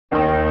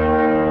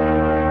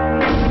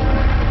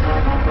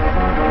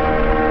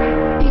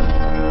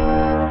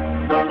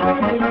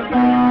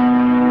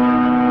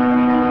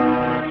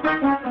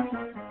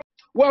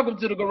Welcome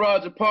to the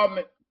Garage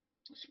Apartment,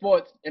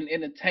 sports and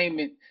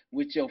entertainment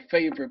with your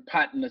favorite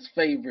partners.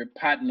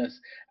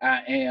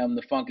 I am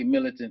the funky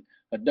militant,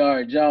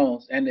 Adar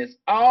Jones. And as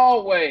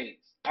always,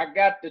 I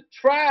got the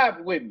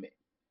tribe with me.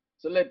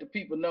 So let the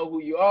people know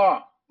who you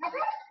are.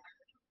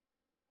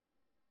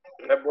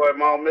 That boy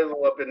Mo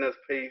Mizzle up in this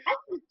piece.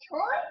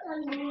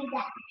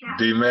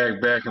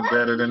 D-Mac back and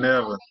better than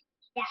ever.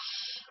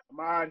 I'm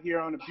out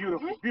here on a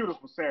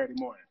beautiful Saturday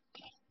morning.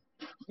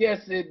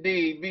 Yes,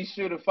 indeed. Be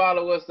sure to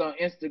follow us on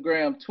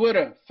Instagram,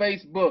 Twitter,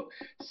 Facebook.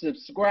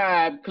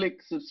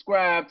 Click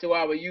subscribe to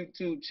our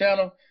YouTube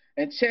channel.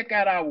 And check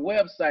out our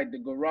website,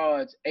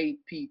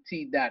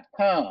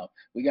 thegarageapt.com.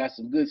 We got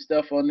some good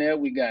stuff on there.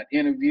 We got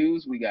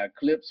interviews. We got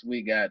clips.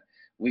 We got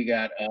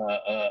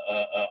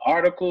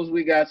articles.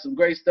 We got some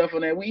great stuff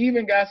on there. We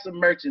even got some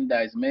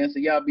merchandise, man. So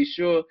y'all be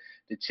sure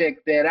to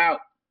check that out.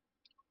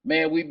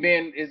 Man, we've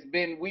been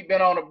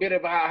on a bit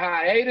of a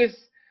hiatus,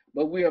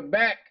 but we are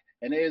back,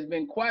 and there's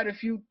been quite a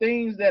few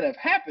things that have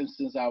happened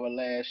since our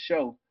last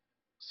show.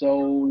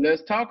 So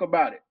let's talk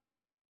about it.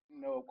 You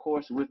know, of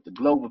course, with the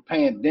global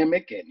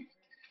pandemic and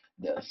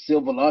the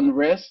civil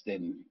unrest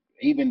and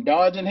even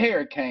dodging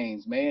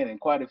hurricanes, man, and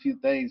quite a few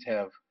things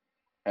have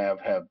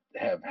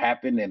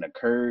happened and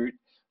occurred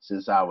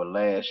since our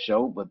last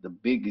show. But the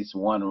biggest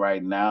one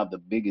right now, the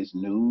biggest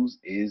news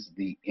is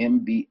the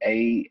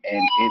NBA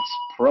and its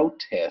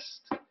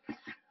protest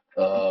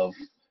of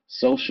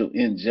social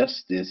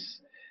injustice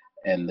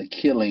and the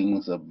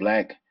killings of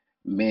black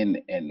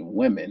men and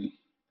women.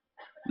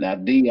 Now,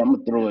 D, I'm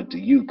going to throw it to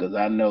you because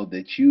I know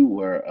that you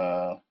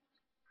were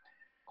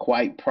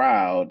quite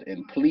proud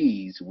and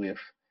pleased with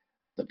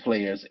the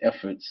players'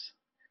 efforts.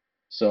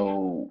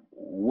 So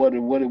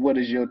what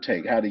is your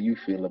take? How do you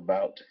feel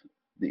about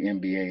the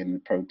NBA and the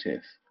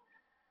protest?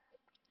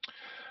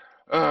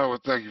 Well,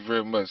 thank you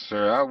very much,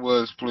 sir. I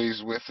was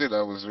pleased with it.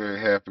 I was very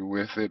happy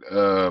with it.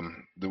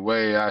 The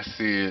way I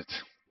see it,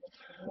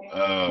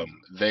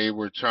 they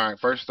were trying,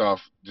 first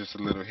off, just a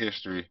little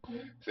history.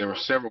 There were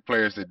several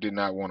players that did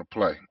not want to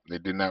play. They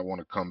did not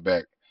want to come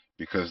back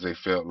because they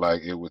felt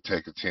like it would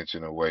take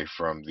attention away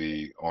from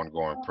the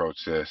ongoing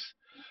protests,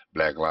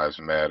 Black Lives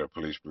Matter,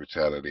 police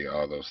brutality,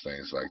 all those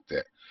things like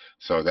that.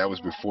 So that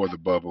was before the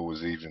bubble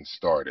was even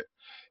started.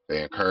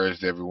 They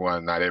encouraged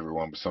everyone, not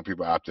everyone, but some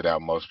people opted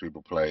out. Most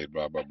people played,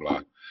 blah, blah,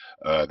 blah.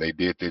 They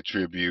did their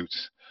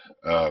tributes.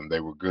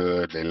 They were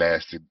good. They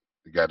lasted.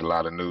 Got a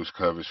lot of news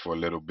coverage for a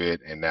little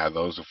bit, and now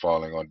those are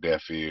falling on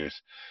deaf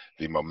ears.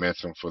 The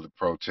momentum for the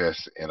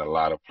protests in a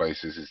lot of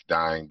places is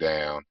dying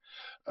down.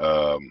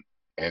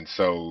 And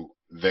so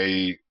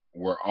they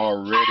were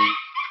already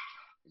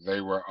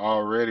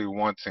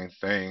wanting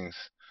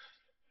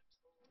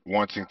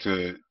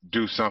to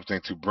do something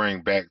to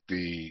bring back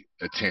the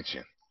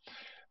attention.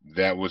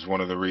 That was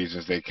one of the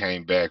reasons they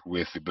came back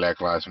with the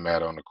Black Lives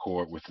Matter on the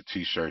court with the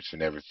T-shirts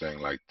and everything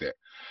like that.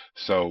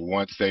 So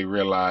once they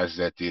realized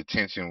that the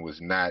attention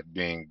was not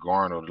being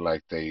garnered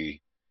like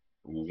they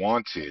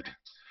wanted,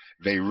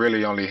 they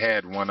really only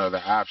had one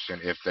other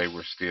option if they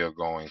were still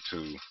going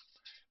to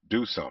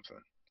do something,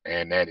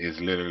 and that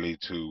is literally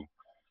to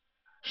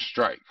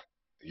strike.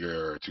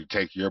 To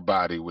take your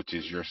body, which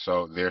is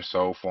their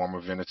sole form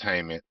of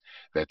entertainment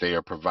that they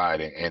are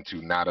providing, and to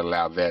not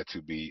allow that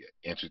to be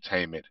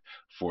entertainment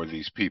for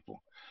these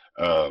people.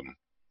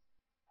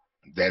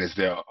 That is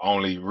their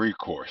only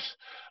recourse.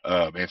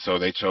 And so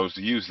they chose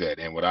to use that.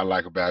 And what I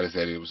like about it is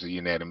that it was a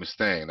unanimous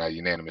thing. Not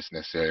unanimous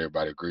necessarily,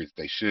 everybody agrees that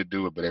they should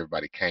do it, but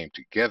everybody came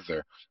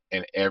together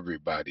and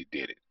everybody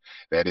did it.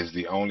 That is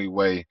the only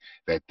way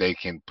that they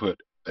can put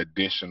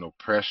additional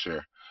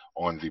pressure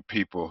on the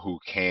people who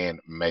can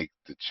make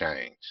the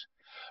change.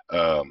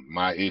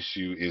 My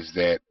issue is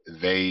that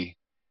they,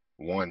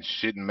 one,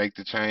 shouldn't make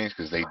the change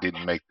because they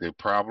didn't make the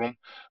problem,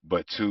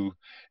 but two,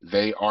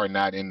 they are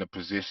not in the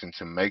position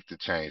to make the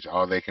change.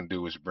 All they can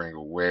do is bring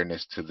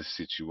awareness to the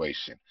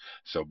situation.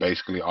 So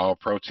basically all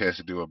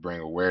protests do is bring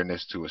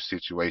awareness to a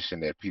situation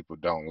that people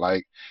don't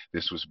like.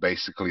 This was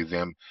basically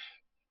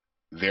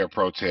their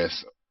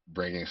protests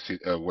bringing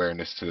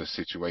awareness to a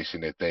situation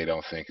that they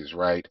don't think is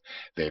right.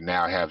 They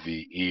now have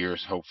the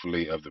ears,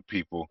 hopefully, of the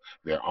people,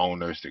 their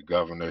owners, their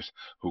governors,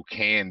 who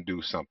can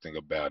do something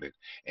about it.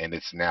 And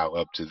it's now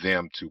up to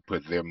them to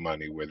put their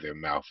money where their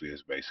mouth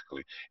is,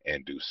 basically,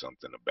 and do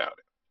something about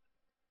it.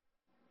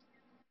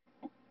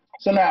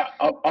 So now,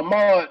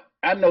 Ahmad,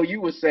 I know you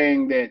were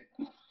saying that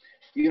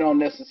you don't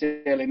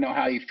necessarily know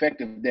how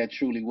effective that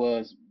truly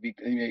was.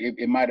 Because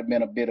it might have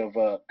been a bit of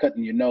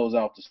cutting your nose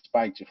off to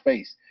spite your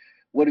face.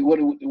 What do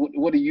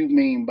you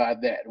mean by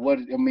that?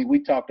 We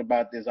talked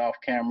about this off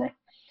camera.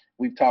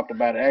 We've talked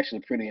about it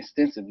actually pretty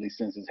extensively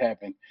since it's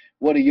happened.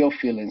 What are your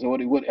feelings?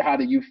 How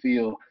do you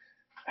feel?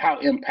 How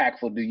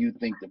impactful do you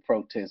think the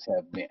protests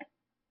have been?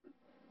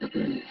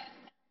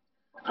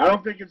 I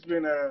don't think it's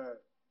been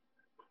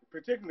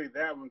particularly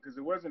that one, because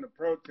it wasn't a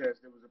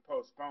protest. It was a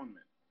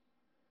postponement.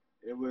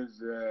 It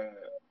was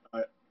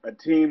a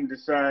team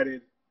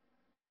decided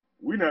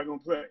we're not going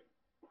to play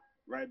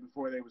right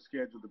before they were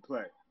scheduled to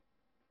play.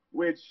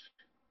 Which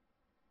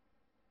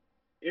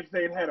if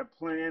they'd had a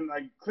plan,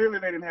 like clearly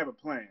they didn't have a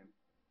plan.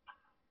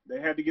 They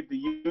had to get the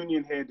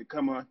union head to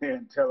come on there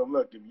and tell them,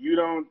 look, if you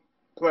don't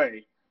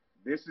play,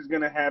 this is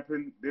going to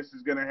happen, this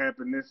is going to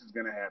happen, this is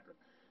going to happen.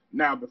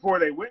 Now, before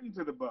they went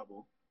into the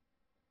bubble,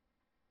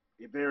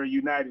 if they're a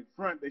united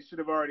front, they should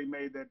have already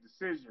made that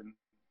decision.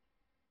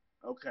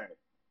 Okay,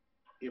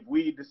 if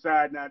we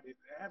decide not to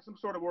have some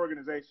sort of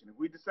organization, if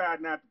we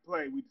decide not to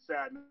play, we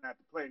decide not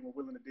to play, and we're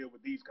willing to deal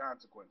with these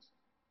consequences.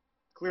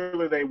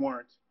 Clearly they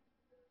weren't.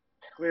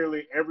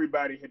 Clearly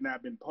everybody had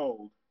not been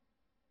polled.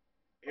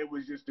 It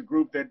was just a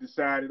group that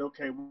decided,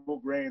 okay, we'll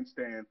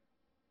grandstand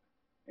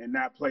and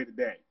not play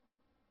today.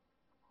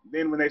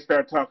 Then when they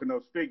start talking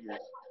those figures,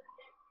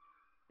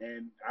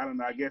 and I don't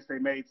know, I guess they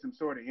made some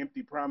sort of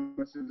empty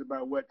promises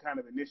about what kind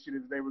of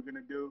initiatives they were going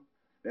to do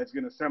that's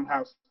going to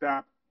somehow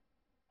stop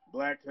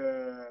black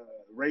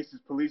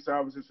racist police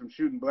officers from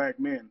shooting black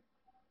men,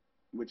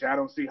 which I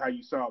don't see how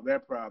you solve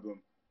that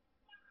problem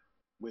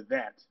with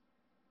that.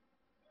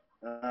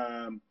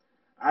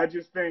 I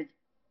just think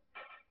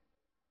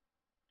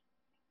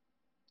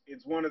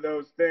it's one of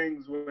those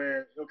things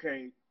where,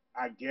 okay,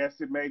 I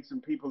guess it made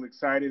some people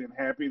excited and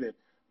happy that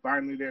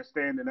finally they're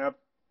standing up.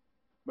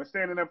 But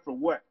standing up for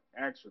what,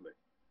 actually?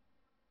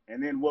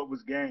 And then what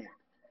was gained?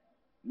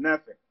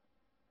 Nothing.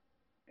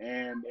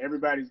 And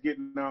everybody's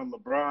getting on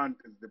LeBron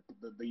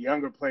because the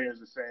younger players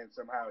are saying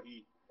somehow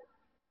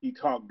he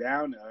talked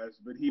down to us.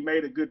 But he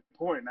made a good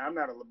point. Now, I'm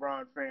not a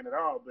LeBron fan at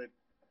all, but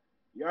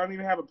y'all don't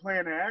even have a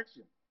plan of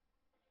action.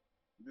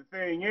 The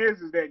thing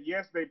is that,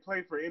 yes, they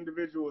play for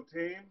individual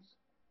teams,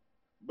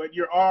 but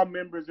you're all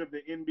members of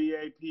the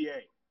NBA PA.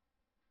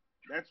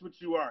 That's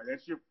what you are.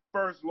 That's your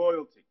first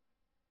loyalty.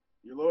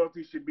 Your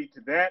loyalty should be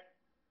to that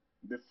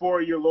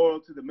before you're loyal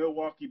to the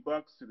Milwaukee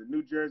Bucks, to the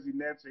New Jersey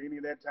Nets, or any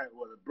of that type,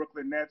 or the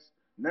Brooklyn Nets.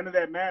 None of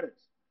that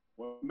matters.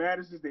 What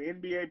matters is the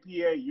NBA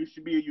PA. You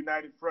should be a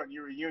united front.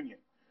 You're a union.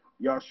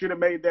 Y'all should have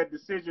made that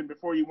decision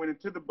before you went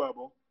into the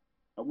bubble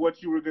of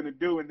what you were going to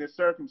do in this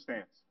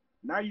circumstance.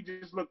 Now you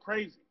just look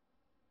crazy.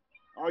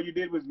 All you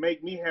did was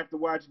make me have to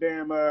watch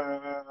damn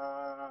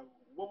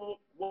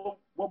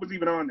what was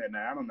even on that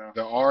now? I don't know.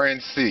 The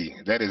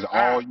RNC. That is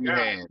all you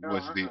had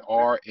was the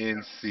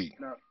RNC.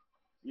 No.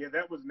 Yeah,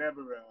 that was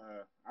never.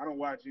 I don't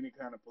watch any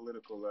kind of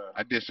political.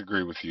 I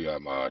disagree with you,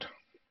 Ahmad.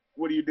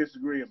 What do you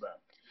disagree about?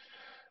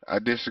 I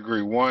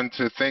disagree. One,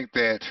 to think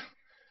that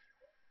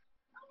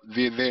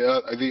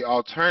the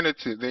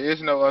alternative, there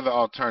is no other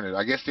alternative.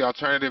 I guess the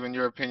alternative, in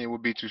your opinion,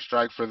 would be to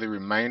strike for the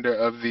remainder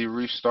of the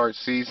restart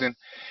season.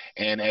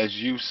 And as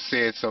you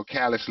said so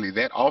callously,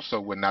 that also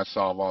would not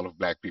solve all of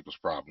black people's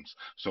problems.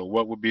 So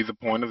what would be the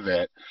point of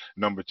that?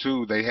 Number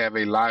two, they have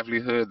a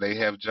livelihood. They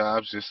have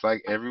jobs just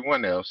like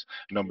everyone else.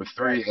 Number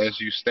three, as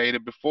you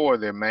stated before,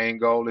 their main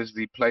goal is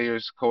the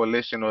Players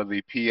Coalition or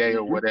the PA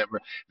or whatever.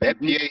 That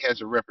PA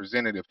has a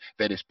representative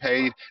that is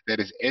paid,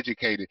 that is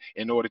educated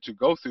in order to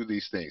go through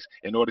these things,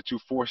 in order to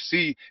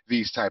foresee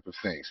these type of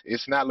things.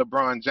 It's not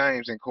LeBron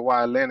James and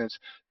Kawhi Leonard's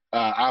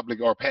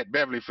or Pat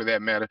Beverly, for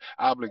that matter,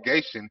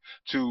 obligation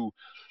to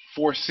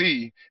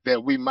foresee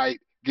that we might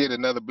get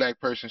another black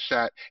person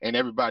shot and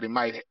everybody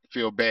might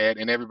feel bad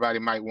and everybody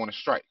might want to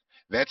strike.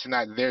 That's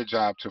not their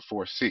job to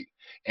foresee.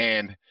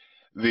 And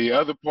the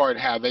other part,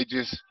 how they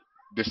just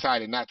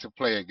decided not to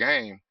play a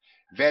game,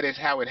 that is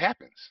how it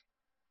happens.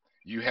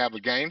 You have a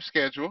game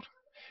scheduled.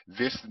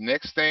 This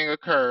next thing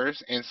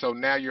occurs, and so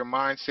now your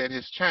mindset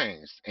has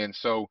changed. And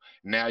so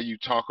now you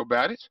talk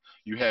about it,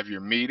 you have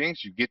your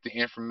meetings, you get the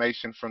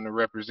information from the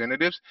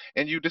representatives,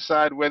 and you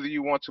decide whether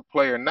you want to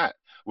play or not.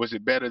 Was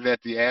it better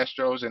that the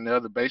Astros and the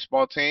other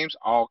baseball teams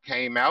all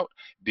came out,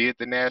 did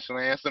the national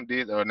anthem,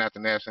 did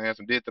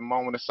the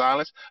moment of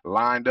silence,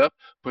 lined up,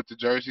 put the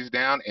jerseys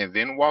down, and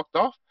then walked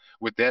off?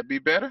 Would that be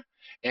better?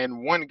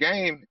 And one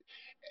game,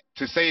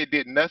 to say it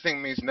did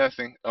nothing means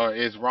nothing, or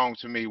is wrong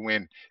to me,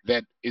 when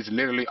that is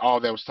literally all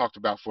that was talked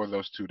about for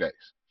those 2 days.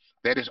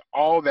 That is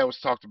all that was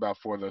talked about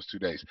for those 2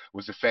 days,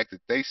 was the fact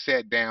that they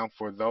sat down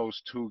for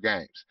those 2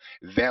 games.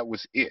 That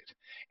was it.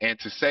 And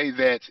to say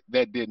that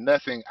that did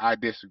nothing, I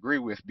disagree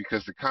with,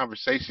 because the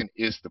conversation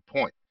is the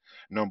point,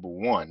 number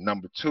one.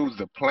 Number two,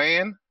 the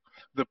plan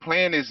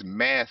is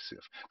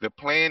massive. The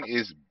plan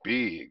is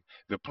big.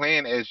 The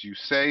plan, as you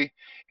say,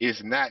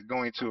 is not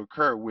going to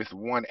occur with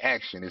one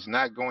action. It's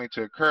not going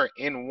to occur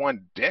in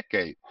one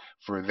decade,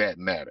 for that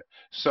matter.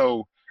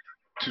 So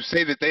to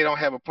say that they don't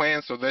have a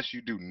plan, so thus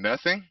you do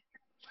nothing,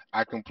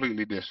 I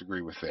completely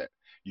disagree with that.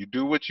 You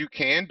do what you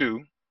can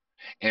do,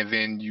 and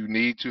then you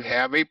need to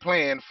have a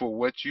plan for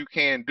what you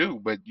can do.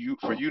 But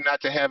for you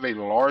not to have a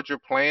larger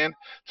plan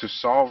to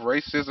solve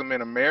racism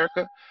in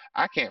America,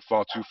 I can't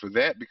fault you for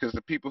that, because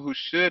the people who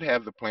should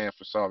have the plan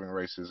for solving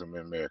racism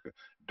in America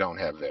don't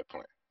have that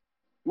plan.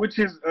 Which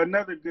is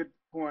another good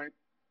point,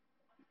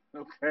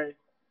 okay,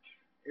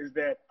 is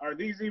that, are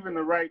these even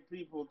the right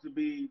people to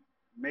be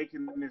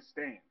making this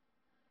stand?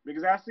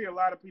 Because I see a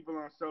lot of people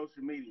on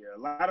social media,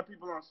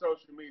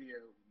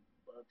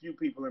 a few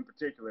people in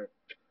particular,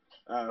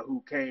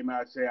 who came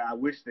out and said, I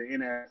wish the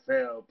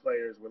NFL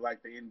players were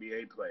like the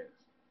NBA players.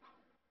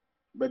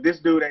 But this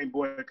dude ain't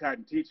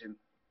boycotting teaching.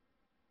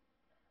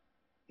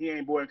 He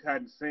ain't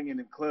boycotting singing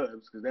in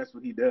clubs because that's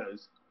what he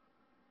does.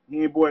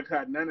 He ain't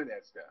boycotting none of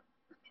that stuff.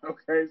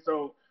 Okay,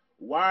 so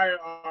why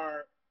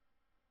are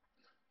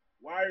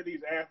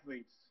these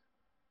athletes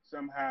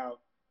somehow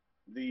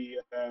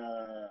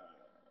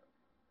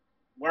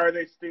why are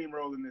they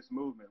steamrolling this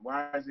movement?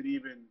 Why is it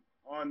even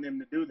on them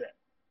to do that?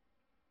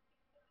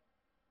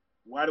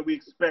 Why do we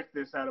expect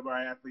this out of our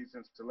athletes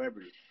and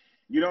celebrities?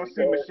 You don't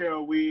see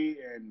Michelle Wee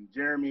and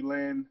Jeremy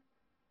Lin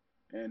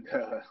and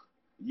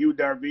Yu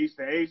Darvish.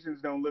 The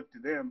Asians don't look to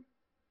them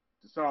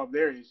to solve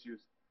their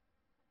issues.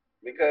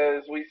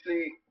 Because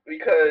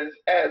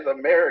as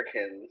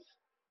Americans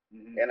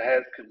and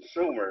as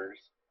consumers,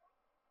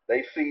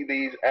 they see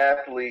these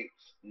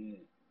athletes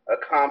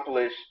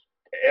accomplish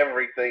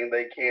everything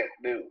they can't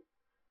do.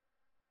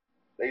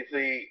 They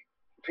see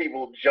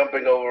people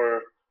jumping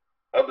over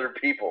other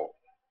people.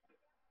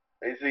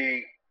 They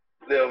see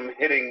them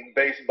hitting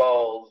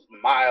baseballs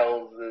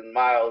miles and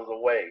miles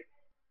away.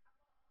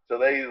 So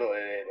they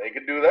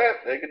can do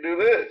that. They can do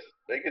this.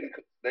 They can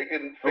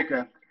fix.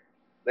 Okay.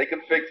 They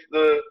can fix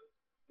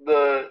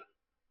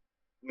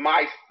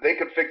they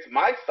can fix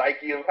my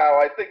psyche of how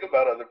I think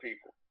about other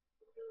people.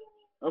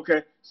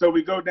 Okay, so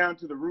we go down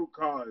to the root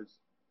cause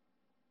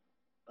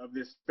of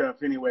this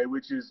stuff anyway,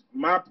 which is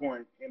my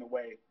point in a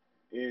way,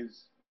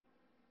 is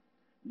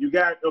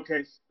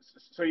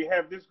so you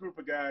have this group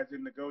of guys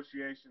in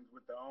negotiations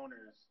with the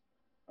owners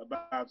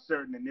about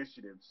certain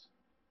initiatives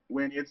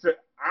when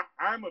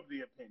I'm of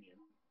the opinion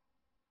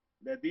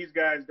that these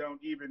guys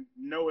don't even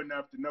know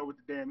enough to know what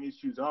the damn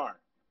issues are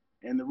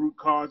and the root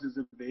causes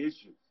of the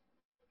issues.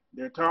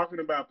 They're talking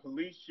about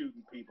police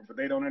shooting people, but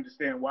they don't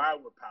understand why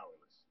we're powerless.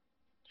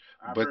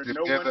 I've heard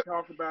no one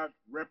talk about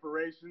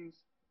reparations.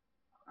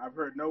 I've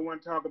heard no one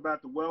talk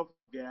about the wealth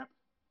gap.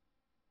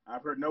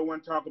 I've heard no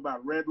one talk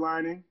about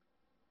redlining.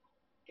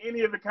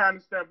 Any of the kind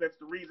of stuff that's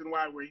the reason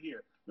why we're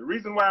here. The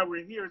reason why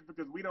we're here is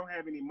because we don't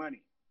have any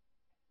money.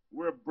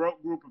 We're a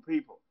broke group of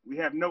people. We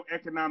have no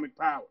economic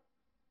power.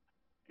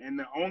 And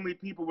the only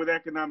people with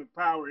economic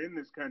power in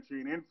this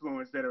country and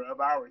influence that are of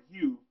our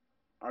hue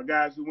are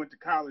guys who went to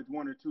college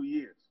 1 or 2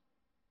 years.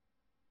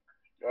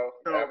 Well,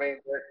 so I mean,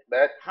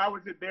 how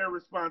is it their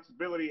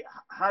responsibility?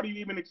 How do you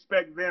even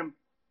expect them?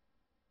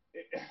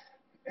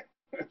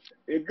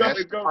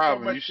 That's the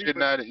problem.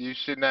 You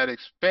should not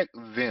expect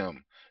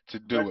them to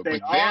do it.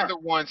 But they're the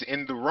ones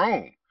in the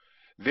room.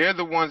 They're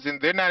the ones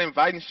they're not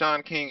inviting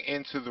Sean King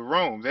into the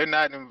room. They're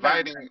not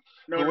inviting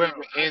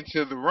whoever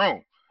into the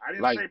room. I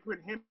didn't say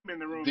put him in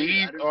the room.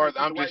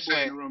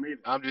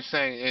 I'm just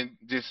saying, and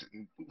just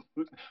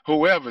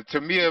whoever,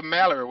 Tamika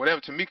Mallory,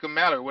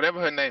 whatever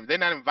her name, they're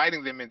not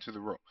inviting them into the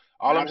room.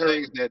 All I'm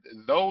saying is that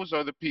those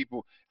are the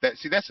people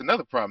that's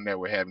another problem that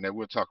we're having that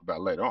we'll talk about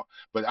later on.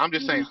 But I'm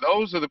just saying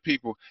those are the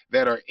people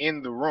that are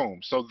in the room.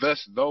 So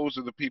thus, those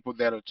are the people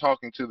that are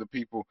talking to the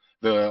people,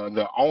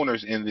 the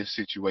owners in this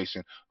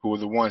situation, who are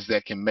the ones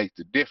that can make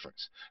the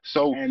difference.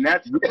 So and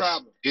that's the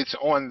problem. It's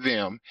on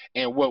them.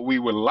 And what we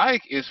would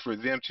like is for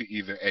them to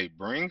either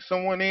bring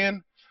someone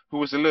in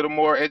who is a little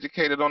more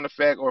educated on the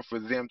fact, or for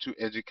them to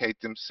educate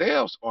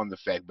themselves on the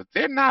fact. But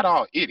they're not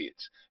all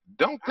idiots.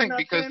 Don't think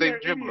because they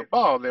dribble the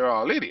ball, they're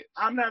all idiots.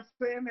 I'm not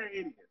saying they're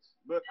idiots.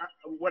 But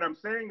what I'm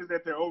saying is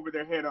that they're over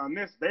their head on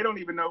this. They don't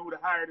even know who to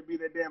hire to be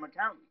their damn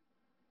accountant.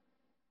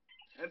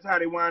 That's how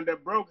they wind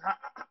up broke.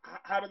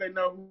 How do they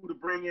know who to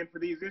bring in for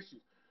these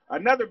issues?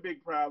 Another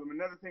big problem,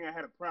 another thing I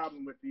had a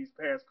problem with these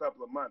past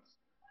couple of months,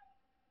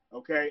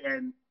 okay,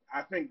 and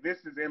I think this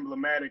is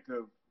emblematic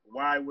of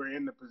why we're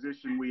in the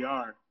position we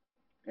are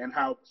and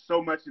how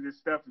so much of this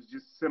stuff is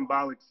just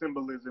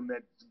symbolism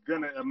that's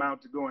going to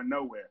amount to going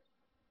nowhere.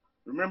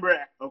 Remember,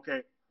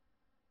 okay,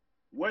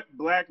 what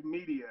black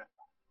media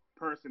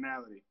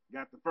personality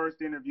got the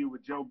first interview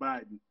with Joe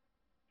Biden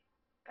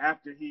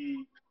after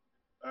he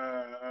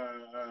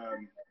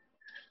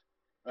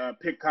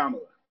picked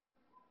Kamala?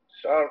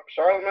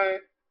 Charlemagne?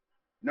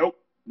 Nope,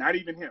 not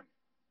even him.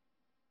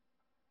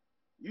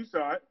 You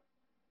saw it.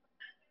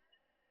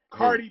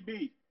 Cardi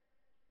B.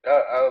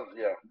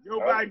 Yeah.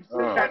 Joe Biden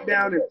sat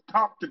down and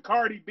talked to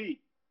Cardi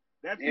B.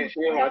 That's she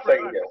my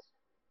second guess.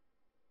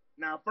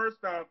 Now,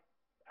 first off,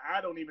 I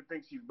don't even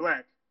think she's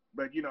black,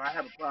 but I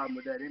have a problem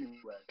with that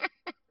anyway.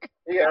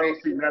 Yeah, I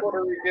don't see nothing.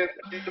 Puerto Rican,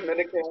 she's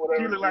Dominican,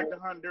 whatever. She looked like the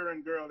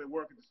Honduran girl that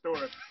worked at the store,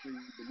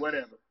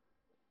 whatever.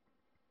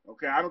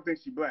 Okay, I don't think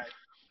she's black.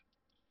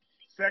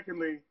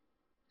 Secondly,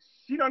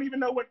 she don't even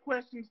know what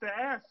questions to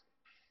ask.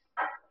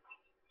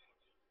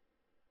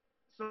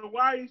 So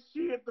why is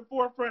she at the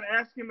forefront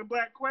asking the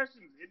black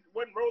questions? It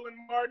wasn't Roland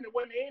Martin. It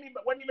wasn't anybody.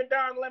 It wasn't even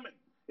Don Lemon.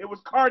 It was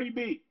Cardi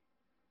B.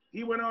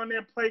 He went on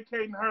there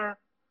placating her.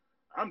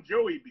 I'm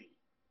Joey B.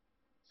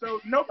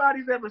 So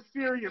nobody's ever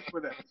serious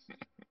with us.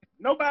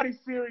 Nobody's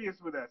serious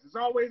with us. It's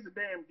always a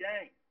damn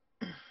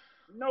game.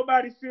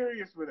 Nobody's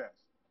serious with us.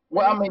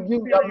 Well, I mean,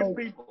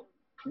 people.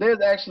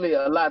 There's actually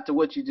a lot to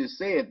what you just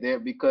said there,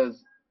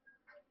 because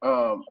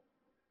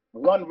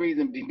one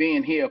reason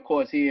being here, of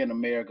course, here in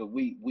America,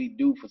 we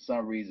do for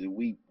some reason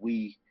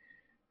we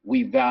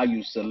we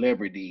value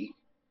celebrity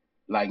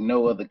like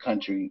no other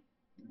country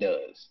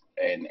does.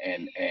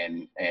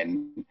 And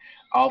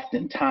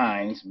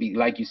oftentimes,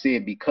 like you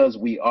said, because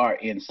we are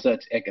in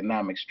such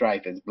economic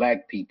strife as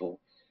black people,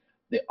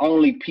 the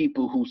only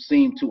people who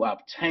seem to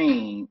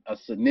obtain a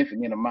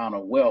significant amount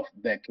of wealth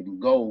that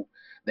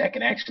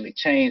can actually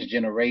change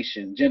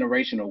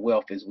generational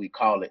wealth as we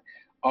call it,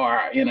 are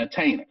our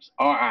entertainers,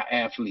 are our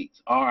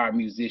athletes, are our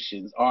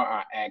musicians, are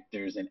our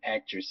actors and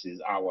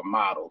actresses, our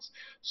models.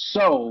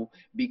 So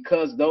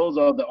because those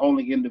are the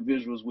only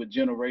individuals with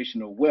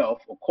generational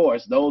wealth, of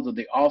course, those are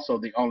also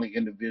the only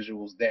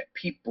individuals that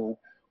people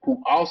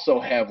who also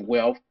have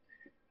wealth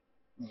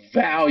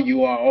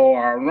value or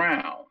are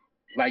around.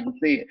 Like you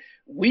said,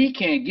 we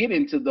can't get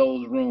into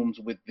those rooms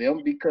with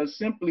them because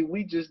simply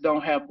we just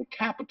don't have the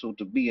capital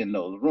to be in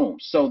those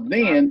rooms. So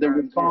then the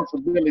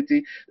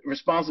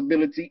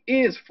responsibility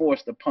is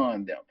forced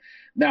upon them.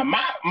 Now,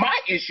 my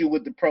issue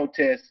with the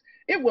protests,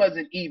 it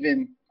wasn't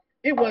even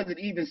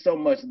so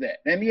much that.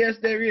 And yes,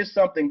 there is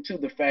something to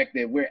the fact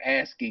that we're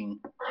asking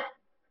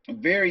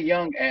very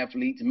young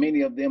athletes,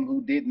 many of them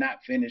who did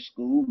not finish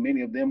school, many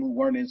of them who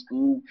weren't in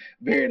school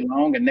very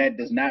long, and that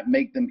does not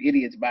make them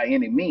idiots by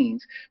any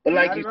means. But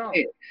like you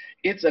said,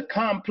 it's a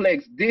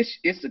complex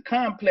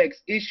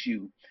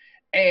issue.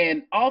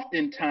 And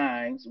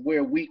oftentimes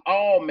where we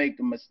all make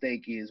the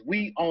mistake is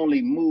we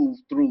only move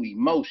through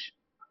emotion.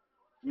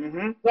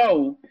 Mm-hmm.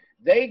 So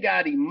they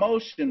got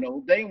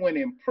emotional. They went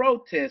and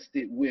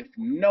protested with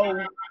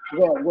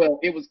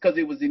it was because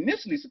it was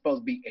initially supposed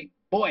to be a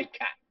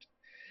boycott.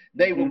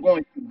 They were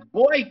going to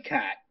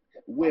boycott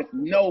with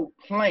no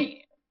plan.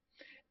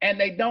 And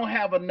they don't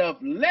have enough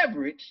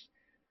leverage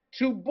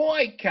to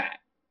boycott.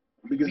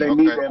 Because they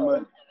need that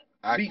money.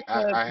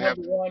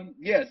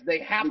 They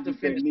have to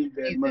finish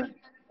the season.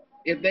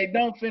 If they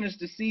don't finish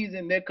the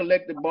season, their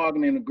collective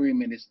bargaining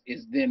agreement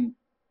is then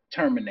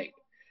terminated.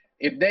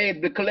 If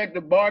the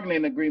collective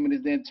bargaining agreement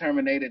is then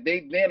terminated,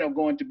 they then are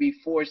going to be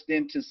forced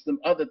into some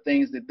other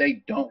things that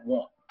they don't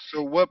want.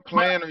 So what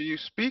plan are you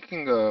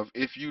speaking of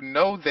if you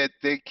know that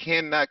they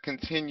cannot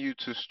continue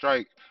to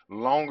strike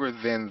longer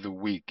than the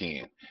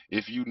weekend?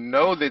 If you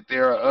know that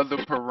there are other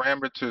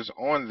parameters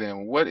on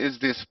them, what is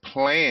this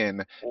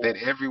plan that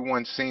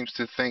everyone seems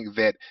to think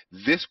that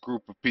this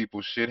group of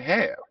people should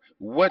have?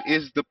 What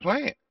is the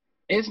plan?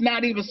 It's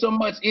not even so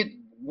much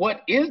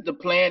what is the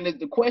plan.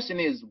 The question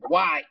is,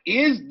 why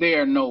is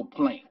there no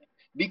plan?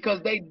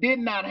 Because they did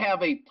not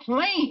have a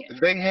plan.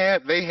 They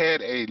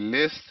had a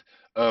list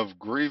of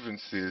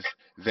grievances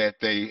that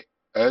they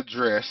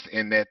addressed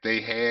and that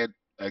they had,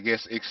 I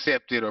guess,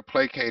 accepted or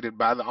placated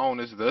by the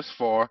owners thus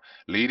far,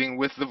 leading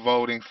with the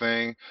voting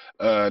thing,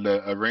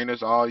 the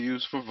arenas all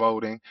used for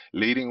voting,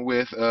 leading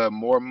with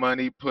more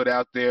money put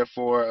out there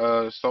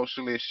for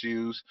social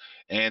issues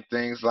and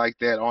things like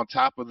that, on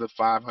top of the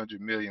 $500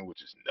 million,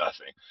 which is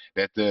nothing,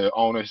 that the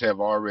owners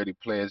have already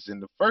pledged in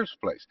the first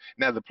place.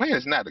 Now, the plan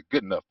is not a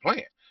good enough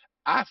plan.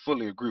 I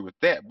fully agree with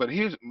that. But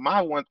here's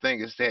my one thing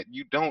is that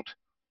you don't,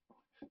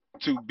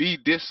 to be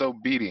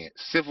disobedient,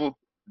 civil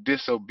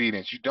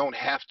disobedience, you don't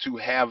have to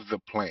have the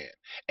plan.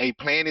 A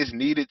plan is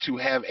needed to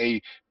have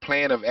a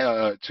plan of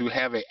to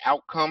have an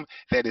outcome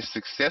that is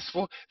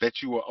successful,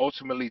 that you are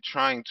ultimately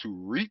trying to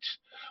reach.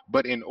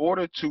 But in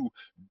order to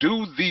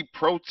do the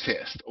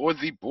protest or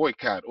the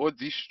boycott or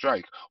the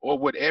strike or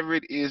whatever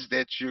it is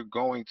that you're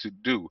going to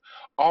do,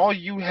 all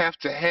you have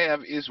to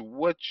have is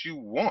what you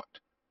want.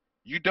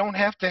 You don't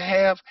have to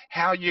have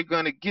how you're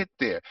going to get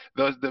there.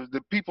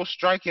 The people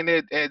striking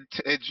at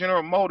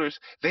General Motors,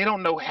 they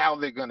don't know how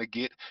they're going to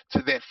get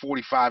to that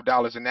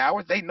 $45 an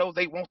hour. They know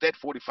they want that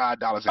 $45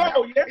 an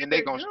hour, yes, and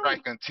they're going to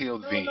strike until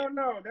then.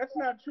 No, that's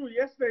not true.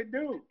 Yes, they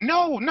do.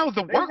 No,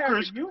 the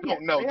workers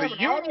don't know. The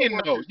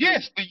union knows.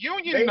 Yes, the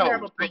union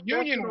knows. The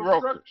union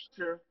workers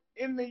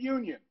in the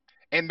union,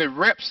 and the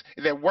reps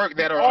that work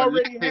that are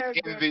elected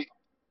in the.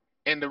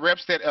 And the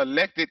reps that are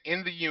elected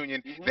in the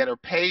union that are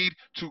paid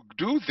to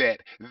do that,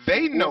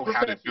 they know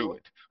how to do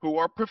it, who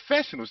are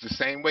professionals. The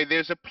same way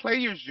there's a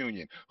players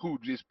union who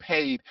is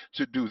paid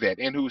to do that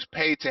and who's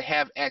paid to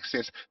have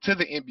access to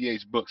the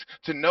NBA's books,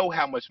 to know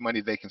how much money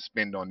they can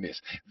spend on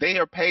this. They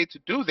are paid to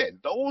do that.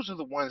 Those are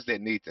the ones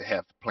that need to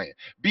have the plan.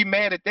 Be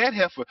mad at that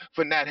heifer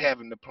for not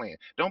having the plan.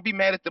 Don't be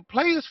mad at the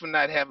players for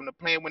not having the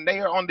plan when they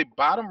are on the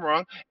bottom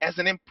rung as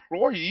an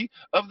employee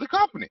of the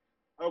company.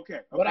 Okay.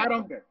 But I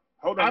don't.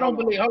 Hold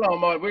on,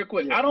 Mark, real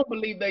quick. Yeah. I don't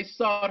believe they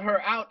sought her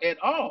out at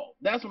all.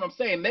 That's what I'm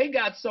saying. They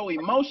got so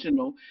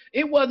emotional.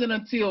 It wasn't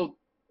until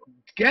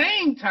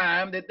game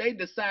time that they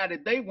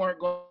decided they weren't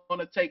going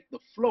to take the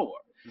floor.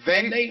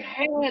 They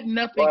had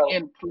nothing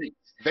in place.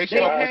 They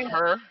spoke with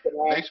her.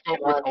 They spoke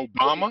with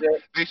Obama.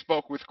 They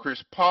spoke with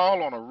Chris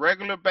Paul on a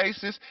regular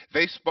basis.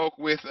 They spoke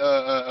with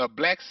a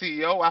black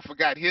CEO. I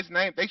forgot his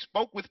name. They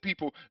spoke with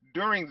people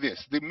during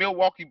this. The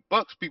Milwaukee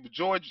Bucks people,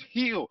 George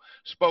Hill,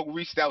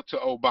 reached out to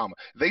Obama.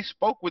 They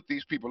spoke with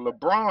these people.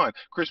 LeBron,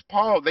 Chris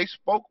Paul, they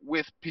spoke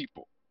with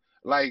people.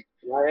 Like,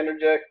 can I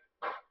interject?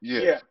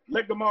 Yes. Yeah.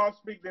 Let them all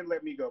speak, then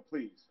let me go,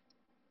 please.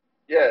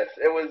 Yes,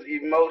 it was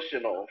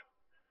emotional.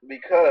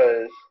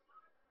 because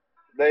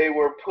they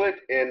were put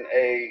in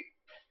a.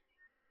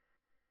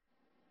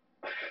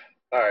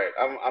 All right,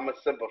 I'm gonna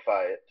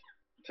simplify it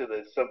to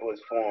the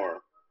simplest form.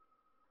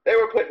 They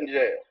were put in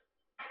jail.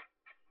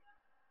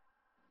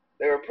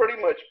 They were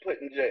pretty much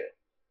put in jail.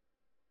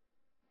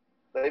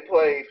 They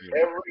played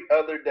every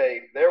other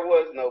day. There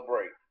was no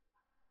break.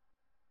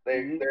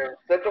 They're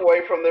sent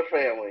away from their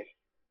family.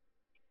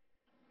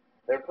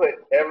 They're put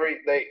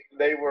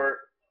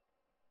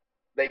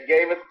they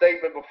gave a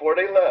statement before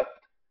they left.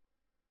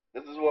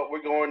 This is what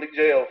we're going to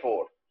jail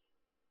for.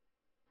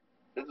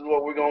 This is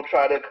what we're going to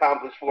try to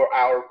accomplish for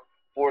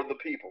the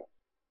people.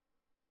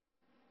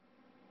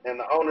 And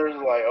the owners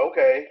are like,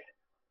 okay,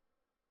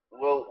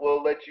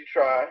 we'll let you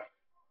try,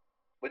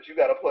 but you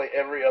got to play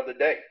every other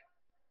day.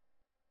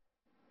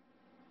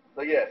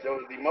 So yes, it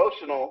was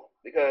emotional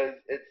because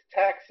it's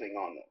taxing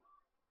on them.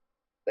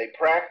 They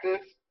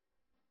practiced.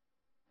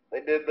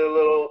 They did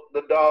the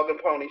dog and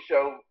pony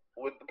show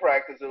with the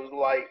practice. It was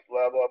light,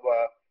 blah blah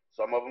blah.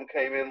 Some of them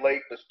came in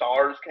late. The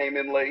stars came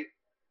in late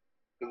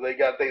because they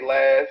got their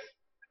last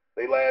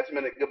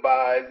minute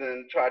goodbyes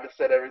and tried to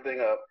set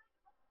everything up.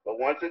 But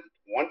once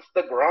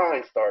the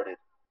grind started,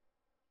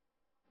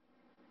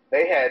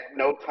 they had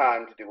no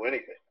time to do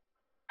anything.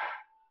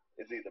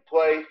 It's either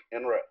play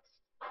and rest.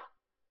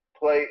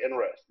 Play and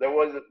rest. There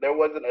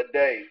wasn't a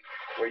day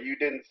where you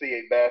didn't see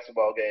a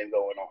basketball game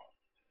going on.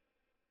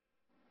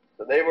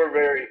 So they were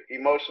very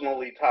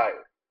emotionally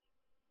tired.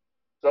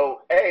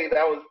 So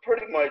that was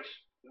pretty much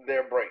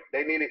their break.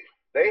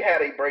 They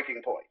had a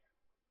breaking point.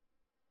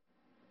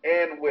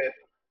 And with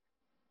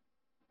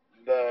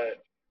the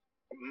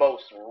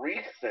most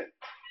recent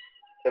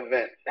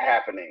event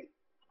happening,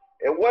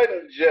 it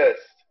wasn't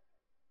just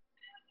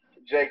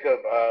Jacob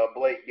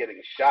Blake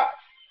getting shot.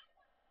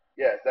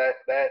 Yes,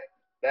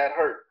 that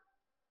hurt.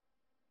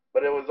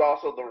 But it was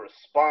also the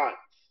response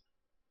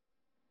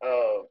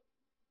of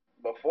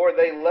before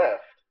they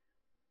left,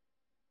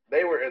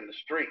 they were in the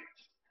streets.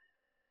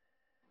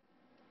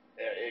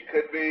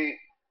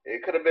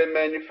 It could have been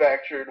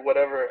manufactured,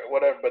 whatever,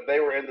 but they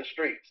were in the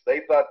streets.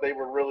 They thought they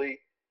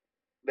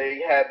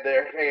had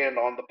their hand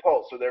on the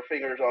pulse or their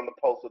fingers on the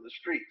pulse of the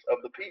streets,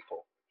 of the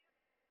people.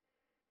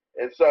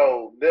 And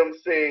so them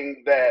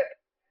seeing that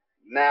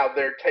now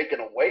they're taken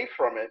away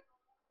from it,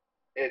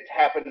 it's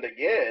happened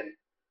again.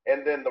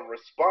 And then the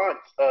response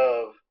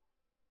of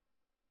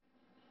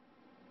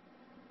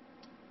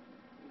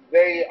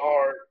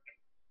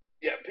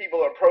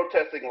people are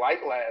protesting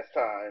like last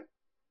time,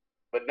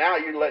 but now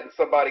you're letting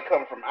somebody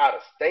come from out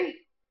of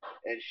state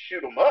and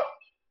shoot them up.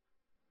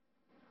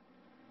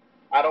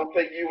 I don't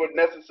think you would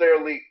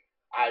necessarily.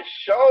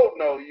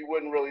 You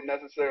wouldn't really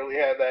necessarily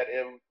have that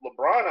if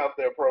LeBron out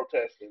there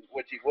protesting,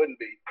 which he wouldn't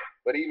be.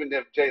 But even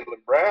if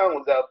Jaylen Brown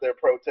was out there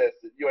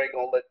protesting, you ain't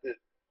gonna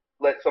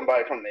let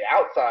somebody from the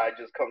outside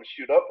just come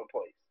shoot up a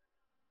place.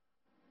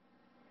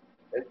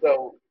 And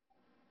so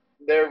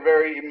they're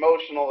very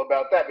emotional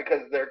about that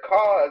because their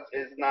cause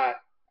is not.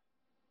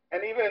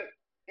 And even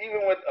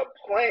with a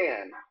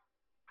plan,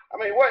 I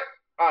mean, what?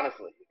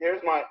 Honestly,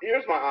 here's my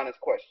honest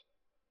question.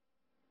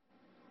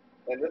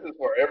 And this is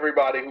for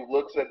everybody who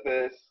looks at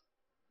this.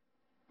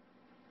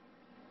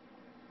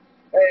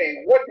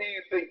 Hey, what do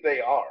you think they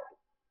are?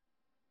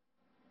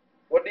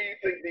 What do you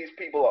think these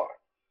people are?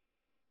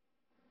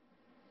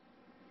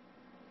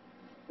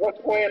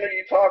 What plan are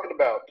you talking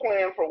about?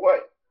 Plan for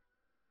what?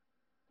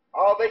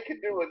 All they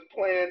can do is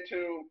plan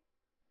to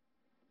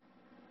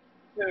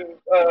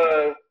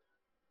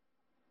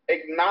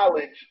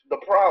acknowledge the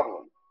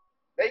problem.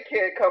 They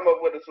can't come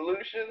up with a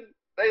solution.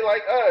 They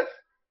like us.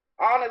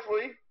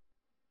 Honestly,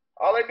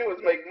 all they do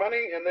is make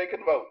money and they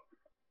can vote.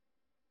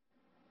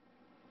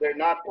 They're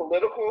not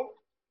political.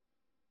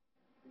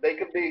 They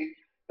can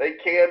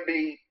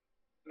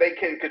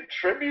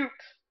contribute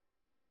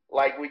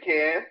like we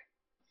can.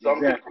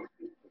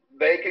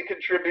 They can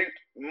contribute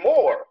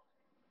more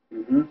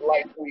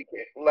like we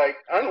can,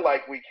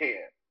 unlike we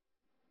can.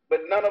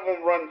 But none of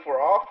them run for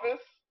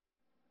office.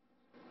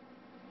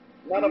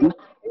 None of them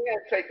can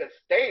take a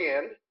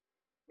stand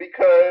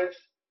because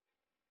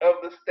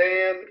of the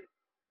stand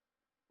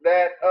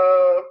that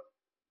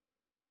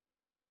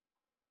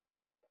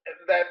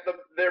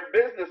their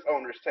business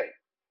owners take,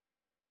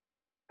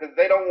 because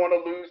they don't want to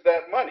lose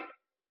that money.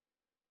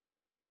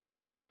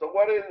 So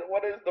what is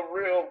the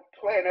real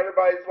plan?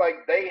 Everybody's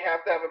like they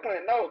have to have a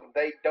plan. No,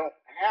 they don't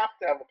have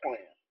to have a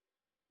plan.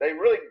 They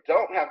really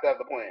don't have to have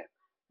a plan.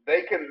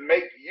 They can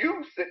make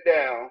you sit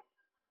down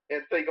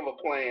and think of a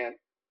plan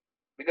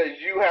because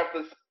you have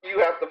to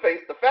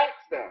face the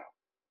facts now.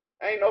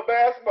 Ain't no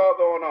basketball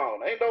going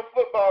on. Ain't no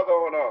football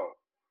going on.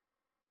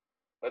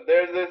 But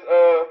there's this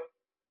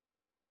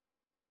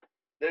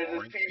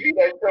TV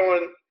that's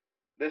showing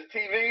this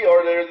TV,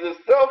 or there's this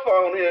cell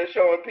phone here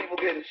showing people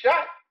getting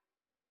shot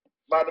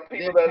by the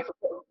people that's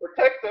supposed to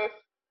protect us.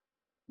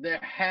 There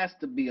has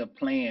to be a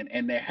plan,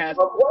 and there has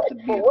to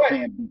be a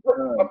plan.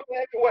 A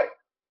plan for what?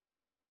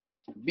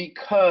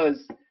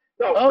 Because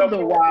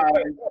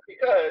otherwise,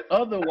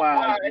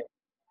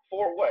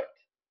 for what?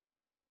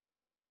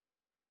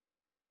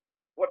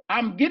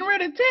 I'm getting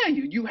ready to tell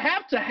you. You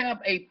have to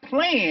have a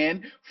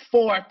plan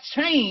for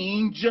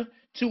change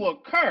to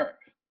occur.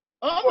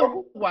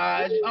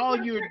 Otherwise,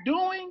 all you're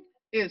doing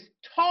is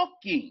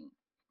talking.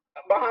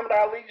 Muhammad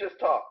Ali just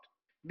talked.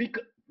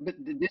 Because, but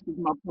this is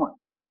my point.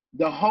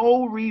 The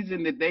whole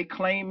reason that they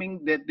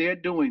claiming that they're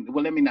doing,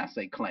 well, let me not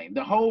say claim.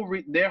 Their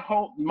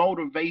whole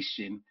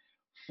motivation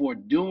for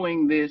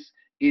doing this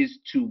is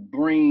to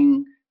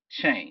bring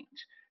change.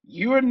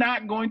 You're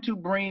not going to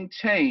bring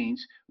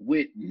change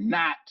with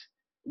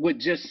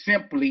just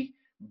simply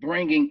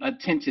bringing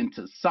attention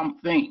to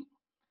something.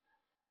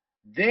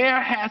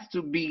 There has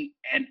to be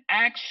an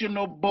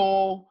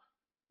actionable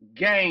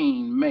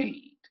gain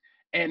made.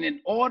 And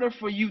in order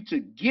for you to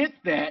get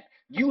that,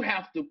 you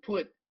have to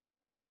put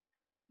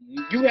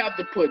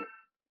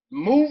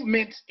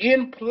movements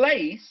in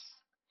place.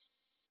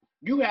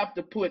 You have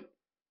to put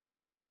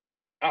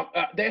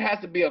there has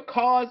to be a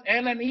cause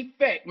and an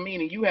effect,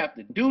 meaning you have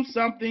to do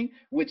something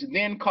which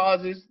then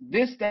causes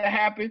this to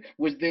happen,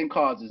 which then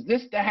causes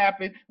this to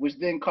happen, which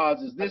then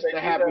causes this to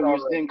happen,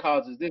 which then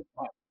causes this to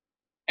happen.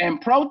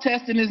 And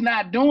protesting is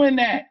not doing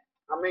that.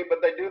 I mean,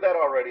 but they do that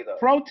already, though.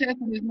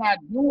 Protesting is not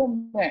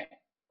doing that.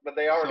 But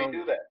they already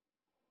do that.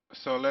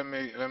 So let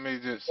me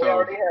just. They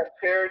already have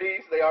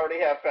charities. They already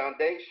have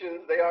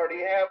foundations. They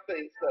already have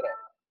things set up.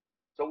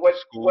 So what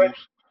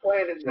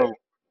plan is that?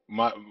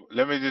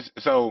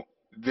 So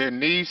there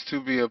needs to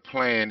be a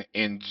plan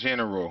in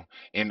general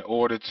in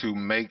order to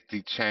make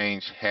the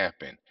change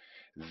happen.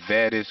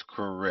 That is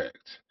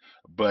correct.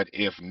 But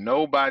if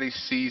nobody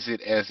sees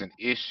it as an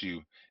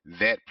issue,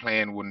 that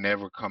plan will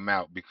never come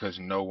out because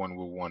no one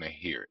will want to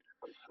hear it.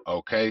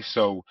 Okay,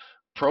 so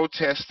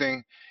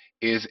protesting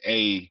is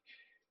a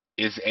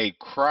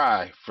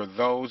cry for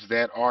those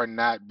that are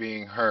not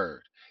being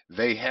heard.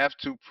 They have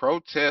to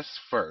protest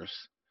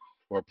first,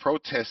 or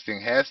protesting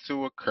has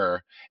to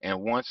occur,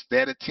 and once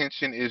that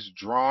attention is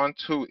drawn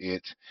to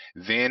it,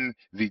 then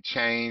the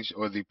change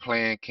or the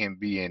plan can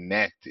be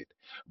enacted.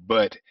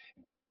 But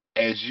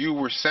as you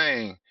were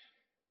saying,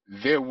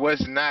 there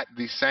was not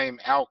the same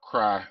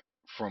outcry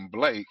from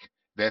Blake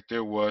that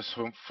there was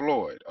from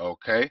Floyd,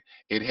 okay?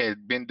 It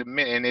had been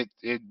diminished, and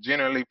it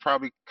generally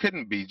probably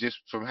couldn't be just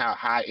from how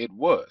high it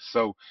was.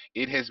 So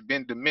it has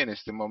been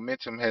diminished. The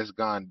momentum has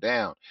gone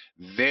down.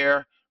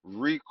 Their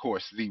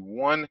recourse, the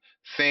one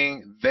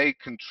thing they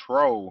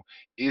control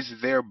is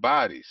their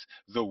bodies.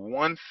 The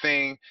one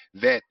thing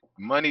that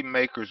money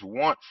makers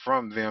want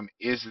from them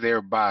is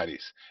their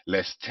bodies.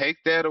 Let's take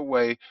that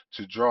away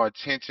to draw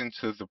attention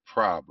to the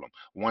problem.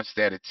 Once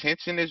that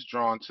attention is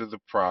drawn to the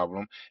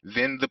problem,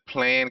 then the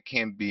plan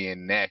can be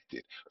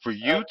enacted. For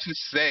you to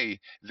say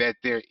that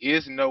there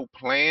is no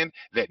plan,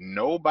 that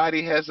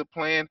nobody has a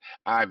plan,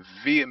 I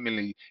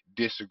vehemently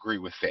disagree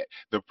with that.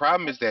 The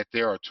problem is that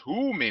there are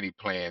too many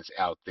plans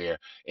out there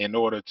in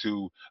order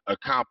to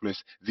accomplish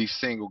the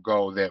single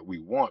goal that we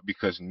want,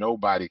 because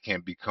nobody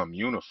can become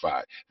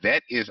unified.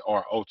 That is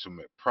our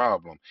ultimate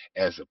problem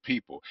as a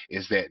people,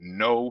 is that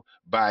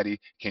nobody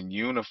can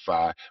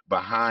unify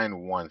behind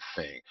one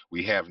thing.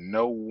 We have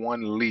no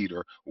one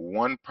leader,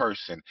 one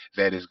person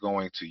that is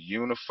going to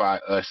unify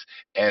us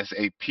as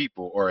a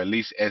people, or at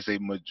least as a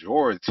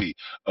majority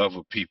of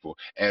a people,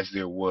 as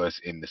there was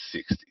in the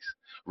 60s.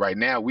 Right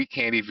now, we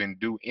can't even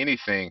do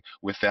anything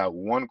without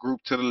one group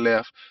to the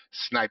left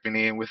sniping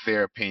in with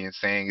their opinion,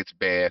 saying it's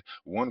bad,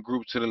 one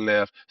group to the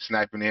left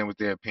sniping in with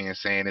their opinion,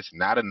 saying it's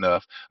not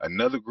enough,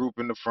 another group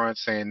in the front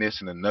saying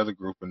this, and another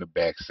group in the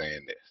back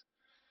saying this.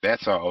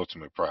 That's our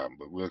ultimate problem,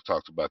 but we'll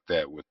talk about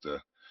that with the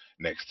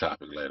next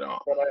topic later on.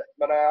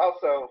 But I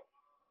also,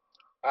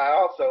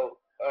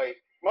 like,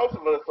 most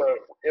of us are,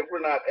 if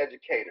we're not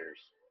educators,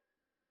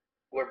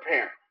 we're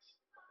parents.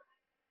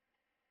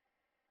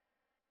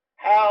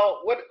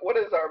 What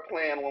is our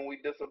plan when we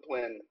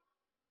discipline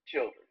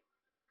children?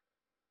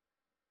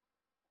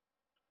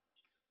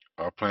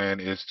 Our plan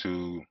is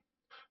to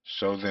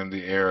show them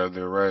the error of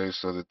their ways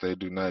so that they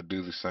do not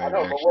do the same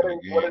action again.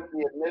 What is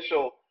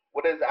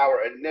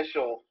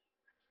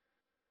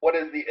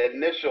the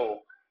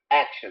initial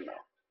action though?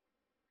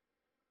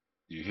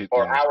 You hit them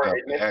or our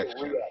the initial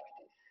action. reaction?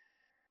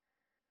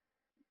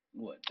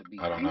 What, to be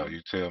I don't know.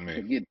 You tell me.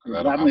 I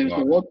mean,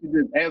 so won't you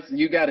just answer?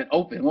 You got it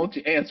open. Won't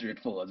you answer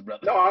it for us,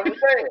 brother? No, I'm just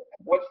saying.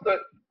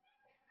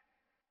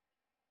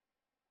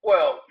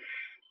 Well,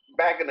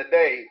 back in the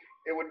day,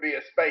 it would be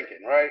a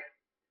spanking, right?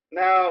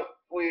 Now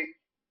we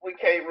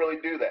can't really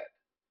do that.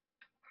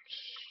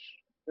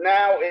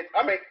 Now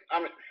I mean,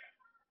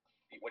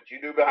 what you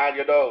do behind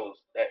your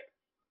nose. Hey,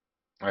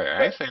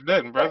 I ain't saying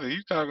nothing, brother.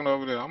 You talking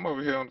over there? I'm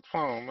over here on the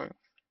phone, man.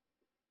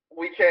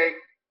 We can't.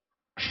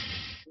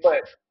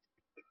 But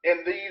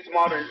in these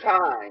modern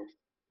times,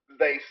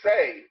 they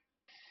say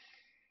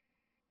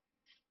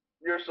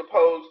you're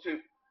supposed to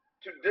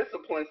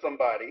discipline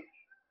somebody.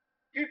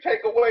 You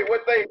take away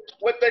what they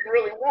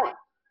really want.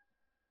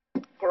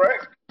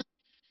 Correct?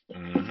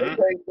 Mm-hmm. They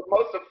say the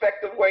most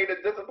effective way to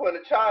discipline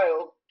a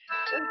child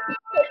is to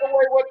take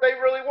away what they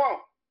really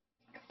want.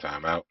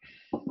 Time out.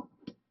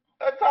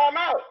 A time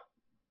out.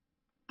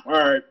 All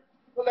right.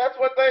 So that's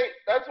what they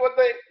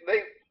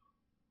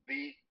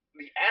the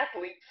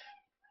athletes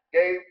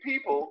gave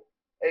people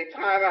a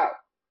timeout.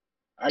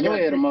 I Go got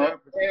ahead, kicked Amar.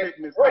 out for And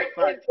spitting this wait,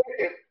 hot and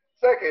fire.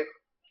 second,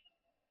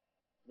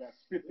 Got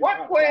spit this what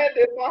hot plan fire.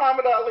 did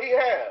Muhammad Ali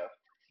have?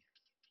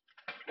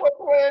 What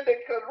plan did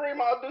Kareem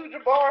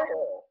Abdul-Jabbar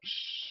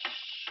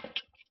have?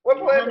 What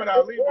plan did Muhammad Chris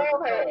Ali was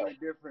Brown have? totally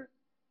different.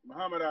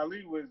 Muhammad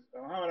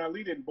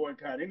Ali didn't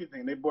boycott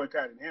anything. They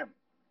boycotted him.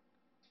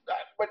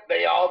 But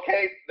they all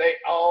came. They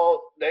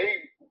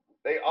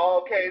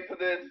all came to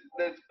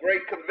this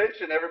great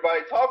convention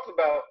everybody talks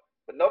about,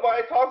 but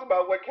nobody talks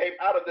about what came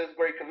out of this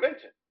great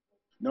convention.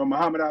 No,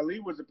 Muhammad Ali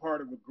was a part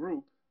of a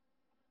group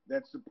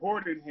that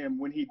supported him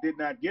when he did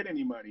not get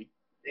any money.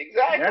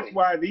 Exactly. That's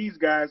why these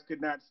guys could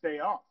not stay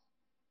off.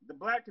 The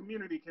black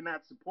community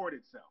cannot support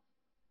itself.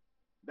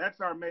 That's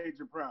our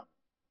major problem.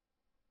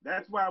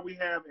 That's why we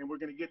have, and we're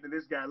going to get into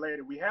this guy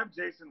later, we have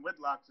Jason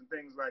Whitlocks and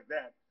things like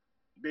that,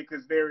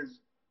 because there is,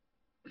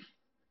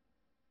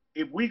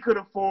 if we could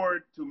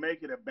afford to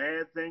make it a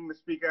bad thing to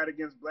speak out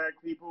against black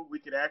people, we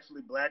could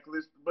actually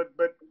blacklist. But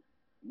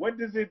what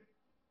does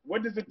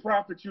it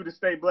profit you to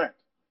stay black?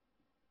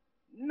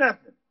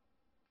 Nothing.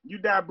 You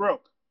die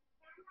broke.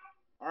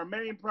 Our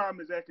main problem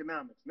is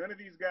economics. None of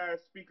these guys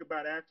speak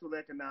about actual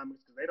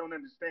economics because they don't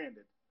understand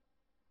it.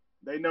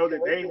 They know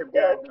that they have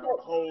gotten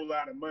a whole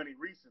lot of money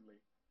recently.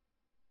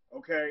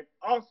 Okay.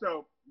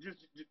 Also,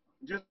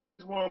 just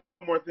one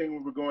more thing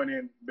we were going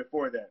in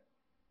before that,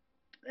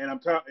 and I'm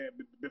talking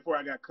before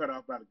I got cut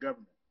off by the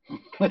government.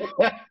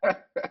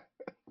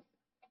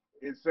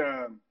 It's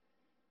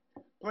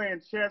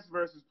playing chess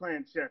versus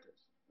playing checkers.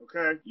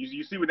 Okay,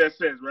 you see what that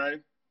says,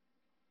 right?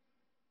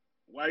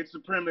 White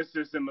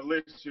supremacists and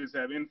militias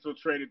have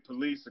infiltrated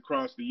police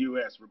across the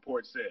U.S.,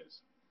 report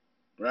says.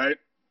 Right?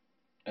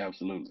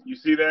 Absolutely. You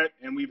see that?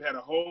 And we've had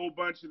a whole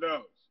bunch of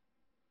those.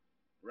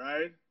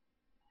 Right?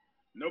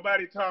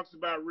 Nobody talks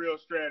about real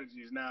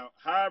strategies. Now,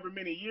 however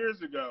many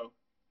years ago,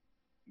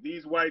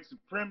 these white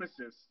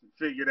supremacists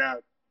figured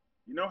out,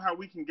 you know how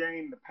we can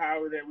gain the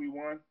power that we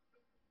want?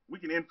 We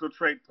can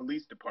infiltrate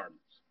police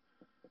departments.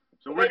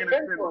 So we're going to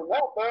send...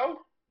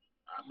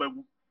 But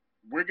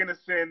we're going to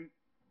send...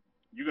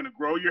 You're going to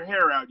grow your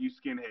hair out, you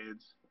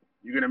skinheads.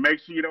 You're going to make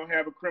sure you don't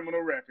have a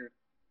criminal record.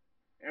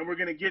 And we're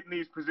going to get in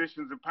these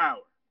positions of power.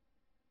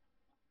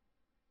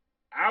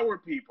 Our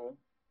people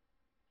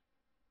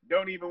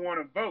don't even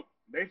want to vote.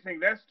 They think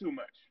that's too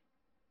much.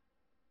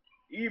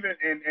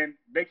 And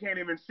they can't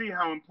even see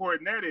how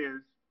important that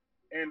is.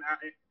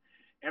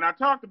 And I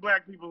talk to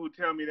black people who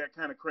tell me that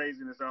kind of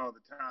craziness all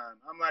the time.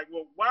 I'm like,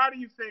 well, why do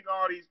you think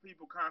all these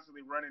people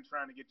constantly running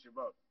trying to get your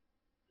vote?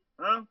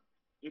 Huh?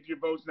 If your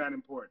vote's not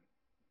important.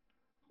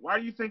 Why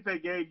do you think they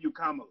gave you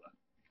Kamala?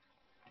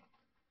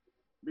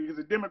 Because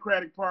the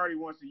Democratic Party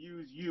wants to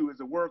use you as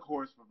a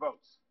workhorse for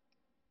votes.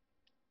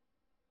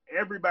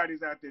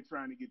 Everybody's out there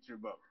trying to get your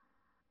vote.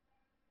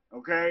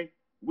 Okay?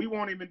 We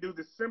won't even do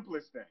the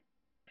simplest thing.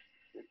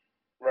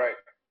 Right.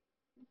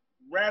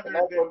 Rather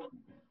than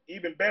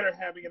even better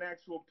having an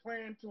actual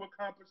plan to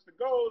accomplish the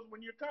goals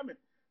when you're coming.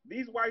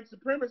 These white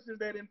supremacists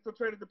that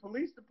infiltrated the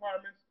police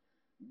departments,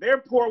 they're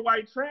poor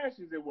white trash,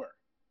 as it were.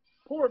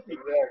 Poor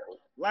people. Exactly.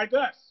 Like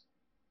us.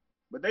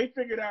 But they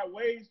figured out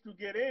ways to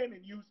get in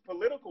and use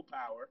political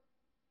power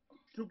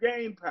to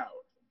gain power.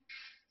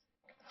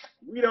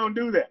 We don't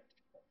do that.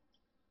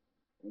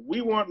 We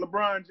want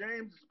LeBron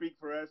James to speak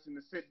for us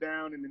and to sit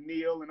down and to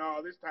kneel and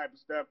all this type of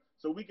stuff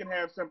so we can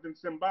have something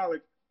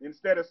symbolic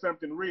instead of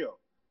something real.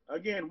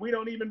 Again, we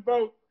don't even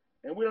vote,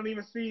 and we don't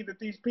even see that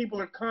these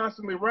people are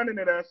constantly running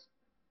at us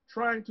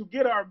trying to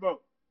get our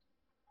vote.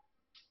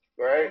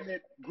 Right. And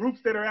that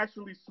groups that are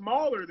actually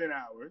smaller than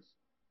ours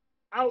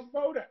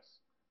outvote us.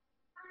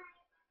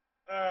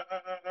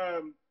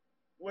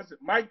 What's it?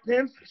 Mike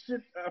Pence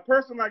a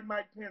person like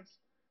Mike Pence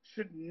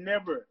should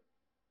never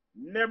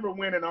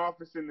win an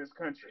office in this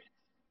country,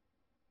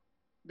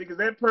 because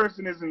that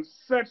person is in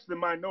such the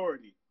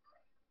minority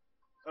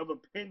of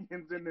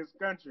opinions in this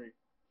country.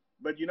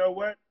 But you know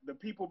what? The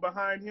people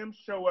behind him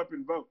show up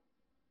and vote.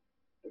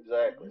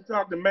 Exactly. You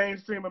talk to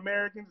mainstream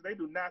Americans, they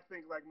do not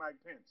think like Mike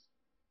Pence.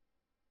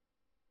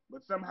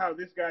 But somehow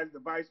this guy's the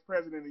vice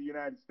president of the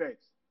United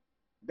States.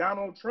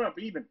 Donald Trump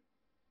even.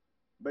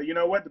 But you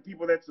know what? The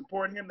people that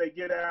support him, they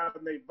get out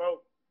and they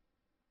vote.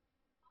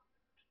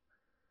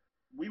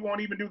 We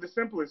won't even do the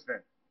simplest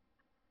thing.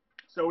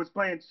 So it's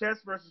playing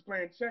chess versus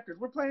playing checkers.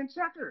 We're playing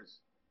checkers.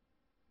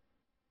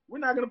 We're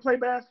not going to play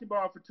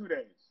basketball for 2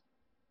 days.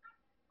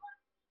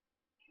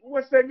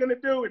 What's that going to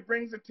do? It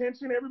brings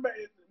attention.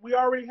 We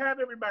already have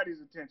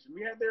everybody's attention.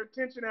 We had their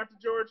attention after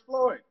George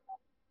Floyd.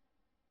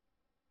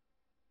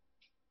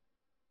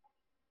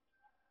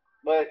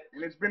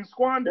 And it's been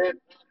squandered.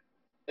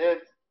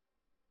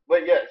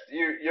 But yes,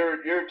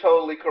 you're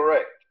totally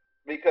correct,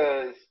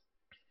 because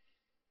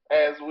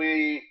as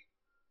we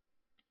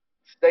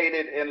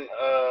stated in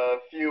a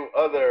few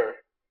other,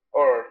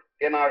 or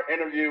in our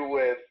interview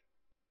with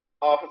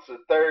Officer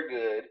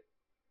Thurgood,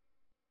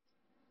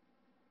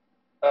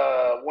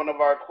 one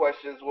of our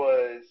questions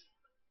was,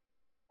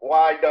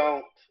 why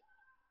don't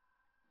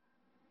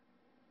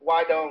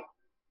why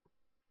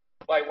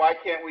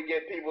can't we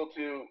get people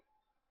to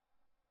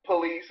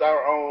police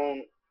our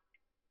own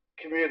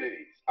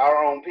communities,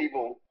 our own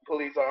people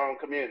police our own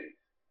communities?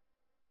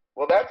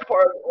 Well, that's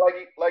part of,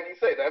 like you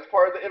say, that's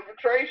part of the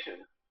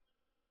infiltration.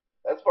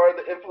 That's part of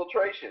the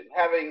infiltration.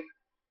 Having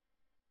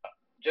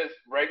just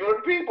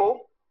regular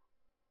people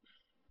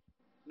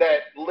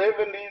that live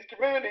in these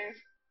communities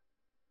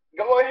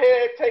go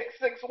ahead, take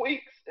 6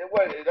 weeks. And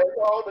what? That's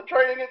all the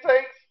training it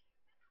takes?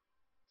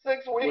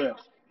 6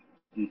 weeks?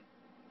 Well,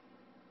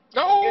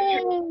 No.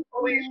 Get you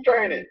police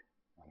training.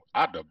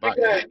 Out the box.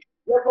 Because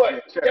guess what?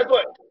 Yeah, Guess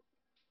what?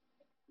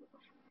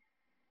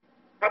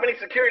 How many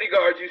security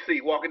guards you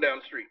see walking down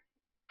the street?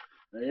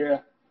 yeah,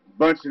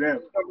 bunch of them.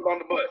 Jumping on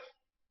the bus.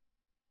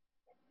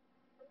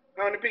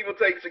 How many people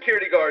take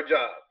security guard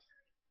jobs?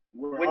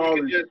 We're When all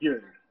you could just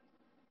insecure.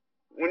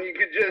 when you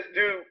could just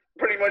do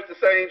pretty much the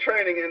same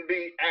training and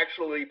be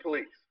actually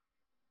police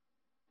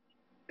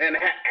and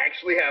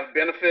actually have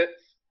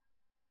benefits,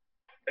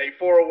 a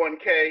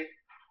 401k.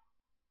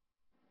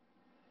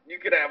 You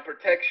could have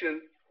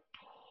protection,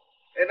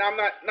 and I'm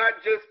not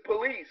just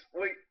police.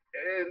 We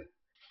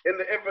in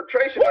the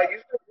infiltration, like you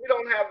said, we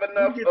don't have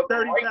enough. You get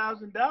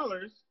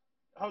 $30,000.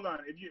 Hold on,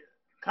 if you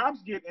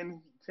cops get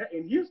in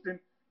Houston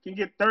can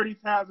get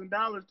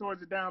 $30,000 towards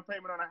the down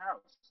payment on a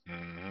house.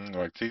 Mm-hmm.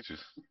 Like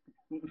teachers.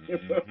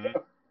 Mm-hmm.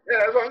 Yeah,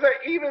 that's what I'm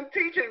saying. Even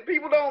teaching,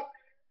 people don't.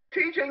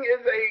 Teaching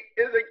is a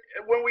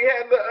when we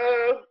had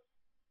the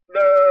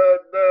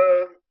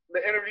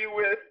interview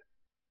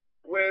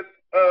with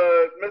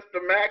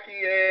Mr.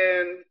 Mackey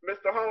and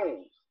Mr.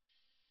 Holmes.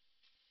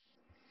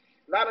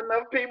 Not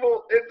enough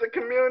people. It's a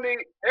community.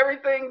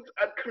 Everything's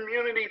a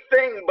community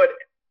thing. But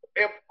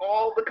if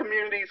all the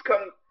communities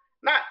come,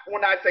 not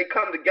when I say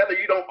come together,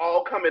 you don't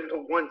all come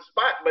into one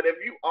spot. But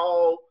if you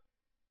all,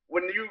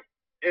 when you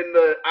in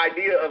the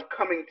idea of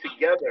coming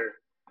together,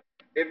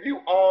 if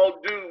you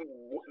all do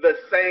the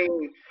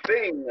same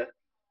thing,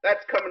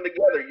 that's coming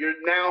together. You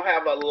now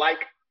have a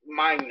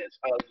like-mindedness,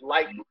 a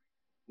like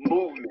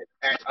movement,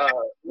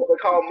 what we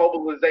call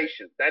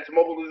mobilization. That's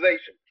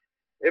mobilization.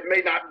 It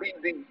may not be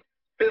the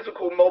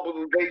physical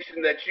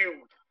mobilization that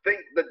you think,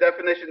 the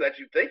definition that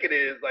you think it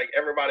is, like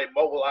everybody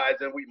mobilize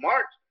and we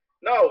march.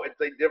 No, it's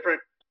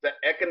the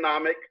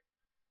economic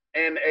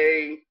and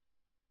a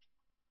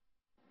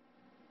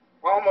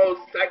almost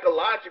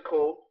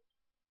psychological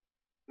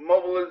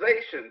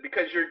mobilization,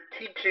 because you're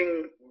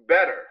teaching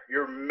better,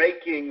 you're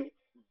making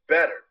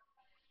better.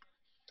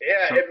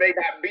 Yeah, it may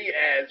not be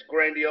as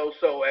grandiose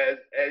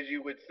as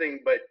you would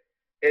think, but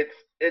it's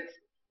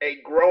a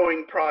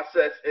growing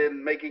process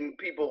in making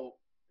people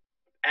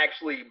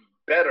actually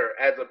better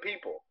as a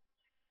people.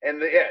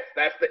 And yes,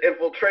 that's the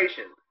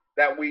infiltration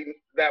that we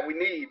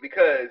need,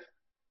 because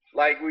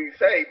like we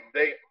say,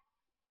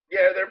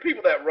 there are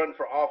people that run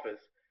for office,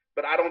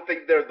 but I don't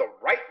think they're the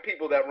right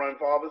people that run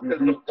for office, because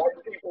the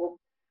right people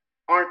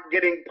aren't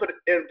getting put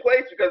in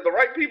place, because the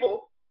right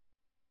people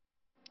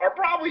are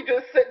probably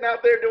just sitting out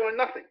there doing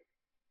nothing.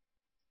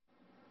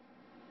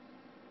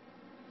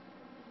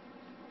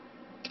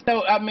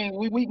 So I mean,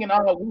 we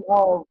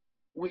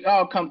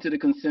all come to the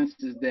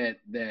consensus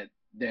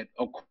that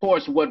of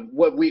course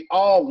what we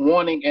all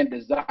wanting and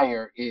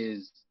desire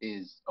is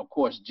of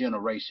course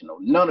generational.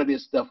 None of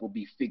this stuff will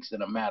be fixed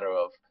in a matter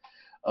of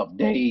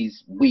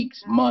days,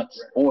 weeks, months,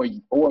 or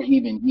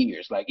even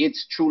years. Like,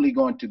 it's truly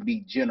going to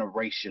be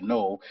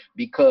generational,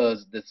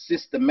 because the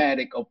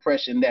systematic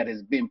oppression that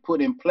has been put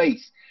in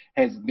place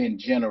has been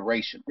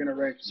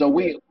generational. So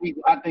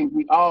I think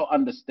we all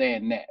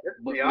understand that.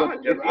 But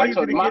it's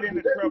easy to get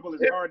into trouble.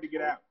 It's hard to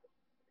get out.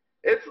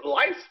 It's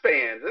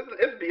lifespans.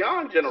 It's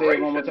beyond generations. Say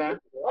it one more time.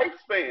 It's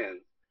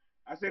lifespans.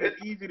 I said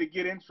it's easy to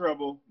get in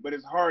trouble, but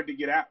it's hard to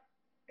get out.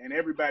 And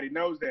everybody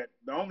knows that.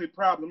 The only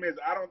problem is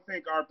I don't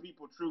think our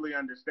people truly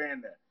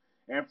understand that.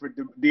 And for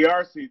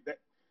DRC, that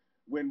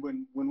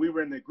when we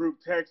were in the group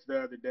text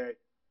the other day,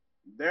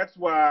 that's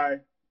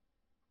why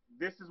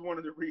this is one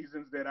of the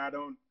reasons that I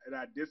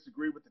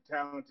disagree with the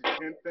talented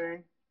 10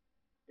 thing,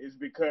 is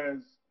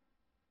because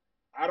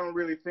I don't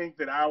really think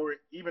that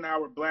even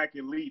our black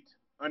elite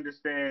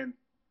understand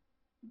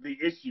the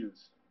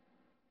issues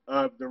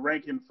of the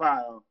rank and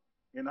file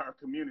in our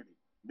community.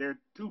 They're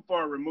too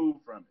far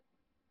removed from it.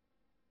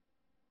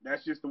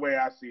 That's just the way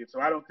I see it.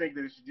 So I don't think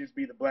that it should just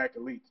be the black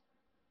elite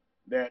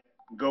that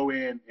go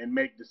in and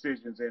make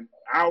decisions. And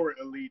our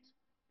elite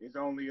is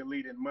only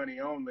elite in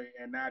money only,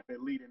 and not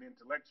elite in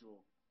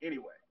intellectual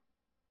anyway.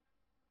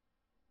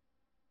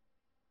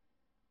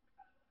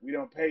 We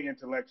don't pay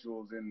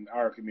intellectuals in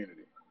our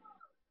community.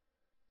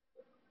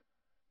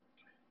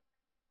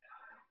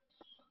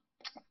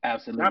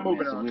 Absolutely. Now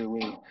moving on.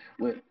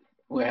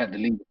 We'll have to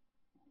leave it.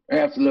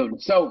 Absolutely.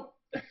 So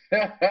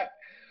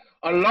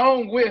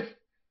along with,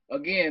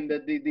 again,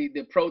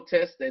 the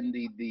protest and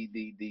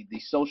the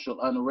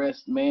social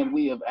unrest, man,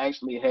 we have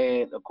actually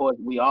had, of course,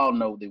 we all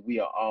know that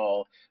we are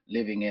all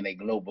living in a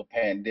global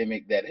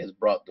pandemic that has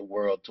brought the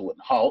world to a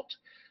halt.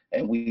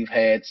 And we've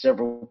had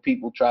several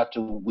people try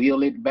to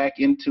wheel it back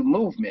into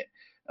movement.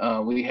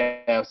 We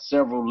have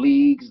several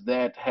leagues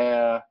that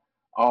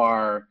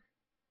are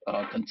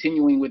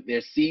continuing with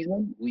their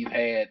season. We've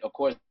had, of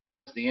course,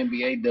 the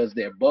NBA does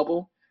their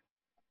bubble.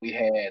 We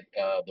had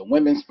the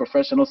Women's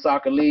Professional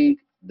Soccer League,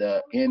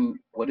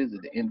 what is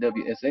it, the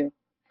NWSL.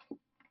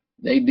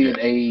 Yes. They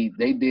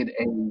did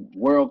a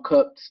World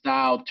Cup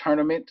style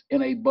tournament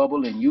in a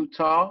bubble in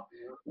Utah.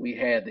 We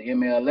had the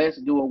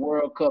MLS do a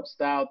World Cup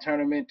style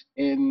tournament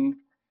in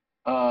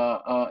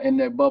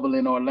their bubble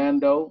in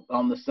Orlando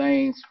on the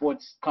same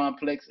sports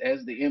complex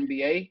as the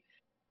NBA.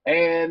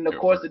 And of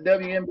Yep. course, the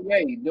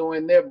WNBA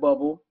doing their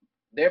bubble.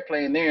 They're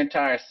playing their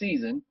entire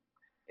season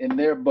in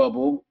their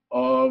bubble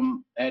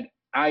at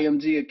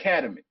IMG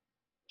Academy.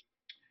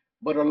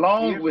 But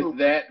along Yes, with Hooper.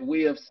 that,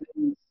 we have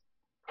seen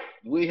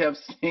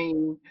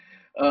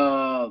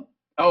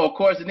of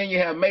course, and then you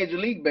have Major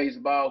League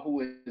Baseball,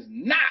 who is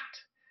not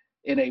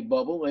in a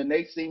bubble, and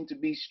they seem to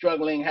be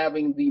struggling,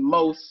 having the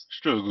most uh,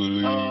 Struggling.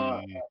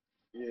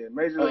 Yeah,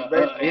 Major League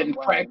Baseball is in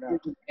wilding practice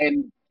out.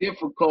 and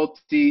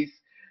difficulties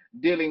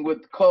dealing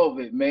with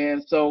COVID,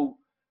 man. So,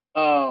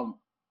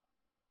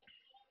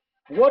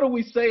 what do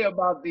we say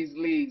about these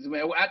leagues,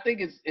 man? I think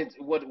it's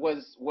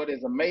what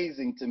is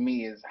amazing to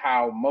me is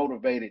how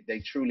motivated they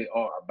truly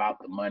are about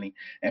the money.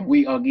 And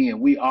we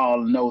all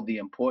know the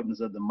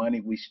importance of the money.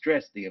 We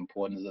stress the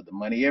importance of the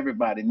money.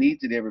 Everybody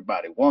needs it.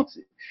 Everybody wants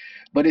it.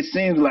 But it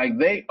seems like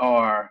they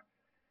are.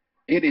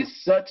 It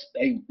is such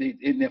in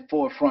the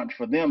forefront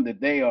for them that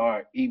they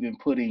are even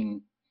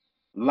putting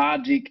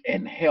logic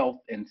and health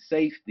and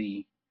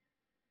safety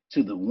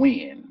to the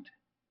wind.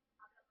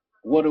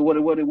 What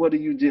do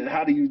you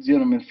how do you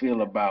gentlemen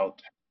feel about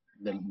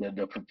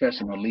the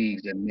professional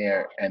leagues and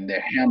their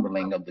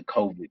handling of the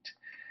COVID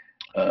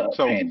So,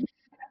 pandemic?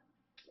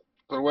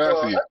 so the way I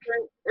Well, see it, I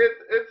think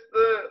it's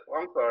the.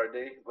 I'm sorry,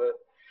 D, but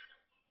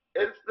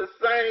it's the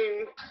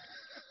same.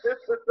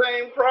 It's the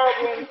same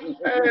problem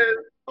as.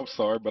 I'm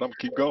sorry, but I'm gonna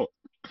keep going.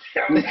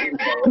 I'm keep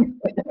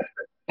going.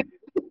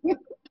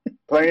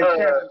 Playing chess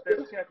Uh, instead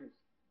of checkers.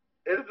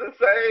 it's the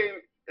same.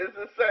 It's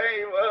the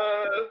same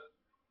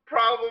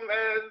problem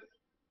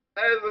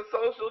as a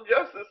social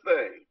justice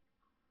thing.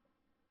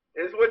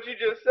 It's what you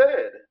just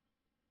said.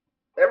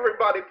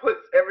 Everybody puts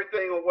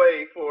everything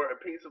away for a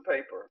piece of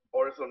paper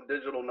or some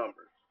digital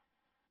numbers.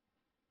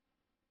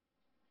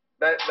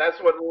 That's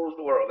what rules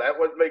the world. That's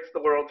what makes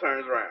the world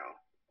turns around.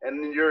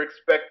 And then you're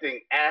expecting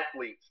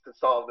athletes to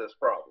solve this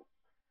problem.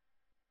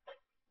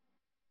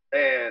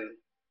 And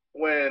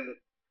when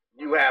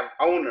you have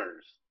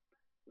owners,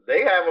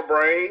 they have a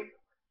brain,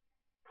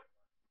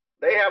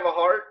 they have a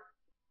heart,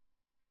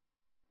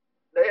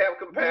 they have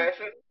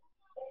compassion.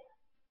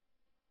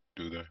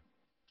 Do they?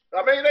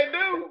 I mean, they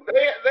do.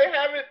 They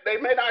have it. They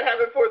may not have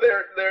it for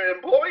their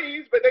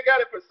employees, but they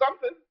got it for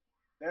something.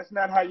 That's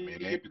not how I you mean,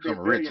 they get ain't to be a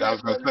becoming rich. I billionaire,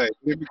 was gonna brother. say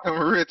they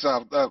becoming rich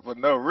off that for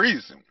no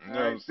reason. You All know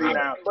what right, I'm see saying?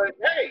 now, But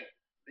hey,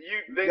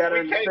 you then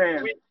gotta we can't.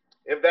 understand.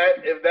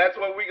 If that's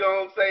what we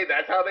gonna say,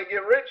 that's how they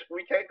get rich.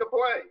 We can't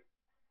complain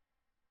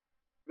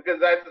because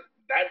that's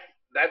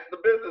the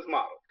business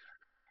model.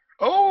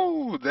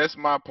 Oh, that's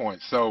my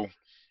point. So,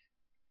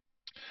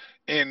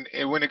 and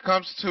when it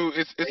comes to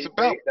it's See,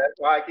 about that's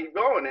why I keep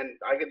going, and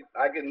I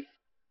can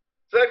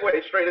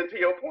segue straight into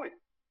your point.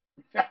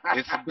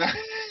 it's about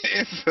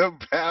it's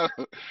about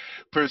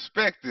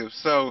perspective.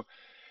 So,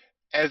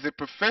 as a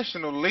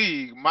professional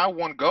league, my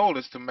one goal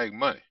is to make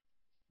money.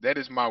 That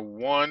is my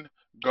one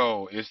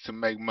goal is to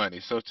make money.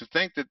 So to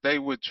think that they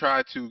would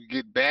try to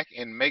get back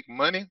and make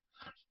money,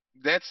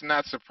 that's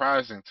not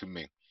surprising to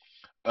me.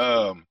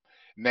 Um,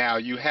 Now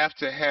you have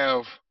to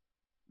have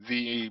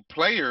the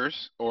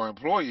players or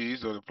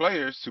employees or the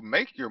players to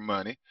make your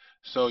money.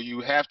 So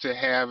you have to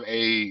have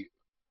a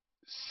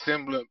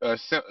similar,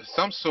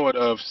 some sort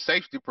of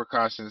safety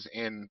precautions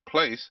in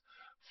place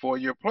for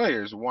your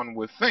players. One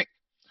would think,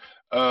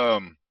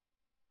 um,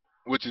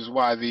 which is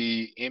why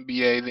the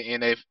NBA,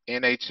 the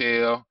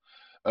NHL,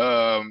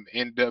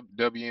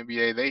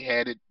 WNBA,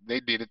 they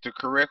did it the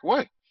correct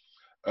way,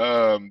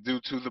 due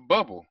to the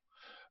bubble.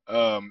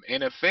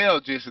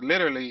 NFL just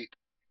literally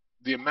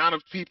the amount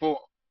of people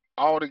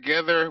all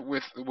together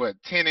with what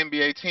 10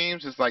 NBA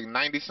teams is like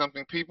 90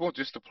 something people,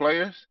 just the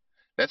players.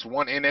 That's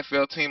one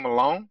NFL team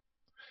alone.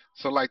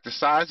 So like the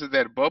size of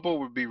that bubble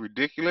would be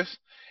ridiculous,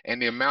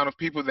 and the amount of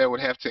people that would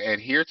have to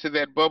adhere to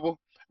that bubble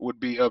would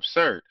be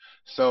absurd.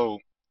 So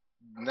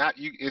not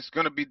you, it's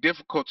going to be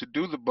difficult to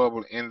do the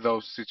bubble in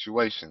those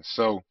situations.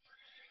 So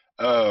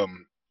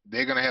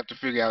they're going to have to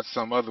figure out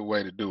some other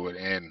way to do it.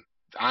 And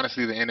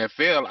honestly, the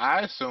NFL,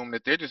 I assume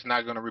that they're just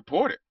not going to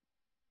report it.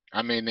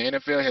 I mean, the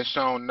NFL has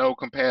shown no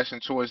compassion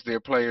towards their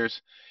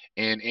players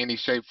in any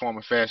shape, form,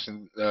 or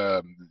fashion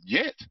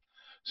yet.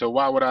 So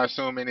why would I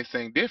assume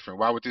anything different?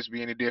 Why would this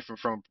be any different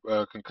from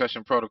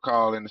concussion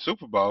protocol in the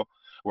Super Bowl,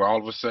 where all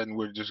of a sudden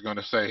we're just going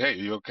to say, "Hey,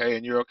 you okay?"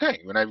 and you're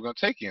okay. We're not even going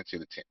to take you into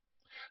the tent.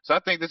 So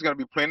I think there's going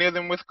to be plenty of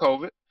them with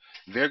COVID.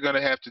 They're going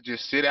to have to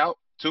just sit out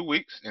 2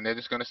 weeks, and they're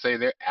just going to say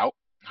they're out,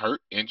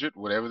 hurt, injured,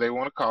 whatever they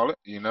want to call it,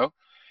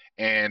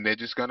 and they're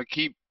just going to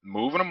keep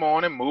moving them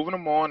on and moving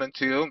them on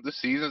until the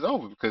season's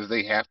over because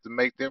they have to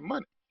make their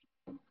money.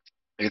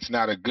 It's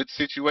not a good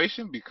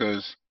situation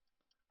because,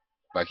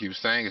 like he was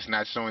saying, it's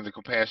not showing the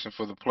compassion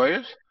for the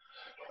players.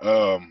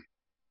 Um,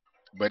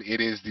 but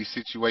it is the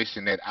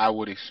situation that I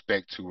would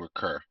expect to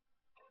occur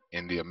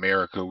in the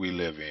America we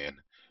live in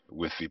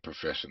with the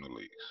professional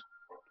leagues.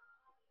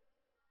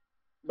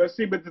 But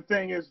see, but the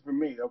thing is for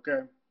me,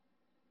 okay,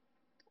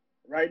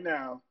 right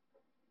now,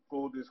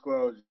 full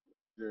disclosure,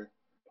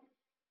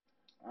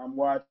 I'm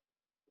watching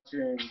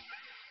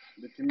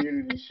the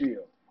Community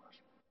Shield.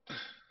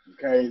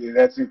 Okay,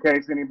 that's in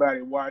case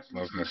anybody watching,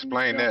 Let's so you can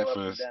explain jump that up for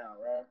and us. down,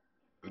 right?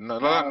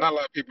 Not Now, a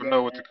lot of people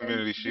know what the and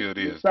Community Shield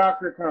the is.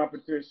 soccer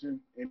competition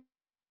in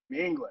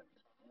England,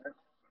 right?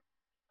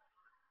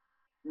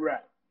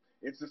 Right.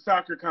 It's a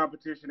soccer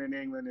competition in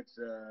England. It's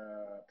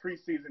a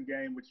preseason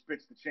game which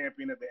pits the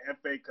champion of the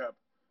FA Cup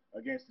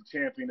against the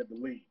champion of the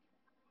league.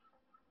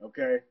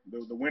 Okay,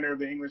 the winner of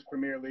the English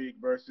Premier League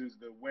versus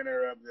the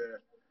winner of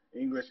the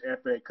English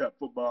FA Cup,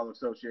 Football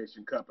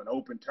Association Cup, an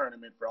open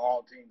tournament for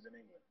all teams in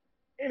England.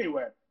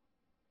 Anyway,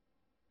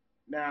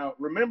 now I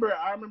remember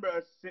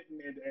us sitting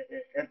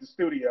at the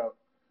studio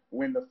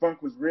when the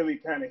funk was really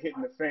kind of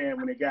hitting the fan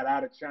when it got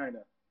out of China,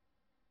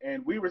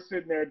 and we were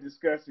sitting there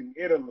discussing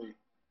Italy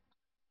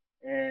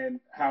and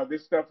how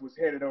this stuff was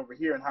headed over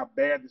here and how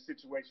bad the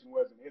situation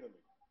was in Italy.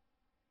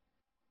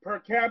 Per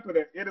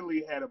capita,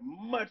 Italy had a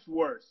much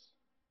worse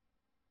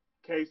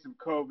case of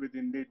COVID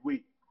than did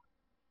we.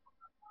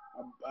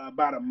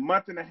 About a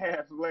month and a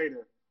half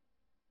later,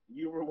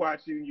 you were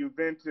watching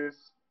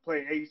Juventus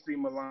play AC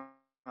Milan.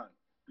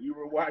 You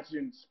were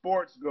watching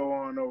sports go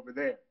on over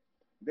there.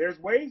 There's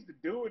ways to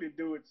do it and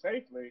do it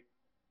safely,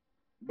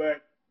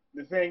 but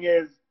the thing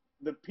is,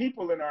 the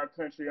people in our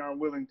country aren't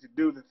willing to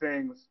do the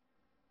things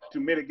to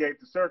mitigate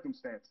the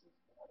circumstances.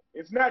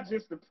 It's not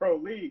just the pro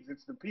leagues,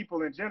 it's the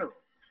people in general.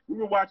 We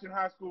were watching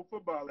high school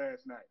football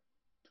last night,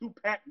 2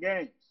 packed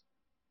games.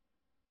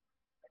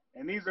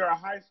 And these are our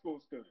high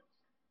school students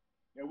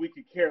that we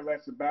could care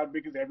less about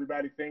because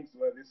everybody thinks,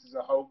 well, this is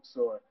a hoax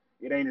or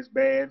it ain't as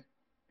bad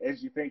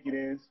as you think it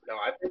is. No,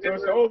 I think So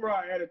it's the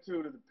overall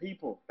attitude of the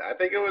people. I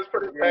think it was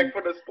pretty packed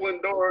for the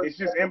Splendor. It's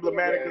just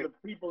emblematic of the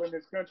people in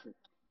this country.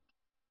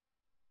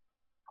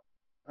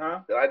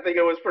 Huh? I think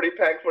it was pretty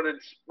packed for the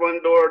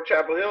Splendor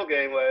Chapel Hill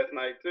game last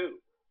night too.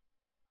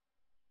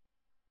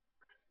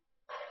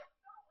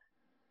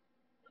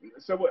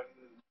 So what?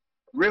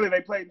 Really,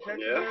 they played in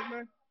Texas Yeah. last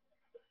night?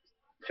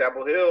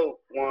 Chapel Hill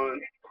won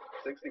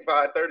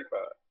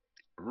 65-35.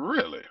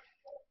 Really?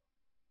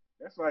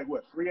 That's like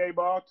what, 3A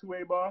ball,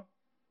 2A ball?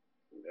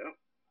 Yeah.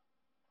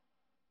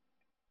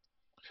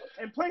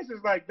 And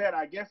places like that,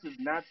 I guess, is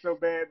not so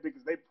bad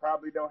because they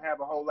probably don't have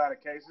a whole lot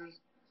of cases.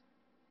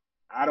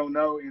 I don't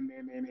know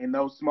in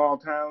those small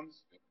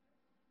towns.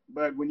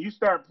 But when you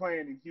start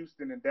playing in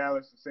Houston and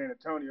Dallas and San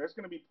Antonio, there's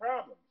going to be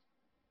problems.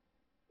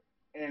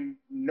 And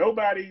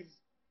nobody's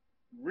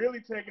really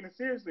taking it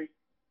seriously.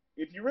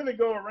 If you really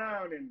go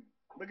around and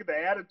look at the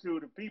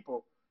attitude of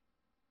people,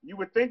 you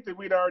would think that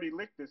we'd already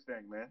licked this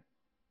thing, man.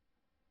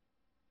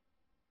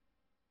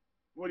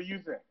 What do you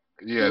think?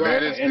 Yeah, Right.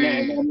 that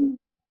is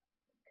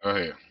Go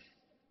ahead.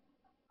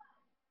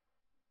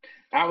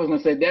 I was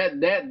gonna say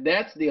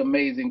that's the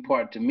amazing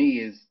part to me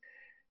is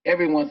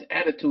everyone's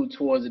attitude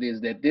towards it is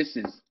that this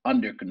is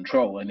under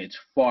control and it's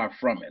far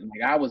from it.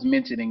 Like I was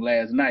mentioning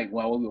last night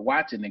while we were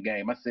watching the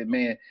game, I said,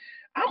 man,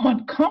 I'm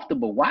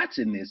uncomfortable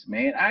watching this,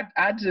 man.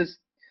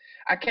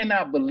 I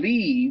cannot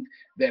believe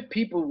that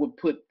people would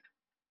put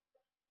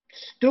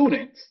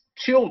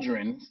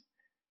children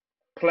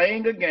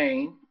playing a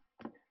game.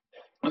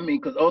 I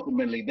mean, because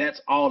ultimately that's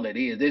all it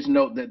is. There's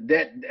no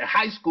that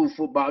high school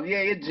football. Yeah,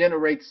 it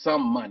generates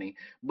some money,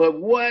 but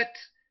what?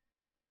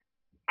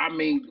 I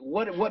mean,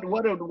 what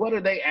are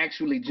they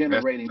actually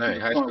generating to the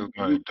High point? school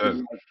money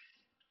doesn't.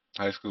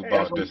 High school ball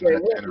That's what I'm does not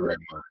saying. generate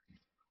money.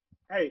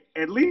 Hey,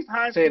 at least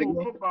high Say it school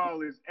again.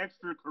 football is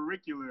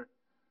extracurricular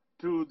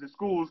to the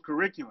school's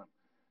curriculum.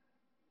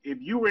 If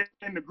you were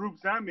in the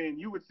groups I'm in,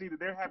 you would see that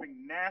they're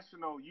having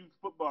national youth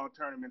football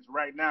tournaments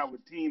right now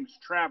with teams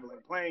traveling,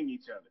 playing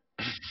each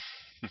other.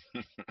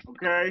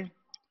 Okay?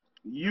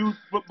 Youth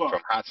football.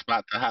 From hot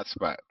spot to hot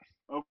spot.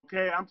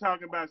 Okay? I'm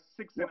talking about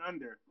 6 and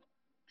under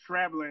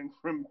traveling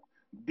from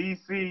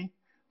D.C.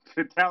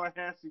 to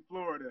Tallahassee,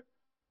 Florida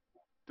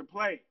to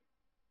play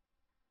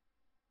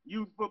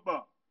youth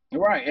football.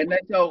 Right, and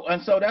so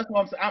that's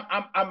what I'm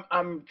saying.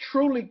 I'm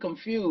truly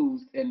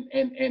confused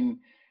and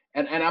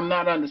I'm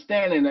not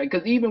understanding that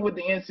because even with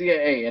the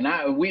NCAA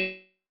and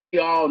we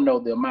all know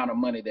the amount of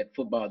money that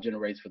football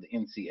generates for the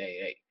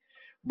NCAA,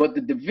 but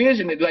the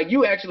division, like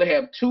you actually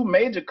have 2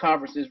 major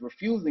conferences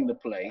refusing to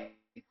play,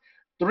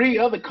 3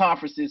 other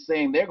conferences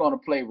saying they're going to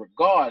play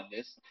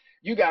regardless.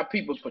 You got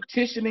people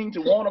petitioning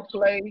to want to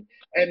play,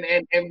 and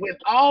with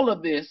all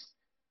of this,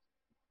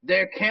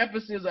 their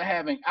campuses are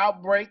having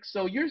outbreaks.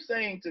 So you're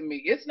saying to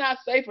me, it's not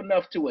safe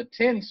enough to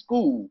attend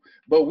school,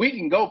 but we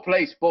can go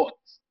play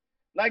sports.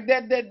 Like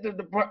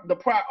the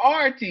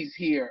priorities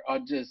here are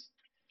just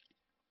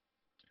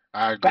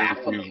I agree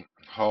with you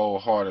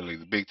wholeheartedly.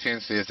 The Big Ten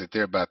says that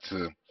they're about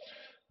to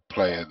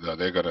play it.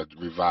 They're going to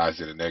revise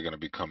it, and they're going to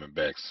be coming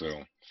back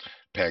soon.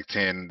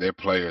 Pac-10, their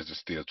players are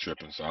still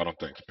tripping, so I don't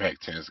think the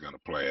Pac-10 is going to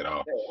play at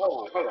all. Hey,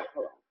 hold on.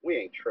 We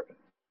ain't tripping.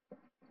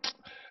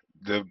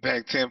 The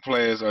Pac-10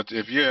 players are.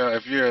 If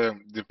you're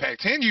the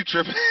Pac-10, you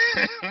tripping.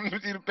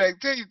 The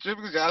Pac-10, you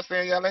tripping because y'all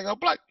saying y'all ain't gonna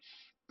play.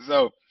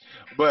 So,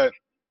 but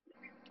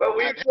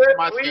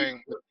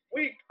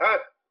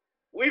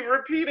we've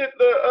repeated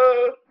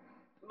the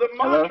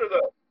Hello? mantra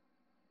though.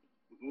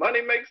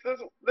 Money makes this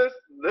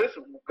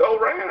go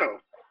round.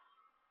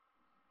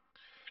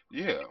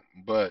 Yeah,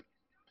 but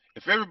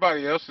if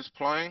everybody else is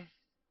playing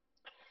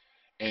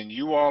and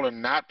you all are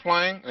not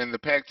playing and the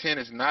Pac-10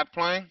 is not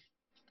playing,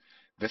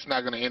 that's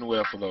not going to end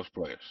well for those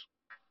players.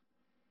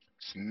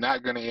 It's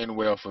not going to end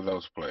well for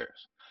those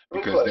players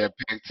because their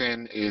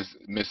Pac-10 is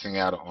missing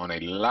out on a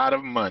lot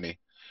of money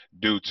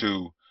due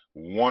to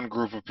one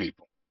group of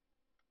people.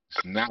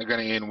 It's not going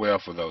to end well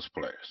for those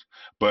players.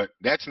 But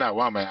that's not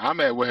where I'm at. I'm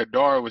at where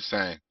Hadara was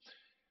saying.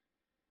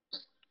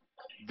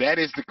 That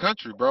is the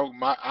country, bro.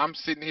 I'm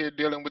sitting here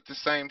dealing with the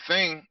same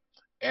thing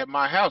at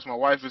my house. My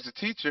wife is a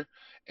teacher,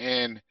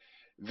 and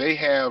they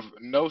have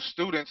no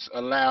students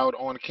allowed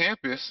on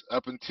campus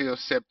up until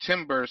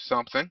September or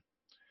something.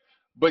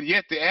 But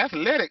yet the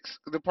athletics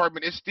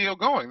department is still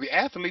going. The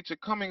athletes are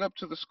coming up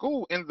to the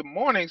school in the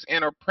mornings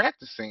and are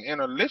practicing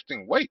and are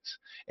lifting weights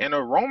and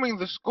are roaming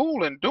the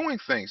school and doing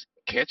things,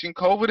 catching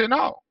COVID and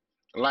all.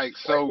 Like,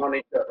 so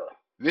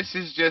this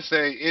is just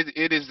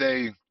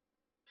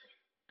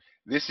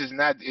this is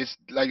not, it's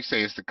like you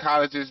say, it's the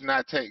colleges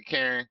not taking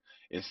care,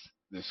 it's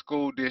the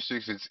school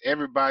districts, it's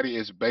everybody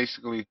is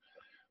basically,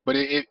 but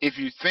if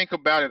you think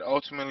about it,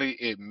 ultimately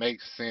it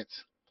makes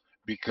sense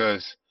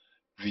because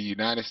the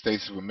United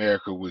States of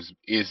America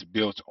is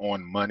built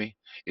on money,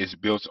 it's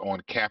built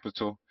on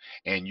capital,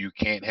 and you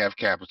can't have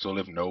capital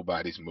if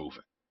nobody's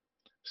moving.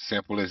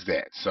 Simple as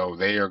that. So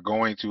they are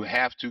going to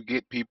have to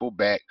get people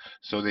back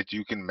so that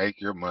you can make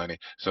your money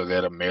so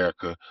that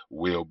America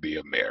will be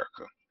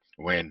America.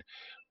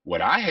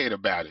 What I hate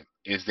about it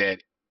is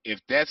that if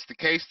that's the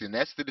case, then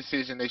that's the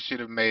decision they should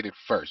have made at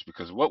first.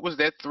 Because what was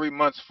that 3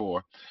 months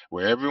for,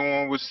 where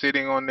everyone was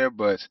sitting on their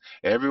butts,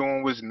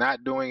 everyone was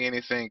not doing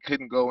anything,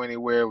 couldn't go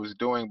anywhere, was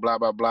doing blah,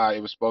 blah, blah.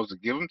 It was supposed to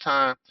give them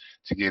time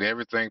to get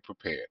everything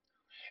prepared.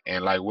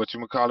 And like what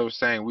whatchamacallit was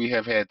saying, we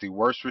have had the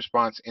worst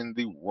response in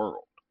the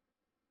world.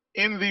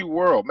 In the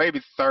world,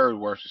 maybe third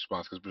worst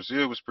response, because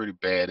Brazil was pretty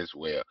bad as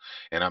well.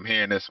 And I'm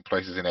hearing there's some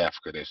places in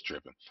Africa that's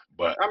tripping.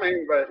 But I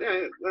mean,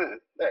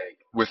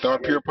 with our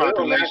pure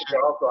population,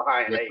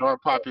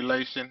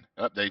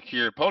 they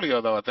cured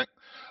polio though, I think.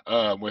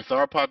 With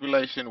our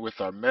population,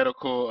 with our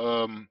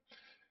medical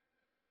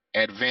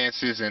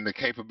advances and the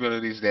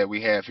capabilities that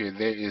we have here,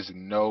 there is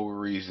no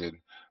reason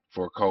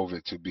for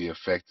COVID to be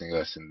affecting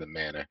us in the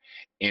manner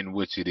in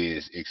which it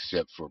is,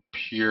 except for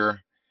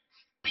pure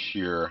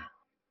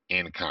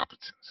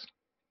incompetence.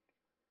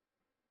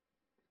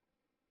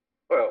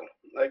 Well,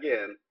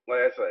 again, like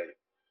I say,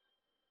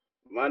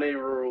 money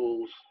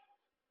rules.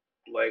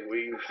 Like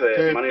we said,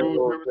 cash money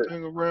rules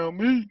everything around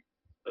me.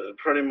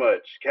 Pretty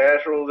much,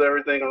 cash rules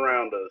everything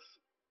around us,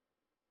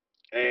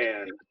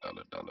 and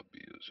dollar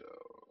bills,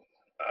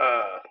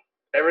 y'all.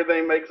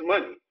 Everything makes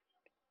money.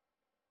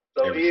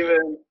 So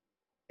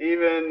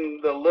even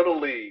the little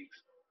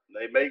leagues,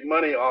 they make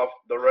money off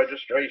the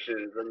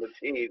registrations and the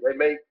teams. They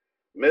make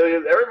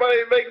millions.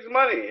 Everybody makes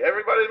money.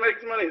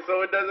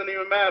 So it doesn't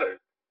even matter.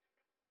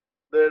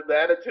 The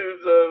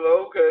attitudes of,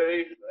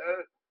 okay,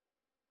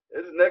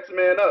 it's next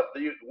man up.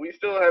 We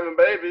still having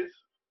babies,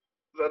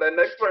 so that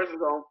next person's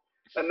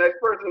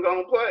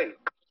gonna play.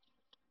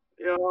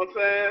 You know what I'm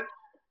saying?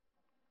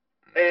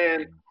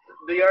 And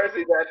the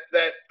RC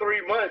that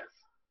 3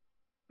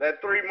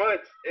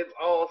 months, it's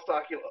all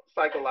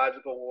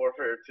psychological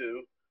warfare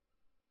too.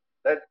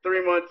 That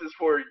 3 months is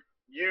for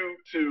you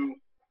to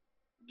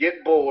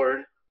get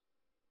bored,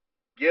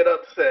 get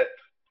upset,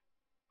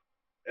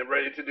 and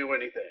ready to do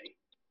anything.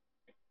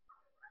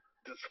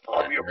 Just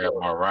grab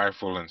my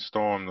rifle and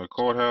storm the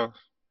courthouse.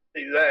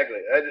 Exactly.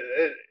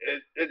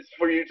 It's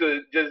for you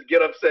to just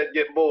get upset,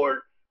 get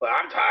bored. But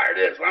I'm tired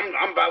of this.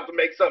 I'm about to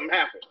make something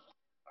happen.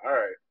 All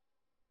right.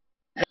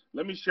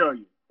 Let me show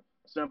you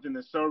something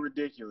that's so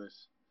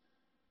ridiculous,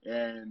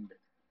 and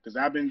because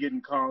I've been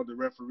getting called to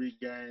referee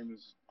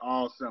games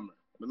all summer.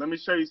 But let me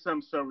show you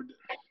something so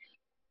ridiculous.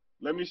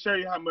 Let me show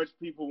you how much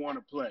people want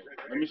to play.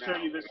 Let me show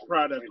you this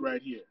product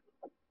right here.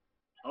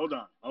 Hold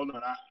on.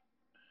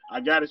 I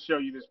got to show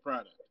you this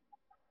product.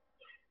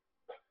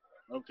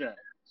 Okay,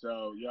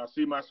 so y'all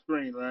see my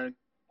screen, right?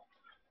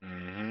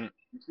 Mm-hmm.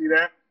 You see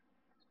that?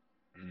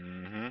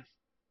 Mm-hmm.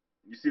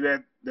 You see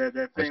that thing?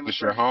 That's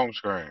just your home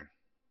screen.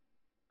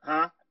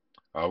 Huh?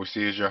 All we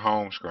see is your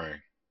home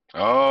screen.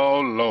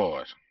 Oh,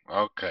 Lord.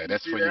 Okay,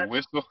 that's for your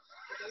whistle?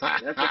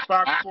 That's a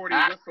Fox 40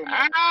 whistle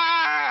mic.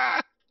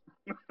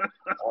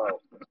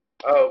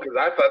 Because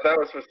I thought that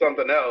was for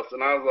something else,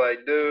 and I was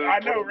like, dude, I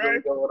know, right?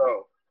 What's going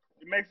on?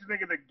 It makes you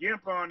think of the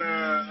Gimp on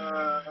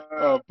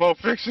Pulp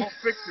Fiction. Pulp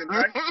Fiction,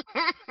 right?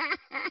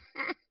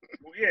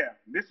 yeah,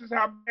 this is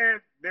how bad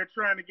they're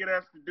trying to get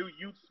us to do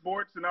youth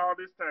sports and all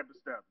this type of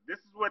stuff. This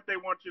is what they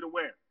want you to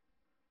wear.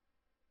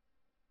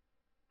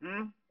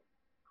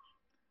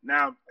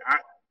 Now,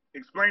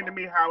 explain to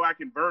me how I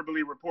can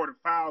verbally report a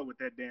foul with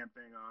that damn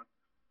thing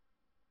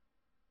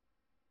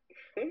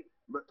on.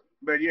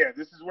 But yeah,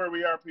 this is where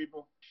we are,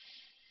 people.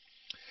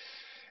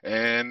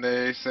 And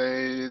they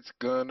say it's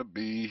gonna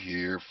be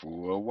here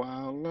for a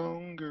while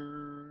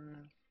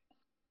longer.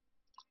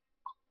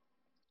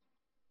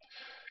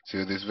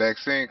 Till this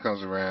vaccine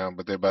comes around,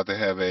 but they're about to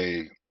have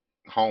a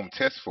home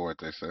test for it,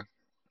 they say.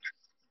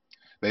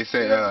 They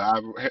say, Yeah.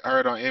 I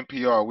heard on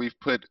NPR, we've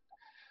put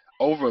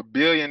over $1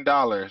 billion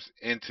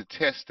into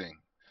testing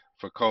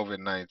for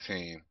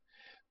COVID-19,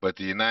 but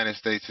the United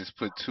States has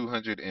put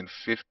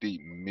 $250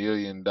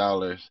 million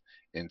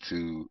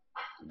into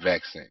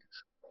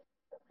vaccines.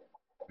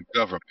 The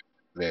government,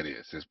 that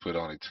is, has put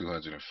only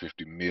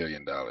 $250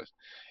 million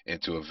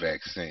into a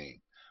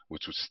vaccine,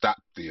 which would stop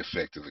the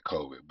effect of the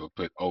COVID, but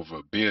put over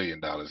 $1 billion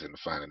into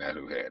finding out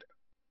who had it.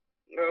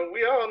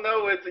 We all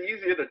know it's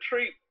easier to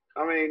treat.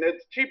 I mean,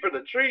 it's cheaper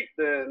to treat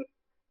than.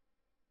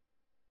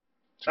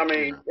 I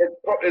mean,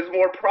 it's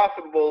more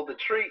profitable to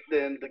treat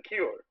than to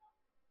cure.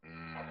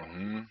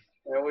 Mm-hmm.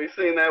 And we've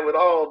seen that with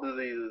all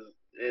diseases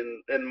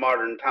in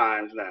modern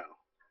times now.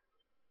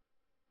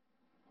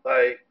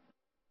 Like,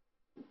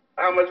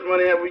 how much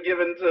money have we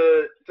given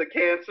to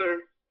cancer?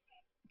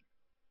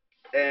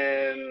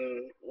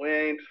 And we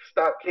ain't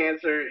stopped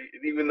cancer,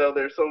 even though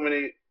there's so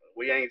many.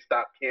 We ain't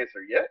stopped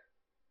cancer yet.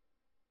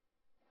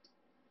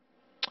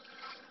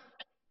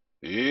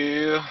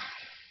 Yeah.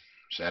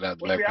 Shout out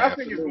to Black I Panther.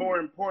 think it's more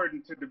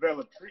important to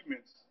develop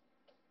treatments,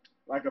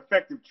 like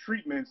effective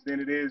treatments, than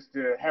it is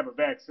to have a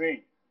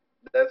vaccine.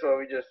 That's what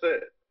we just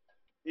said.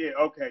 Yeah,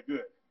 okay,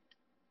 good.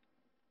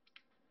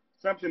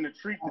 Something to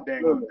treat the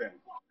dang old thing.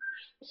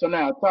 So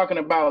now, talking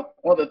about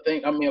other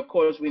things, I mean, of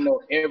course, we know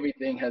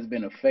everything has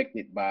been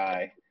affected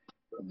by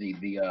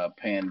the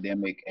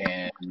pandemic,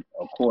 and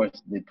of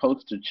course, the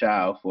poster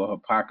child for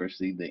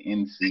hypocrisy, the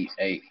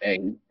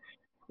NCAA,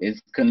 is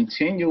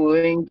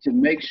continuing to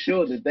make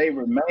sure that they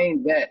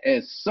remain that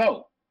as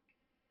so.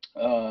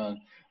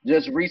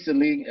 Just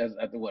recently, as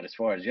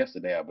far as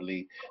yesterday, I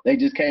believe, they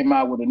just came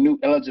out with a new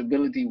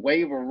eligibility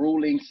waiver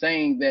ruling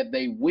saying that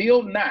they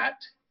will not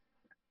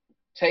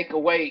take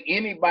away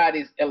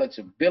anybody's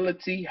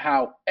eligibility.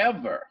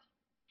 However,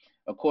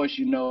 of course,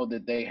 you know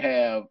that they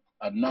have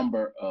a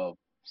number of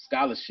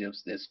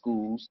scholarships that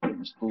schools,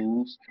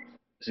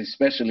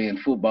 especially in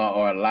football,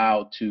 are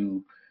allowed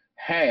to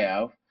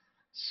have.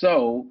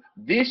 So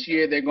this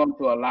year they're going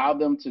to allow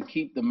them to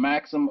keep the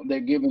maximum.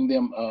 They're giving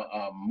them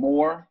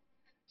more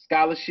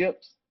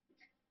scholarships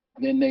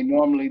than they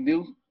normally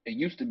do. It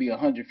used to be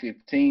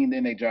 115,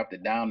 then they dropped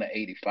it down to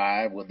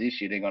 85. Well, this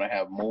year they're going to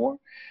have more.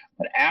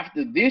 But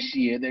after this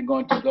year, they're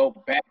going to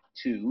go back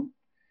to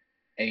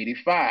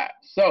 85.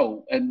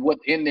 So, and what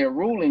in their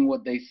ruling,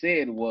 what they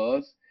said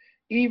was,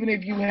 even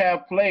if you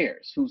have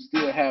players who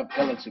still have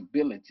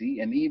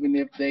eligibility, and even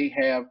if they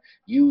have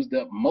used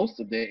up most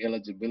of their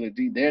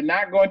eligibility, they're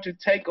not going to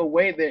take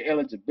away their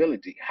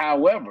eligibility.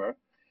 However,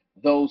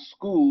 those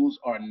schools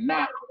are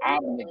not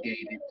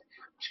obligated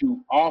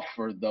to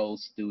offer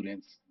those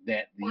students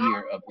that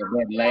year of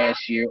that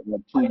last year or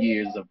 2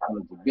 years of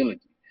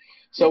eligibility.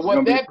 So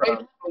what that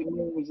basically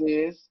means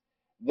is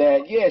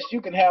that yes, you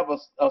can have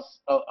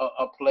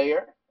a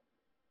player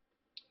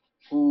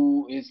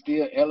who is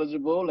still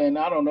eligible, and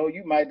I don't know,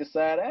 you might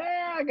decide,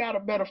 I got a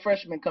better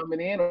freshman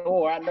coming in,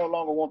 or I no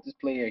longer want this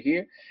player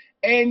here,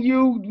 and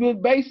you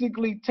would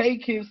basically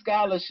take his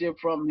scholarship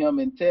from him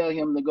and tell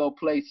him to go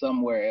play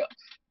somewhere else.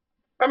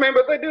 I mean,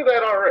 but they do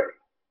that already.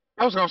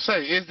 I was gonna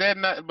say, is that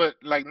not? But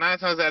like 9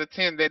 times out of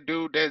 10, that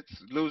dude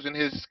that's losing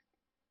his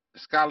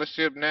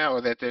scholarship now,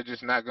 or that they're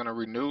just not gonna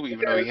renew,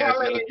 even though he has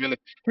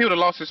eligibility, he would have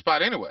lost his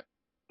spot anyway.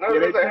 I was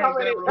gonna say, how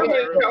many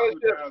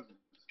scholarships?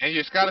 And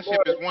your scholarship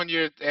is 1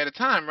 year at a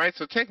time, right?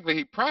 So technically,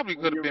 he probably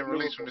could have been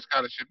released from the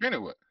scholarship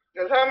anyway.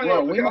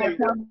 Well,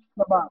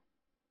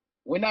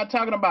 we're not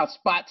talking about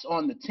spots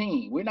on the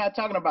team. We're not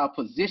talking about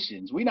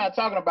positions. We're not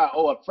talking about,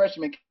 a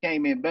freshman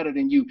came in better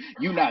than you,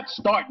 you're not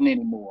starting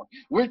anymore.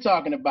 We're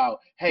talking about,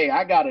 hey,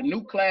 I got a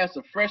new class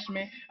of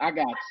freshmen. I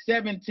got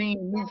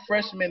 17 new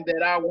freshmen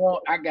that I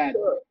want. I got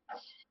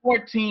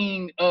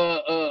 14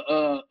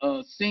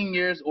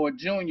 seniors or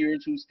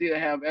juniors who still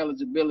have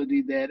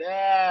eligibility that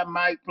I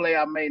might play,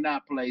 I may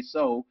not play.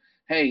 So,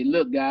 hey,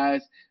 look,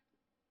 guys,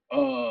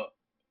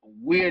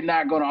 we're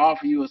not going to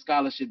offer you a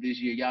scholarship this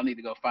year. Y'all need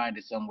to go find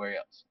it somewhere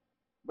else.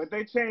 But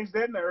they changed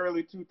that in the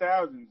early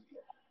 2000s.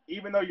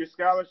 Even though your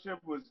scholarship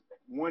was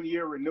 1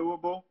 year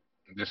renewable.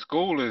 The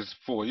school is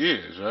 4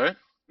 years, right?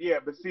 Yeah,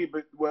 but see,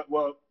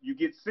 you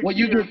get 6 years. Well,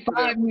 you get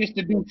 5 years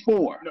to do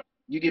 4. No,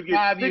 you get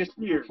 5 years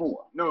to do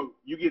 4. No,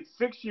 you get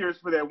 6 years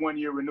for that 1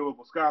 year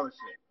renewable scholarship.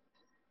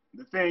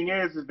 The thing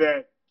is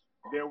that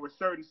there were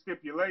certain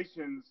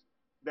stipulations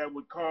that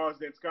would cause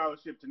that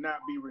scholarship to not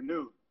be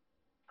renewed.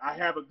 I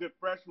have a good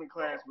freshman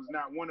class was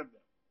not one of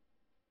them.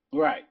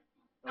 Right.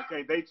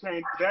 Okay, they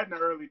changed that in the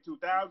early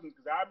 2000s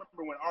because I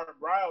remember when Art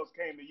Briles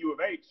came to U of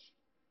H,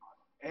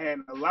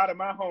 and a lot of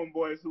my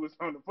homeboys who was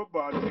on the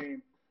football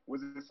team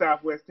was in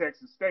Southwest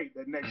Texas State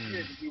that next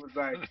year because he was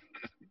like,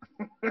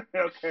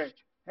 okay,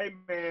 hey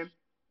man,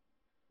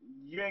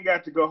 you ain't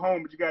got to go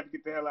home, but you got to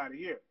get the hell out of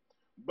here.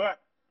 But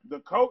the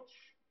coach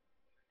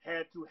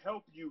had to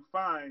help you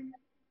find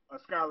a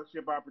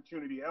scholarship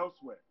opportunity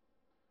elsewhere.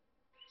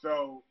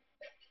 So,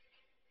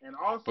 and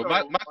also,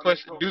 But my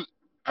question,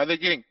 are they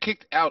getting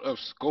kicked out of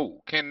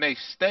school? Can they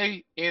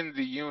stay in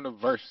the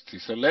university?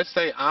 So let's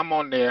say I'm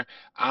on there,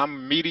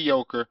 I'm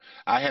mediocre.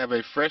 I have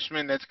a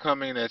freshman that's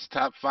coming that's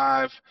top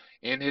 5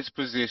 in his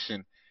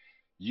position.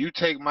 You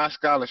take my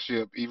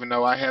scholarship, even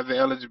though I have the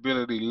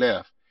eligibility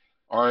left,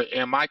 or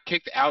am I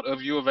kicked out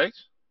of U of H?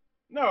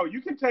 No,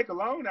 you can take a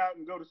loan out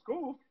and go to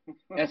school.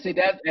 And see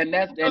that's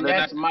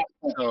my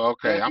point. So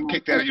okay, That's I'm my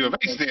kicked out of U of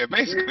point. H then.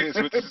 Basically, is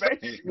what you're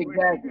saying.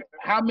 Exactly.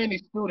 How many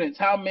students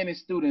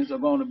are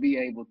going to be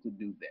able to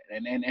do that?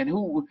 And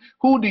who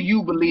do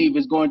you believe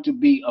is going to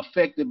be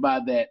affected by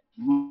that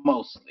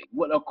mostly?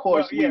 Well, of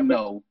course we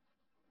know.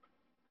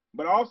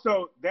 But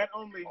also that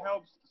only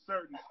helps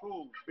certain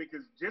schools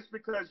because just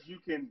because you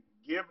can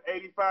give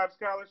 85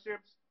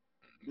 scholarships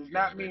does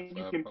not mean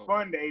you can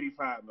fund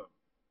 85 of them.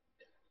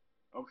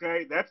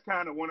 Okay, that's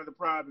kind of one of the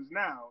problems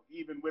now,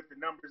 even with the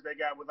numbers they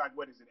got with like,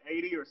 what is it,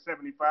 80 or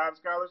 75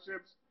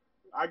 scholarships?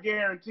 I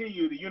guarantee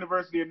you the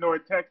University of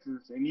North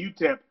Texas and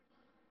UTEP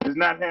does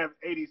not have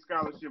 80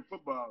 scholarships for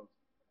football.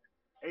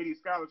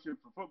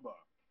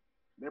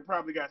 They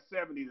probably got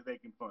 70 that they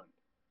can fund.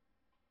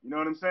 You know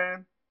what I'm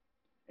saying?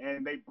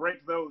 And they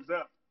break those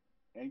up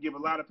and give a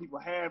lot of people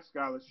half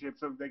scholarships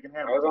so that they can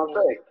have a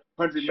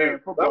 100-man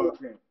football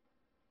team.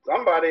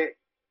 Some of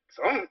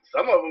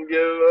them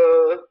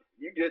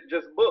you get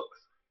just books.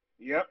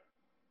 Yep.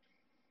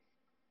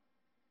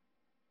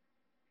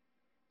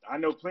 I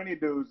know plenty of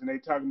dudes, and they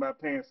talking about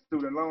paying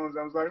student loans.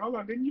 I was like, hold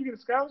on, didn't you get a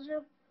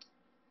scholarship?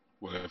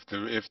 Well,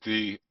 if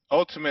the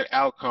ultimate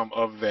outcome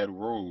of that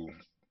rule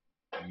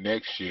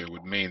next year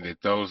would mean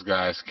that those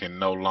guys can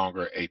no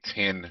longer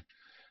attend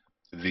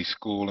the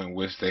school in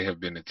which they have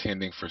been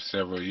attending for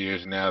several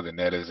years now, then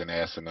that is an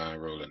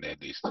ASSinine rule, and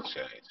that needs to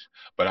change.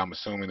 But I'm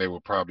assuming they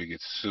will probably get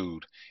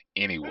sued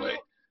anyway.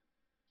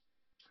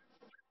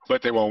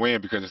 But they won't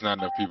win because there's not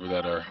enough people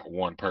that are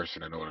one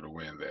person in order to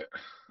win that.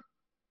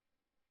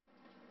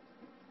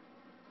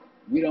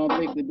 We don't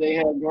think that they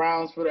have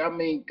grounds for that. I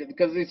mean,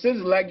 because it says,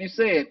 like you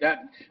said,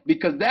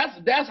 because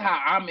that's how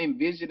I'm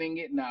envisioning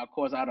it. Now, of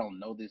course, I don't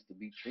know this to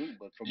be true,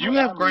 but from you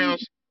have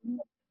grounds.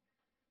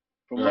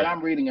 From what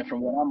I'm reading and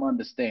from what I'm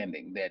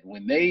understanding, that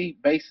when they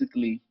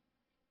basically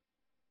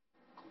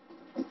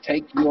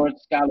take your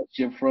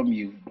scholarship from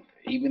you,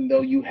 even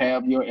though you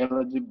have your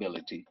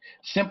eligibility,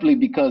 simply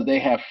because they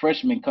have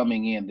freshmen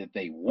coming in that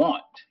they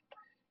want.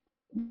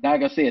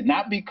 Like I said,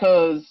 not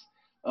because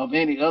of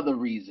any other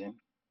reason.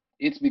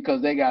 It's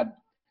because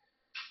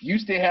you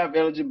still have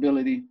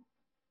eligibility.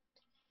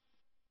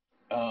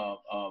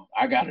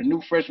 I got a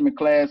new freshman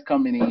class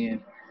coming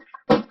in.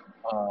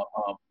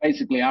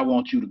 Basically, I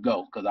want you to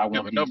go because I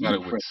want these nobody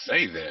new would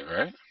say that,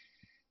 right?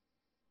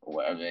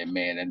 Well,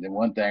 man, and the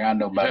one thing I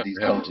know about these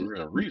coaches,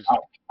 reason.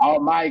 All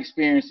my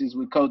experiences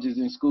with coaches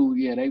in school,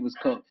 they was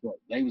cutthroat.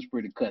 They was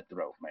pretty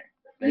cutthroat, man.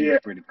 They was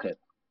pretty cut.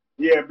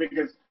 Yeah,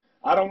 because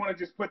I don't want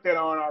to just put that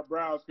on our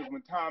brows because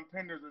when Tom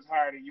Penders was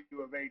hired at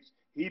U of H,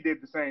 he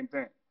did the same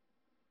thing.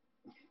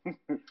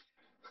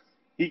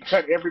 He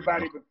cut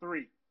everybody but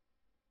 3.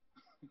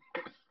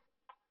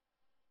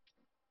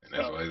 And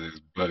that's why his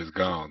butt is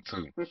gone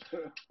too.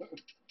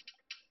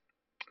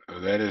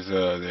 That is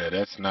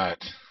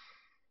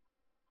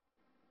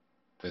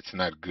that's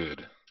not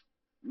good.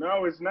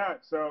 No, it's not.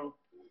 So,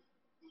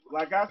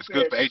 like I said, it's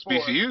good for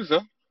before, HBCUs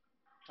though.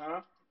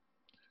 Huh?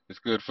 It's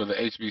good for the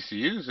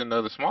HBCUs and the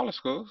other smaller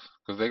schools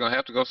because they're gonna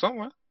have to go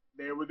somewhere.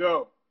 There we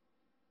go.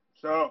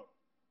 So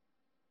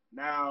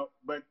now,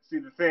 but see,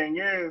 the thing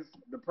is,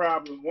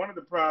 one of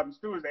the problems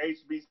too is the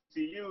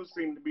HBCUs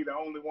seem to be the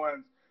only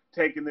ones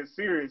taking this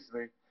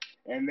seriously,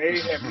 and they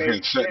have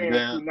made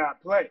plans to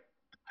not play.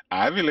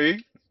 Ivy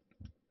League.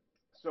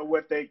 So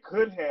what they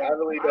could have,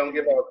 Ivy League don't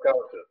give out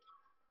scholarships.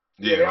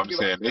 Yeah, I'm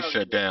saying they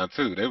shut down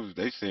too.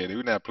 They said they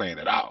were not playing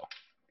at all.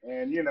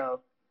 And they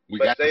don't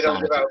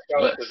give out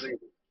scholarships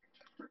either.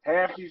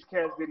 Half these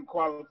cats didn't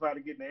qualify to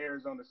get into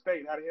Arizona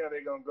State. How the hell are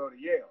they gonna go to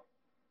Yale?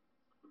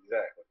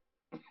 Exactly.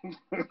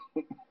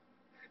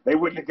 They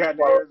wouldn't have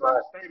gotten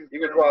Arizona State. You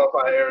can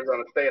qualify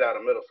Arizona State out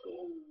of middle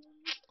school.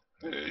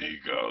 There you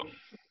go.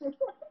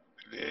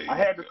 I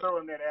had to throw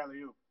him that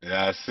alley-oop.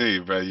 Yeah, I see,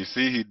 bro. You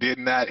see, he did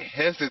not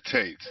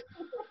hesitate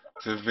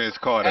to Vince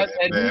Carter.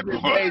 He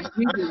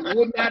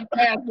would not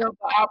pass up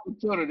the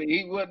opportunity.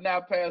 He would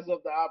not pass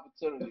up the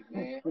opportunity,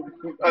 man.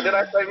 Oh, did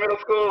I say middle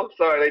school?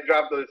 Sorry, they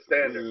dropped the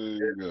standard.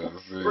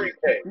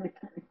 Pre-K.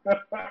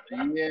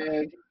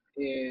 Yes,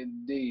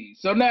 indeed.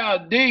 So now,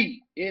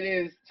 D, it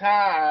is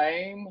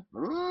time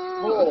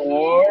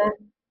for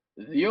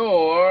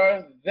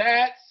your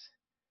That's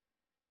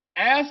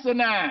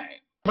ASSinine.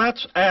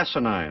 That's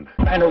asinine.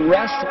 An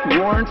arrest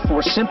warrant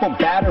for simple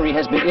battery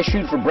has been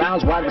issued for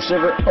Browns wide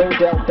receiver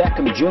Odell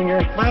Beckham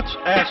Jr. That's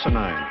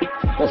asinine.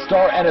 Well,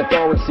 star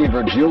NFL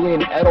receiver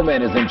Julian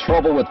Edelman is in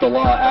trouble with the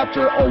law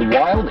after a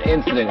wild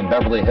incident in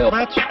Beverly Hills.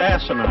 That's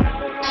asinine.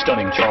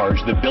 Stunning charge.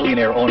 The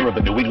billionaire owner of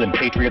the New England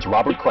Patriots,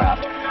 Robert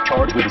Kraft,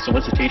 charged with the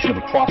solicitation of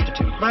a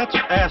prostitute. That's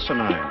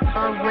asinine.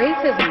 A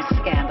racism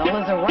scandal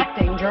is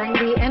erupting during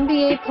the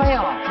NBA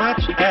playoffs.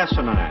 That's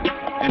asinine.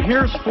 And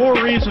here's 4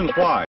 reasons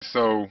why.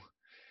 So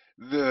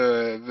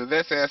the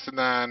That's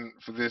Asinine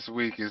for this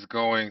week is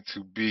going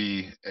to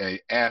be a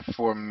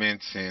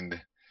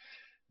aforementioned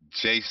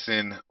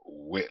Jason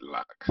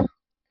Whitlock.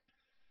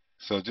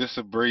 So just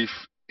a brief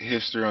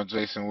history on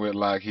Jason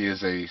Whitlock. He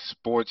is a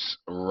sports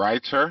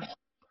writer,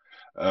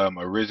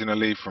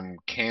 originally from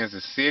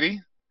Kansas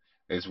City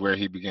is where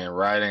he began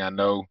writing. I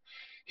know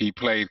he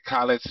played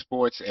college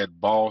sports at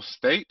Ball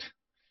State.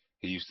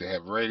 He used to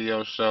have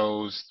radio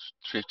shows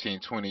 15,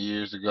 20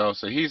 years ago.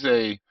 So he's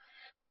a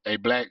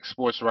black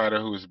sports writer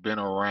who has been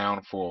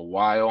around for a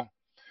while,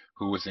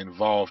 who was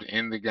involved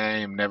in the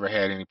game, never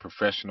had any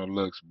professional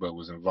looks, but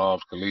was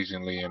involved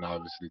collegiately and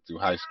obviously through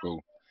high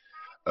school,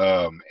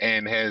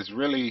 and has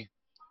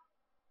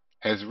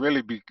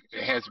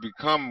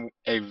become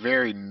a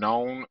very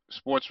known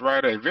sports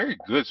writer, a very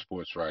good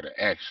sports writer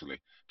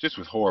actually, just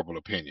with horrible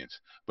opinions.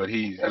 But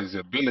his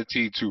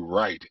ability to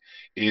write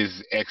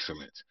is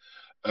excellent,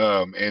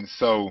 and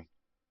so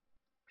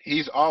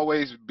he's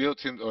always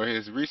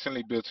has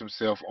recently built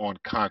himself on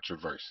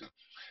controversy.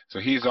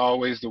 So he's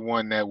always the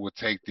one that will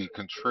take the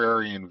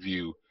contrarian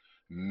view,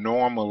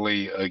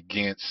 normally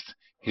against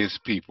his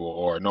people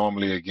or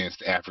normally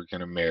against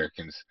African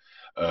Americans,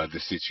 the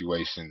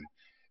situation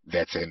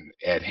that's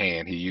at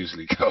hand. He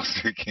usually goes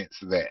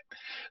against that.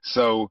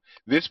 So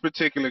this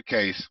particular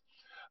case,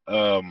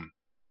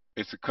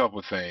 it's a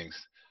couple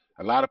things.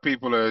 A lot of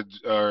people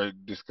are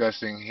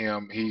discussing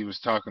him. He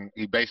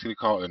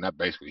called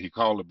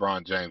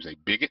LeBron James a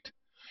bigot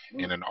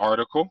in an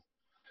article,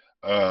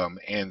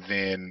 and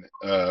then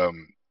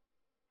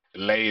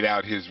laid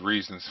out his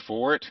reasons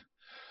for it.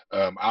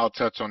 I'll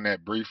touch on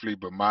that briefly,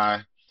 but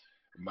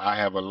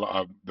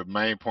the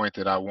main point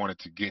that I wanted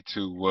to get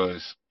to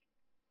was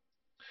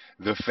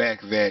the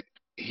fact that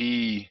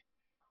he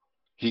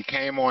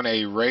came on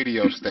a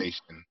radio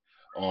station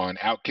on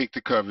Outkick the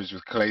Coverage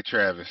with Clay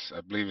Travis.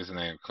 I believe his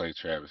name is Clay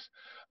Travis.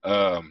 He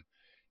Sound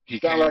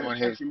came like on a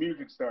his country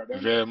music star,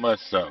 doesn't very much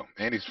so,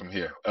 and he's from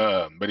here.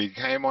 But he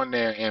came on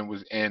there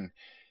and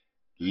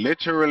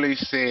literally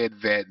said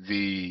that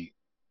the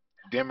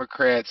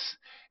Democrats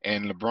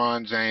and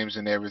LeBron James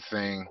and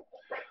everything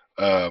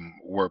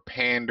were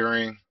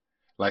pandering,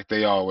 like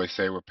they always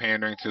say, were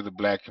pandering to the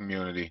black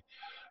community,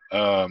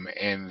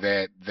 and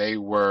that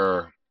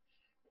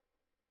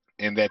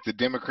the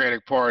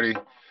Democratic Party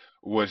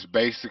was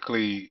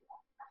basically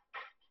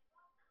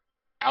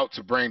out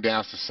to bring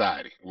down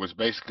society. Was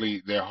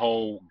basically their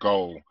whole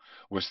goal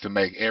was to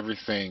make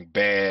everything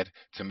bad,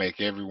 to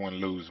make everyone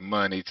lose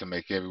money, to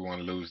make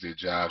everyone lose their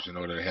jobs in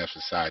order to have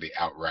society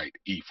outright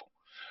evil,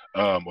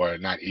 or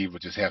not evil,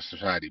 just have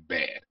society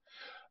bad.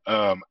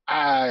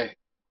 I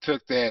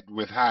took that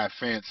with high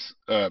offense,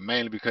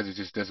 mainly because it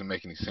just doesn't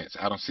make any sense.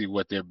 I don't see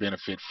what their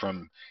benefit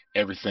from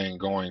everything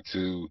going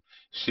to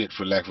shit,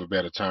 for lack of a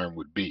better term,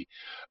 would be.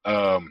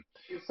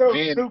 It's so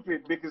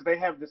stupid because they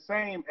have the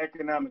same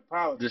economic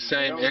policy. The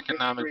same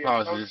economic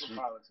policy.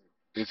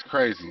 It's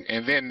crazy.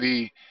 And then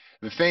the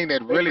thing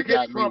that really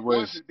got me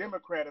was a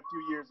Democrat a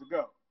few years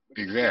ago.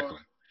 Exactly.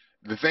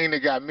 The thing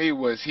that got me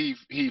was he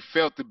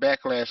felt the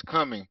backlash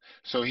coming,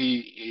 so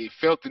he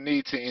felt the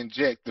need to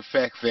inject the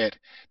fact that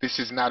this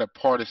is not a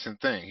partisan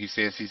thing. He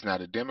says he's not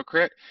a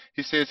Democrat.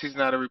 He says he's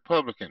not a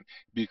Republican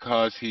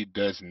because he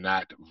does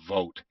not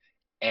vote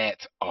at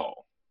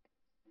all.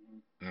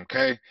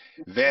 Okay?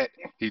 That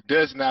he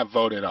does not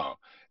vote at all.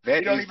 That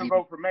he don't even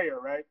vote for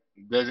mayor, right?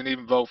 Doesn't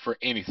even vote for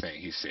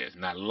anything, he says.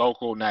 Not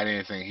local, not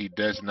anything. He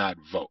does not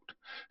vote.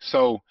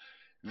 So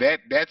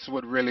that's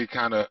what really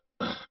kind of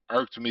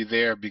irked me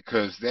there,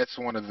 because that's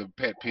one of the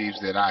pet peeves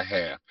that I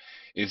have,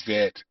 is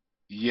that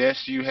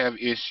yes, you have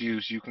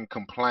issues, you can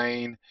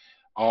complain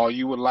all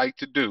you would like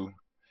to do,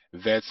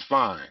 that's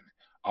fine.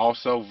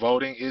 Also,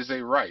 voting is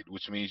a right,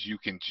 which means you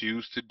can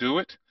choose to do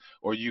it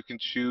or you can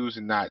choose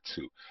not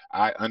to.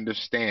 I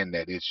understand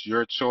that. It's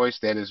your choice.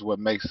 That is what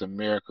makes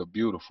America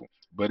beautiful.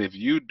 But if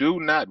you do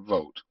not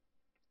vote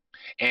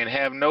and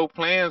have no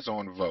plans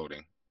on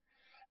voting,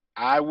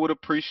 I would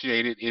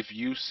appreciate it if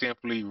you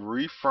simply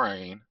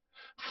refrain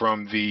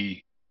from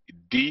the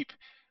deep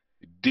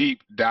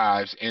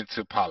dives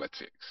into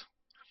politics,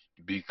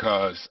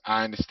 because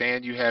I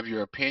understand you have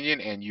your opinion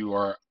and you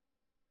are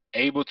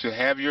able to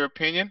have your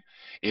opinion.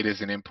 It is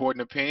an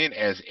important opinion,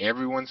 as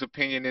everyone's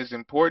opinion is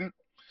important.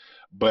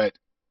 But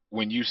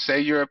when you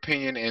say your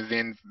opinion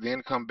and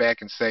then come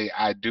back and say,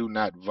 I do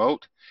not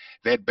vote,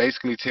 that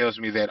basically tells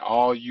me that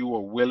all you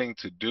are willing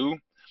to do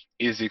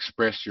is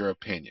express your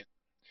opinion.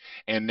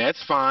 And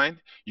that's fine.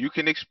 You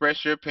can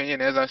express your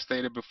opinion, as I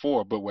stated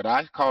before, but what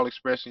I call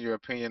expressing your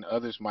opinion,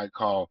 others might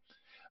call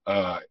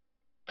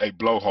a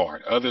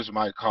blowhard. Others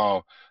might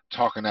call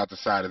talking out the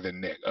side of their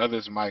neck.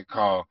 Others might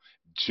call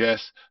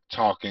just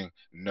talking,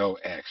 no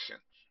action.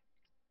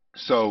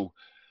 So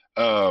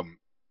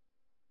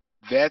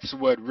that's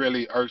what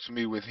really irks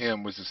me with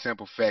him, was the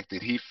simple fact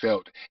that he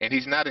felt, and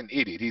he's not an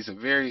idiot. He's a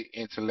very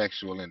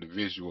intellectual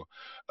individual.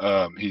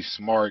 He's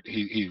smart.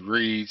 He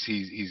reads.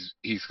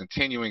 He's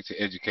continuing to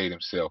educate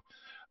himself.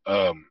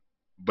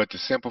 But the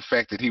simple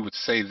fact that he would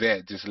say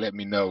that just let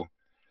me know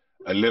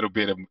a little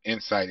bit of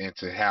insight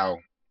into how,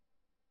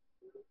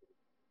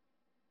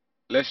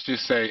 let's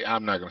just say,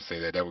 I'm not going to say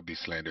that. That would be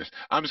slanderous.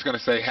 I'm just going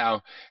to say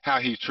how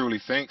he truly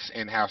thinks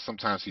and how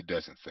sometimes he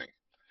doesn't think.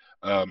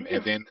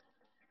 And then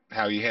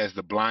how he has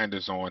the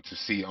blinders on to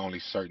see only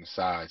certain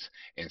sides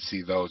and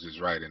see those as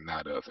right and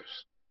not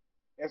others.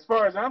 As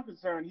far as I'm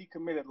concerned, he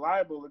committed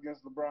libel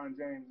against LeBron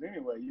James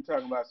anyway. You're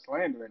talking about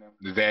slandering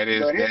him.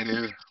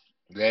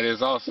 That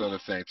is also the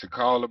thing, to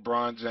call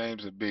LeBron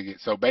James a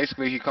bigot. So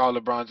basically he called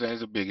LeBron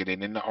James a bigot,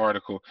 and in the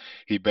article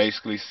he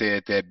basically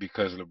said that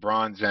because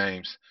LeBron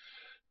James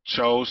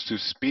chose to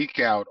speak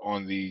out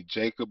on the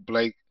Jacob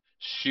Blake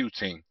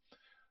shooting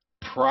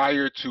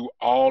prior to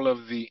all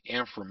of the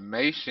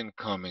information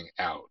coming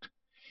out,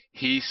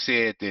 he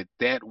said that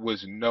that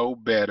was no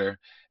better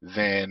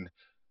than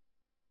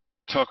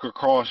Tucker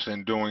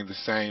Carlson doing the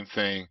same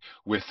thing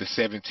with the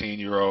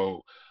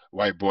 17-year-old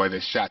white boy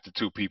that shot the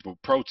two people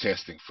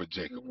protesting for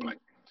Jacob Blake.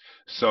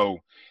 So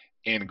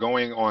in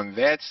going on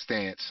that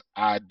stance,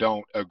 I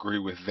don't agree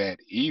with that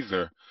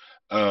either,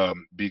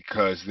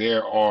 because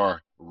there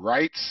are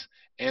rights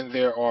and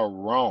there are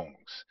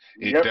wrongs.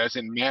 It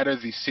doesn't matter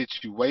the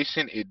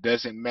situation. It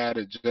doesn't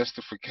matter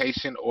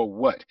justification or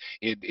what.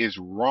 It is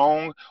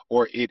wrong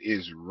or it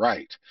is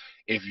right.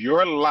 If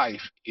your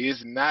life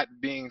is not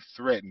being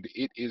threatened,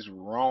 it is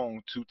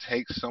wrong to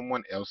take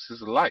someone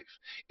else's life.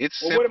 It's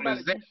simple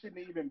as that. You shouldn't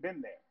have even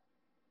been there.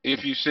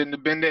 If you shouldn't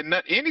have been there, in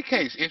any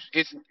case,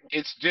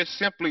 it's just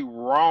simply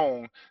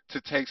wrong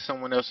to take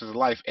someone else's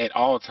life at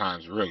all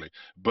times, really.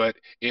 But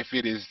if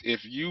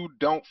you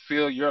don't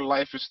feel your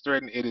life is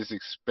threatened, it is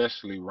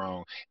especially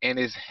wrong and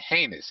it's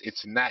heinous.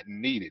 It's not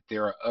needed.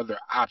 There are other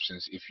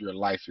options if your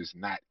life is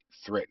not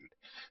threatened.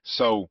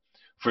 So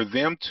for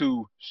them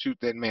to shoot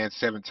that man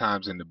 7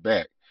 times in the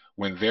back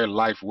when their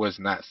life was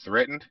not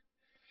threatened,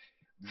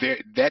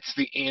 that's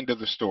the end of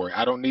the story.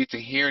 I don't need to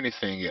hear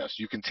anything else.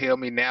 You can tell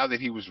me now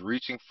that he was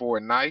reaching for a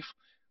knife,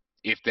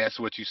 if that's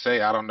what you say.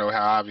 I don't know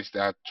how obvious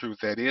that truth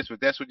that is, but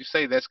that's what you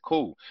say. That's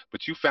cool.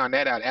 But you found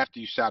that out after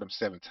you shot him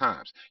 7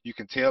 times. You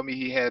can tell me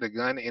he had a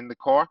gun in the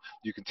car.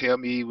 You can tell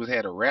me he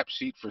had a rap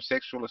sheet for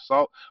sexual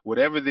assault.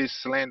 Whatever this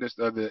slanders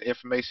or the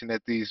information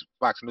that these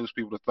Fox News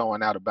people are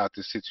throwing out about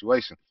this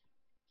situation,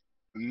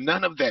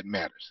 none of that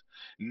matters.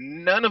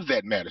 None of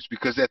that matters,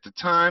 because at the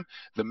time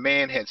the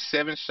man had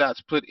 7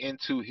 shots put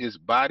into his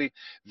body.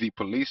 The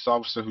police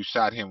officer who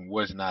shot him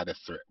was not a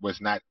threat,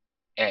 was not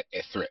at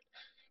a threat.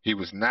 He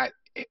was not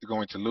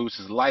going to lose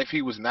his life.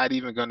 He was not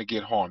even going to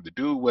get harmed. The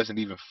dude wasn't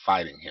even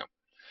fighting him.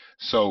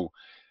 So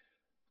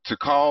to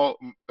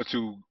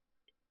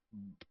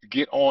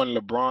get on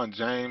LeBron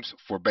James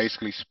for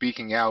basically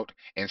speaking out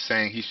and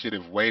saying he should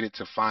have waited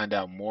to find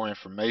out more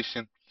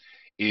information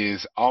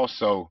is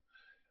also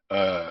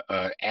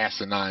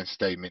ASSinine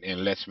statement,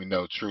 and lets me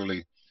know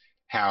truly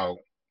how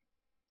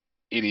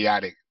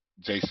idiotic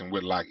Jason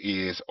Whitlock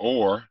is,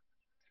 or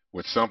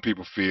what some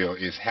people feel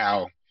is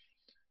how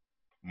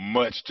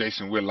much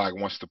Jason Whitlock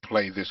wants to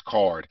play this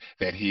card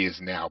that he is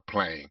now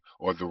playing,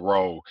 or the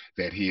role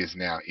that he is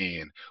now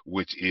in,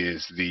 which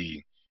is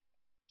the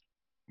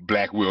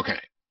Black Will Kane.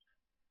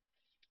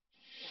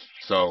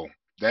 So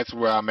that's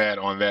where I'm at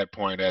on that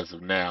point as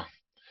of now.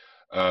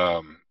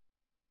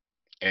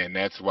 And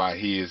that's why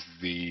he is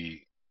the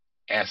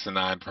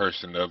ASSinine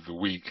person of the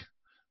week,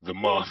 the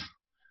month,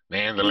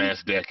 and the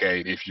last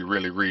decade, if you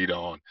really read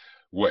on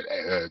what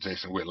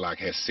Jason Whitlock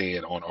has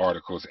said on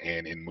articles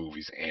and in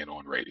movies and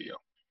on radio.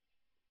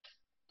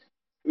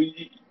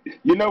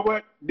 You know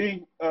what,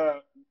 D?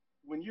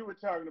 When you were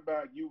talking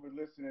about you were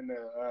listening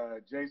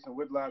to Jason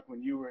Whitlock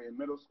when you were in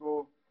middle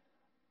school,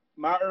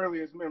 my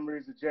earliest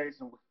memories of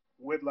Jason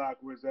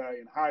Whitlock was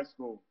in high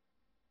school,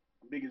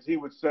 because he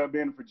would sub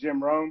in for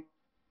Jim Rome.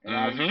 And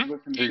I used to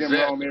listen to Jim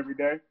Rome every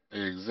day.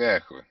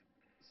 Exactly.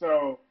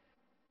 So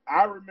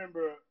I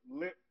remember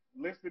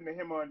listening to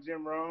him on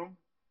Jim Rome.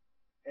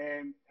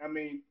 And, I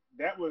mean,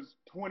 that was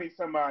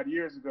 20-some-odd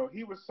years ago.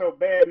 He was so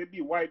bad, it'd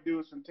be white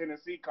dudes from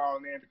Tennessee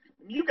calling in.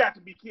 You got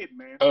to be kidding,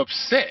 man.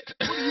 Upset.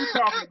 What are you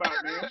talking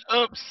about, man?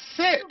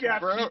 Upset, you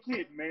got bro. to be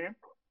kidding, man.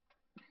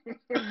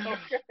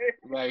 Okay.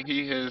 Like,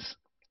 he has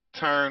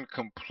turned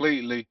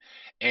completely,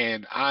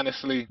 and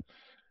honestly,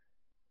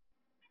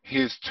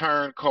 his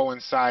turn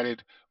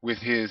coincided with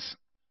his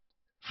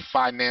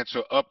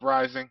financial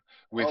uprising,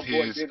 with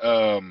his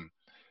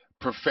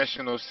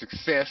professional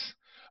success.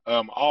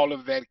 All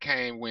of that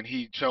came when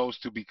he chose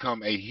to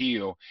become a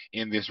heel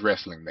in this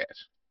wrestling match.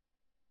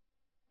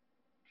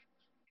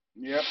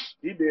 Yep,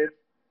 he did.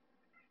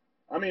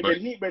 I mean, But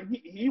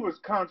he was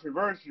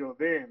controversial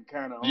then,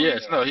 kind of.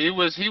 yes, no, he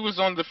was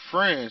on the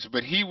fringe,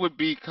 but he would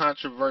be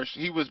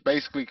controversial. He was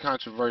basically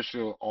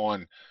controversial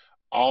on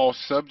all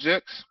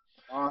subjects.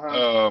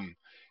 Um,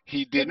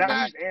 he But did now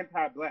not. he's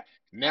anti-black.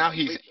 Now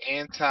he's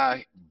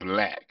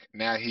anti-black.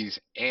 Now he's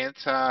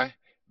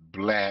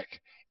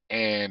anti-black,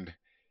 and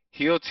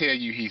he'll tell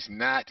you he's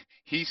not.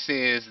 He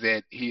says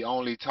that he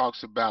only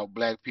talks about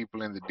black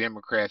people and the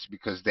Democrats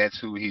because that's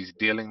who he's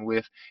dealing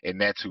with,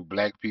 and that's who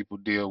black people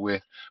deal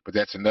with. But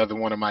that's another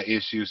one of my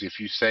issues. If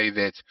you say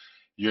that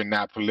you're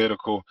not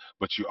political,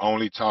 but you're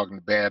only talking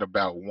bad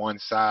about one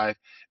side,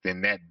 then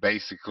that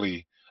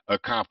basically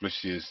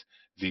accomplishes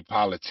the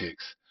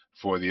politics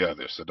for the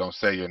other. So don't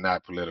say you're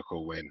not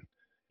political when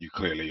you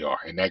clearly are.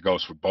 And that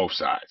goes for both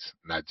sides,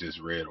 not just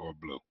red or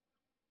blue.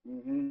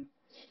 Mm-hmm.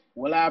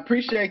 Well, I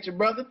appreciate you,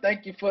 brother.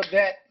 Thank you for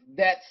that.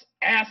 That's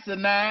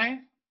ASSinine.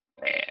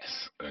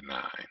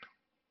 ASSinine.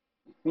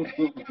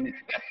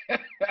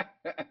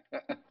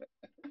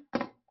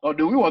 Oh,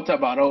 do we want to talk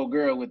about old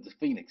girl with the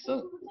Phoenix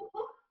Suns?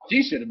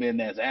 She should have been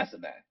as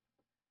ASSinine.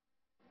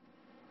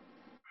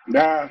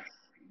 Nah,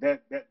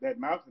 that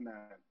mountain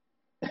nine.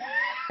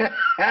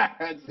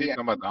 You talking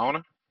about the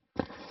owner?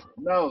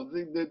 No,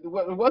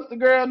 what's the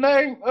girl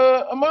name,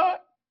 Ahmad?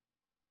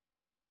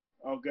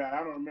 Oh God, I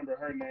don't remember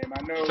her name.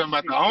 I know You're talking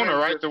about the owner,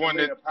 right? The one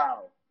Selena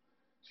Powell.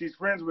 She's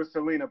friends with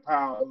Selena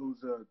Powell,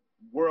 who's a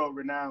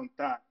world-renowned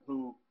thought.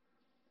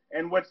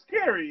 And what's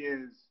scary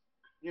is,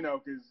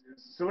 because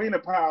Selena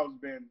Powell's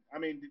been. I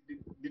mean,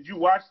 did you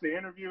watch the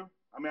interview?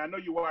 I mean, I know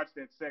you watched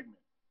that segment,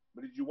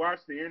 but did you watch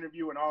the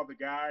interview and all the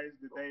guys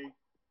that they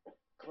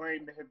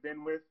claim to have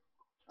been with?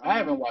 I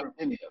haven't watched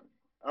any of them.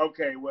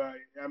 Okay, well,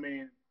 I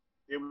mean,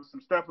 it was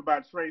some stuff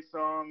about Trey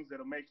Songz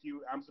that'll make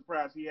you. I'm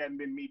surprised he hadn't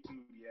been Me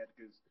Too yet,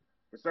 because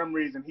for some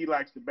reason he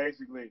likes to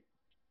basically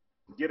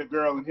get a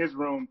girl in his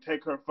room,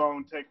 take her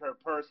phone, take her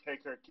purse,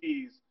 take her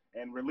keys,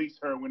 and release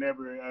her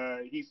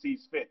whenever he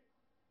sees fit.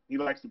 He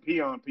likes to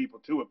pee on people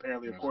too,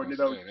 apparently, according to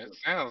those. That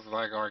sounds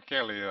like R.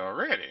 Kelly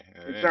already.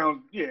 It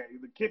sounds, the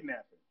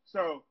kidnapping.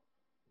 So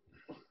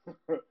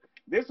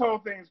this whole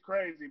thing's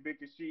crazy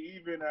because she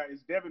even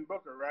is Devin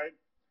Booker, right?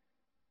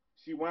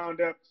 She wound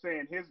up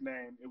saying his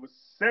name. It was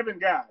 7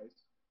 guys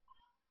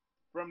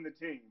from the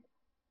team,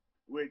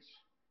 which,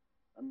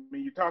 I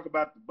mean, you talk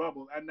about the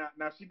bubble.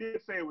 Now, she did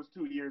say it was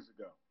 2 years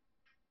ago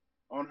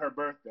on her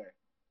birthday,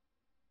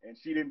 and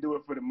she didn't do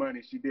it for the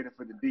money. She did it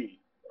for the D.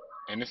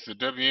 And it's a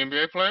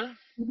WNBA player?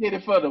 She did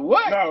it for the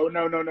what?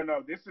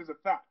 No. This is a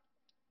thought.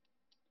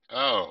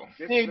 Oh.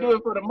 She didn't do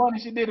it for the money.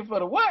 She did it for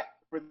the what?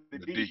 For the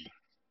D. D.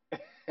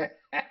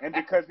 And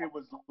because it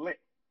was lit.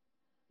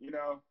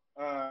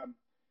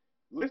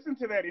 Listen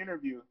to that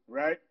interview,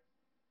 right?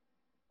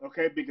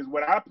 Okay, because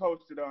what I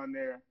posted on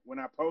there when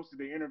I posted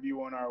the interview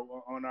on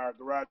our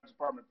Garage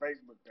Apartment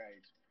Facebook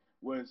page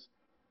was,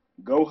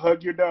 go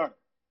hug your daughter.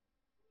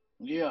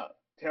 Yeah.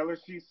 Tell her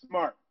she's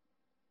smart.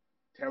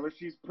 Tell her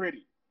she's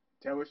pretty.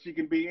 Tell her she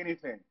can be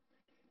anything.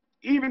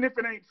 Even if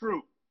it ain't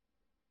true.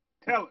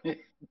 Tell her.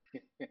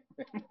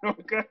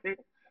 Okay?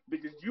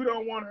 Because you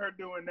don't want her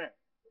doing that.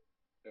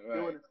 Right.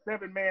 Doing a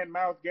 7-man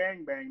mouth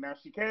gangbang. Now,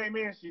 she came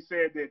in, she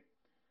said that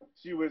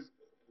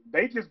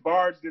they just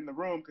barged in the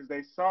room because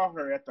they saw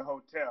her at the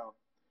hotel.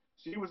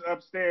 She was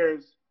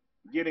upstairs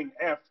getting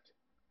effed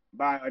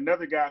by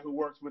another guy who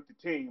works with the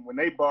team when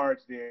they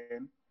barged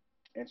in,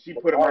 and she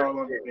put them all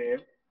on the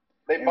bed.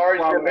 They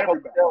barged in the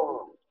hotel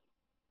room.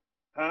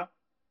 Huh?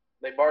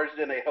 They barged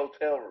in a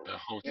hotel room.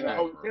 In a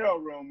hotel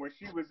room where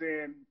she was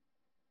in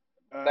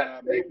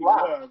making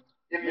love,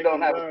 if you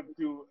don't have love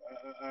to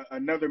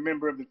another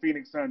member of the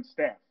Phoenix Suns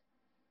staff.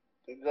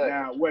 Exactly.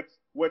 Now,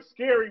 what's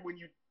scary when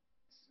you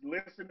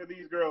listen to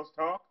these girls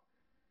talk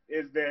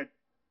is that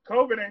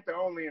COVID ain't the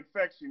only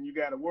infection you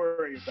got to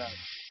worry about.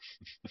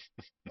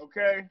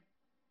 Okay?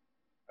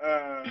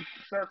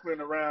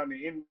 Circling around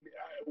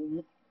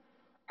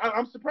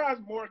I'm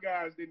surprised more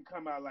guys didn't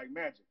come out like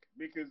magic,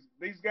 because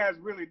these guys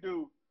really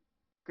do.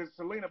 Because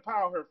Selena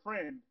Powell, her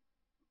friend,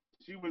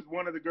 she was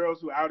one of the girls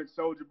who outed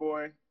Soulja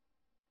Boy.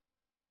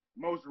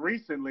 Most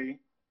recently,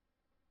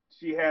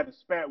 she had a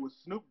spat with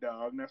Snoop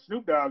Dogg. Now,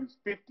 Snoop Dogg is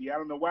 50. I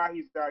don't know why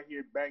he's out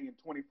here banging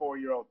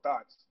 24-year-old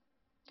thoughts.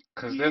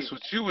 Because that's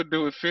what you would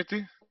do at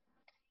 50.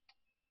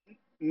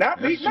 Not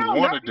that's these. What you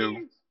want to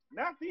do.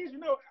 Not these.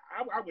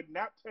 I would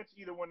not touch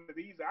either one of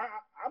these.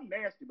 I'm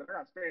nasty, but I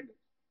got standards.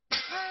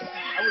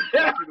 I would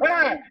touch either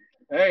one of these.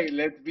 Hey,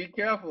 let's be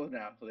careful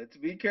now. Let's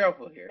be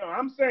careful here. No,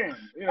 I'm saying,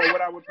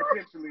 what I would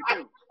potentially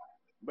do.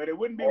 But it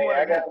wouldn't be one I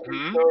of got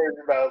some stories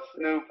about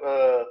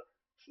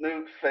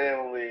Snoop's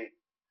family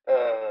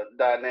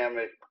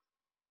dynamic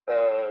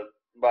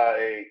by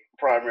a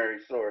primary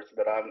source,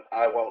 but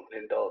I won't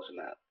indulge in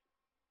that.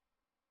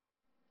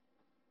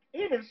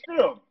 Even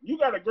still, you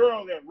got a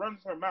girl that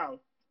runs her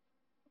mouth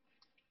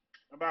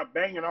about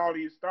banging all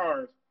these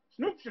stars.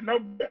 Snoop should know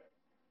better.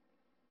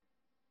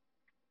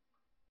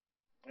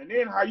 And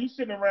then how you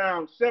sitting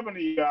around 7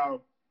 of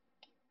y'all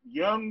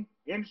young,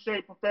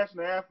 in-shape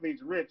professional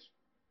athletes, rich,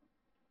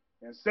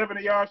 and 7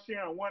 of y'all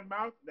sharing one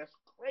mouth? That's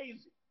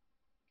crazy.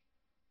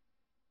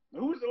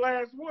 Who's the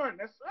last one?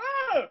 That's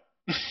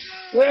I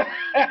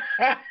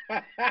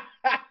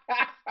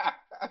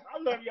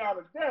love y'all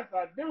to death,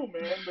 I do,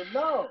 man, but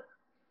no.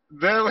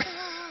 That was,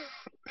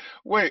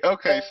 wait,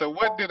 okay, so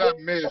what did I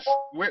miss?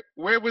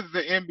 Where was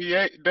the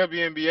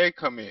WNBA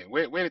come in?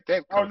 Where did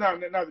that Oh come no,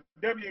 from? no, the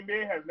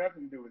WNBA has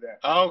nothing to do with that.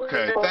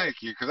 Okay,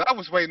 thank you, because I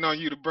was waiting on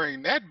you to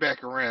bring that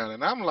back around,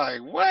 and I'm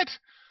like, what?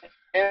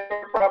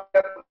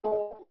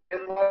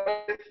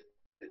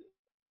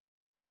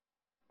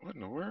 What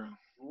in the world?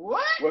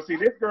 What? Well, see,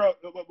 this girl.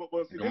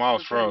 Well, see,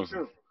 Gamal's this is the thing frozen.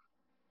 too,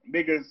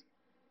 because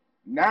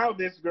now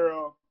this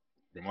girl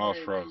Gamal's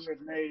claims frozen. she has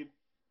made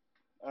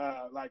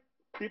like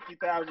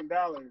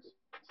 $50,000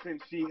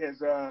 since she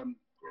has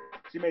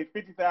she made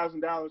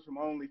 $50,000 from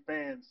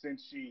OnlyFans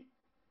since she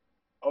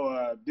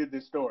did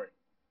this story.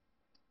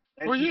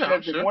 And Well, she yeah, says I'm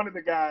that sure. one of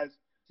the guys,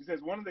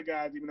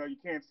 even though you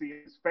can't see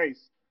his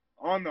face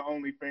on the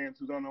OnlyFans,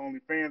 who's on the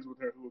OnlyFans with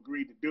her, who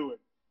agreed to do it,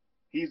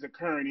 he's a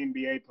current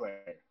NBA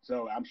player.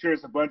 So I'm sure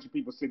it's a bunch of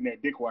people sitting there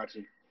dick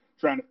watching,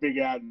 trying to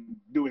figure out and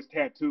do his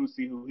tattoos,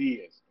 see who he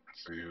is.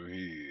 See who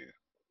he is.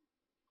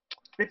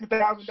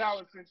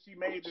 $50,000 since she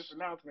made this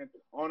announcement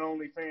on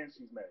OnlyFans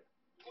she's made.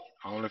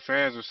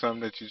 OnlyFans was something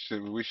that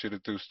we should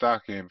have threw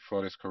stock in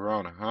before this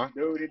corona, huh?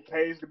 Dude, it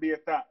pays to be a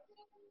thought.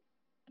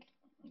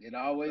 It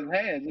always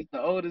has. It's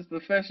the oldest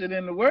profession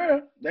in the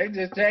world. They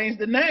just changed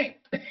the name.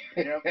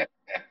 Yep. That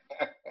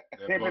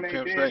boy Pimping ain't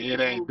Pimp dead, say it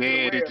it just ain't moved to the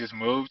dead, it web. just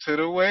moved to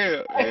the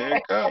well. There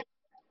you go.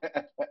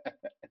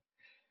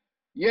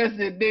 Yes,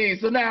 indeed.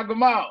 So now,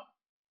 Gamal.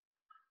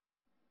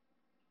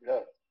 Yeah.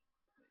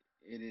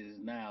 It is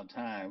now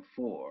time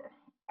for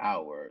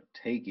our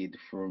Take It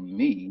From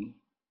Me.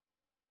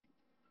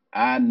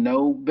 I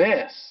know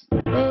best.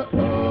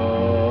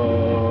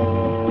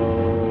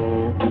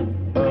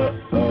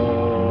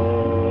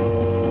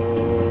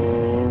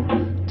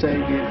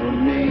 Take it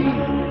from me.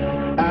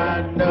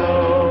 I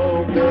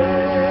know best.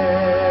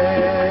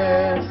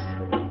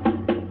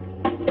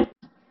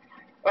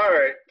 All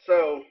right,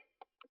 so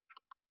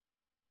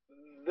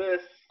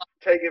this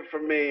Take It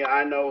From Me,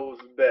 I Know's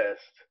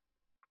Best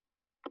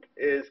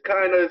is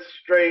kind of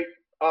straight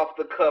off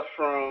the cuff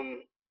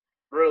from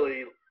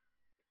really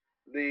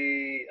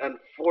the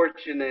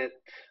unfortunate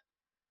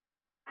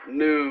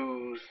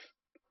news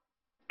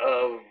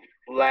of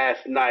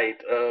last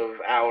night of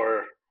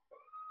our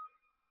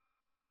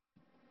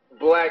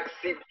black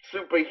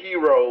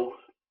superhero,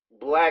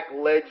 black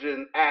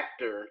legend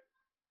actor,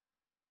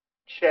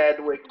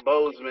 Chadwick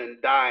Boseman,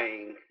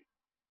 dying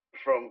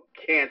from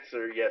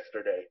cancer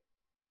yesterday,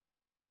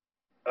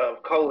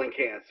 of colon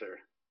cancer.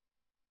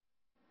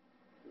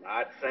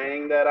 Not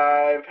saying that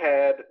I've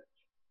had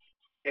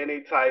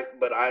any type,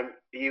 but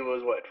he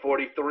was what,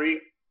 43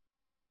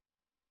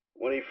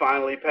 when he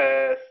finally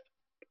passed.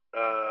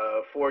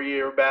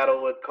 4-year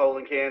battle with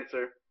colon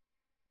cancer.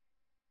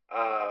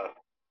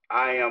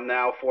 I am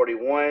now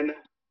 41,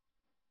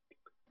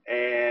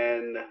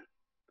 and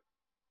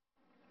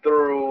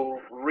through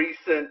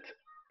recent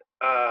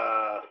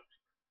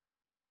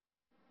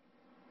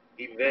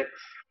events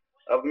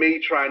of me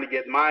trying to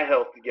get my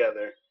health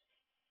together,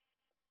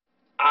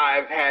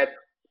 I've had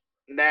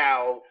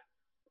now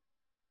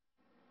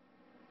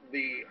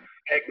the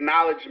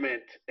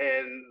acknowledgement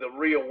and the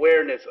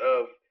reawareness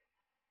of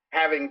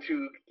having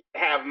to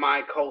have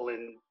my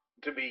colon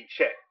to be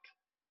checked.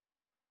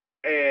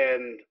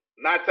 And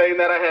not saying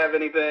that I have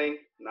anything,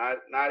 not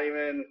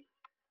even,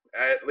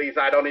 at least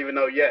I don't even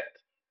know yet.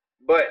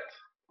 But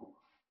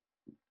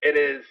it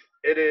is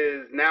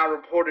now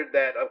reported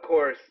that, of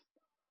course,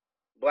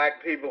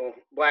 black people,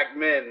 black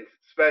men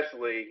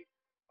especially,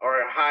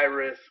 are at high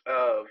risk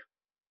of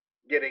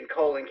getting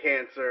colon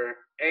cancer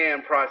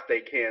and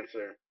prostate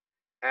cancer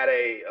at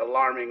a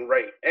alarming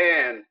rate,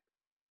 and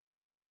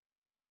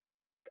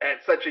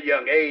at such a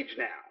young age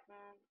now.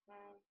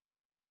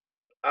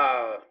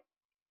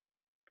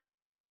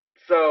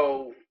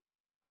 So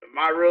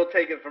my real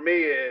take it for me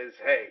is,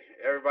 hey,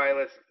 everybody,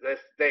 let's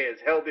stay as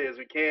healthy as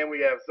we can.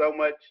 We have so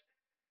much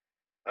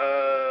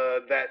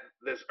that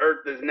this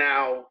earth is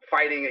now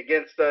fighting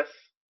against us.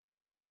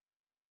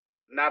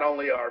 Not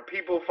only are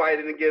people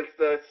fighting against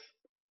us,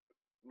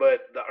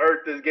 but the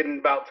earth is getting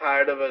about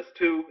tired of us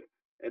too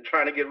and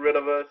trying to get rid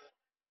of us.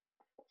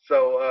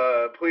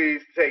 So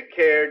please take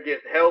care,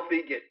 get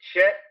healthy, get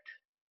checked.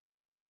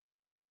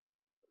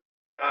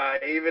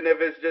 Even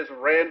if it's just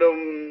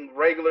random,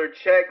 regular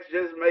checks,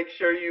 just make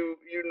sure you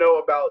know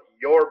about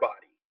your body.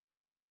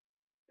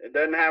 It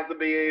doesn't have to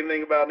be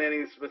anything about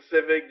any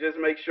specific. Just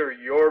make sure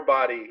your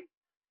body,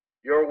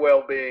 your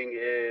well-being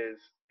is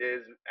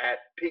at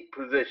peak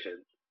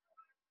position.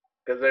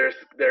 Because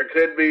there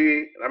could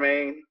be, I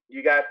mean,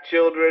 you got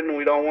children.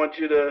 We don't want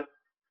you to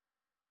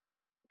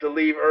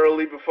leave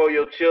early before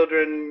your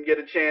children get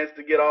a chance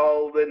to get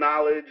all the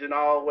knowledge and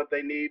all what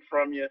they need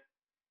from you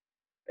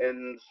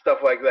and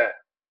stuff like that.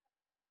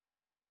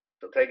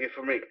 So take it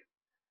from me.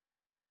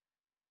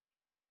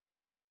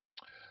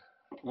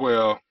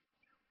 Well,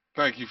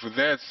 thank you for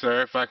that,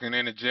 sir. If I can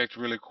interject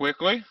really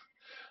quickly.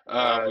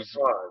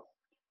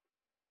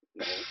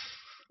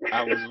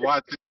 I was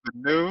watching the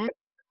news,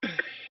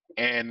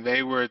 and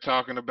they were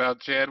talking about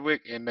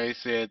Chadwick, and they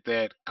said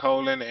that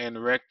colon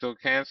and rectal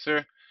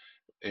cancer,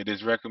 it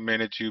is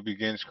recommended you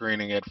begin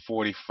screening at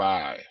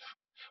 45,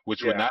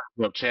 which would Yeah. not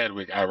help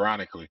Chadwick,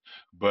 ironically,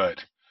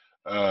 but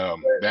that's what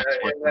And the that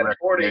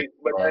 40, recommendations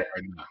but are that,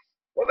 right now.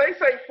 well, they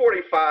say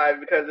 45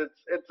 because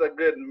it's a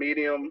good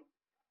medium,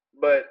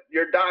 but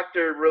your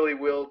doctor really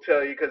will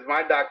tell you, because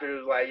my doctor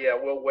is like, yeah,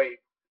 we'll wait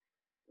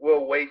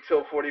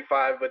till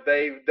 45, but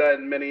they've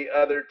done many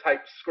other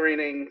type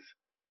screenings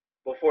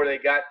before they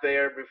got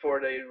there, before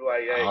they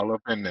like, hey, All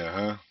up in there,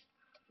 huh?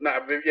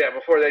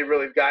 before they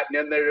really gotten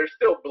in there. There's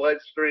still blood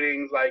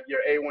screenings like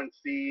your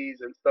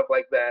A1Cs and stuff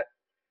like that.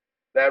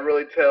 That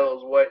really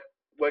tells what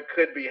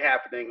could be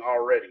happening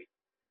already.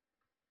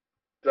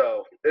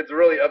 So it's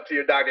really up to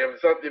your doctor.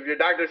 If your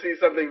doctor sees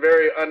something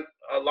very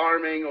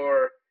alarming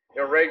or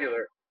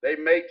irregular, they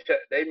may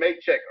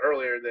check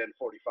earlier than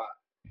 45.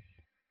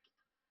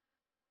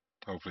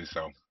 Hopefully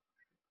so.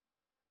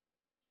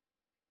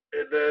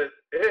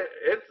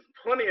 It's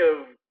plenty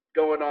of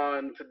going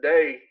on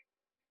today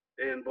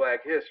in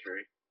Black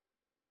history.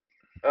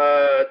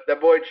 That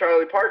boy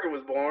Charlie Parker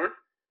was born.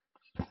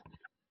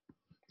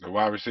 The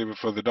wide receiver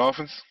for the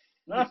Dolphins?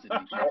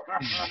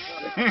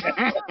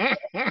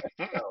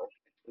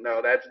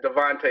 No, that's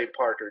Devontae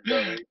Parker,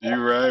 dummy.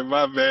 You right,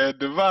 my man,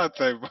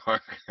 Devontae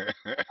Parker.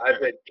 I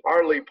said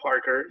Charlie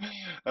Parker.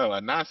 Oh,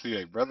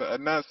 enunciate, brother,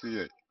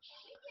 enunciate.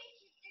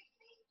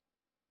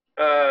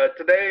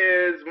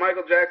 Today is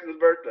Michael Jackson's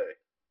birthday.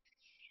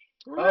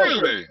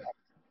 Really?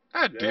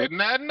 I did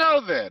not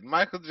know that.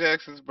 Michael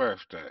Jackson's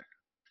birthday.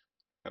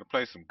 Gotta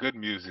play some good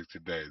music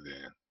today,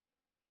 then.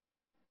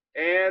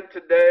 And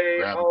today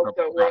Grab a also,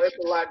 couple well, it's a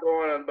crotches. lot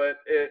going on, but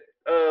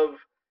of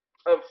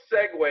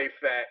Segway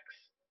facts.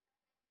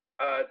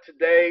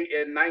 Today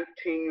in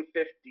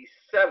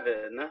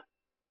 1957,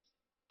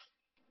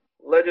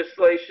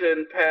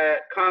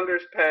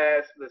 Congress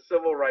passed the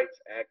Civil Rights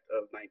Act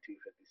of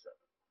 1957.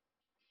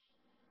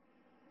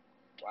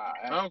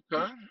 Wow.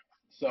 Okay.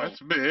 So That's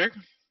big.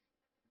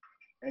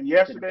 And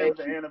yesterday was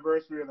the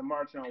anniversary of the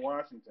March on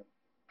Washington.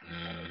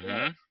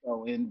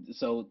 Mm-hmm.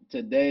 So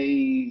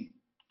today,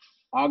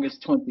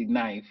 August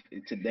 29th,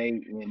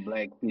 today in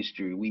Black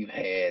history, we've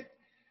had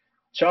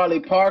Charlie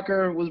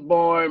Parker was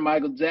born,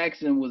 Michael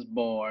Jackson was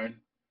born.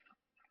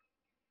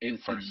 It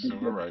was First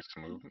civil rights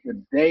movement.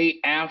 the day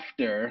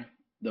after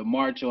the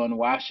March on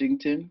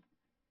Washington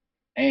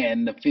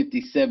and the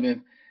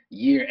 57th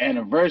year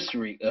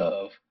anniversary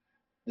of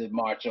the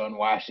March on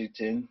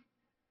Washington.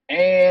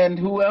 And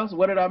who else?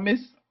 What did I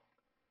miss?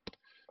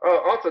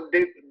 Also,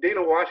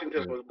 Dina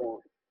Washington was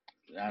born.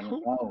 I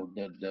don't know.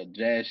 The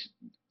jazz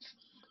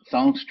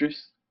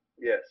songstress.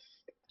 Yes.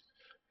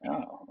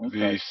 Oh,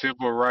 okay. The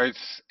Civil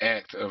Rights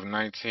Act of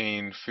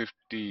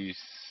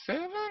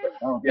 1957?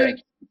 Oh, thank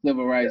you.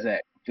 Civil Rights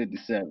Act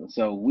 57.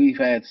 So we've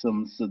had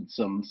some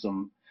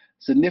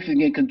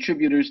significant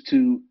contributors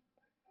to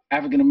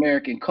African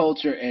American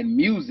culture and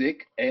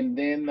music, and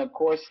then of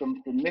course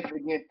some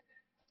significant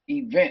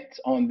events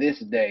on this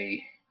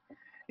day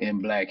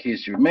in Black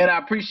history. Man, I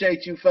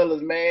appreciate you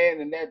fellas,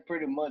 man, and that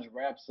pretty much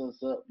wraps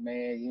us up,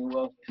 man. You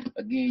know,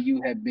 again,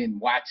 you have been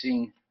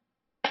watching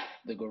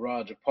the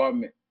Garage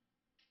Apartment.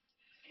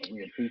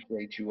 We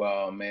appreciate you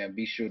all, man.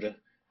 Be sure to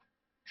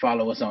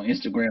follow us on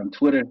Instagram,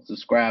 Twitter,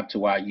 subscribe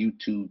to our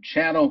YouTube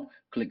channel.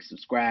 Click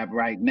subscribe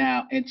right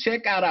now and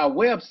check out our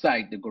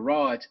website,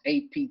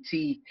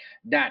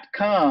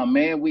 thegarageapt.com,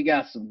 man. We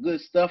got some good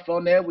stuff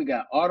on there. We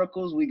got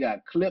articles, we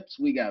got clips,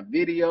 we got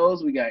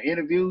videos, we got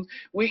interviews.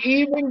 We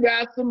even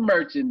got some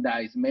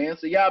merchandise, man.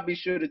 So y'all be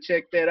sure to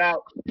check that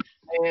out.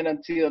 And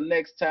until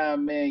next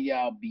time, man,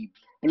 y'all be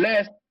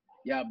blessed.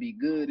 Y'all be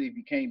good. If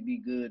you can't be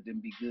good, then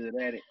be good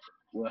at it.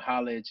 We'll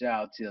holler at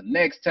y'all till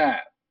next time.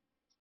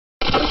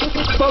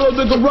 Follow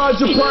the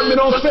Garage Apartment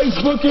on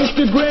Facebook,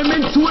 Instagram,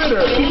 and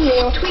Twitter.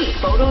 Tweet,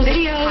 photos,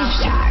 videos.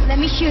 Let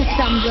me shoot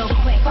some real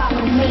quick.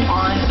 Follow me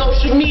on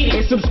social media.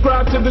 And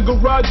subscribe to the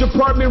Garage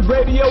Apartment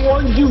Radio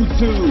on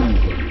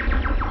YouTube.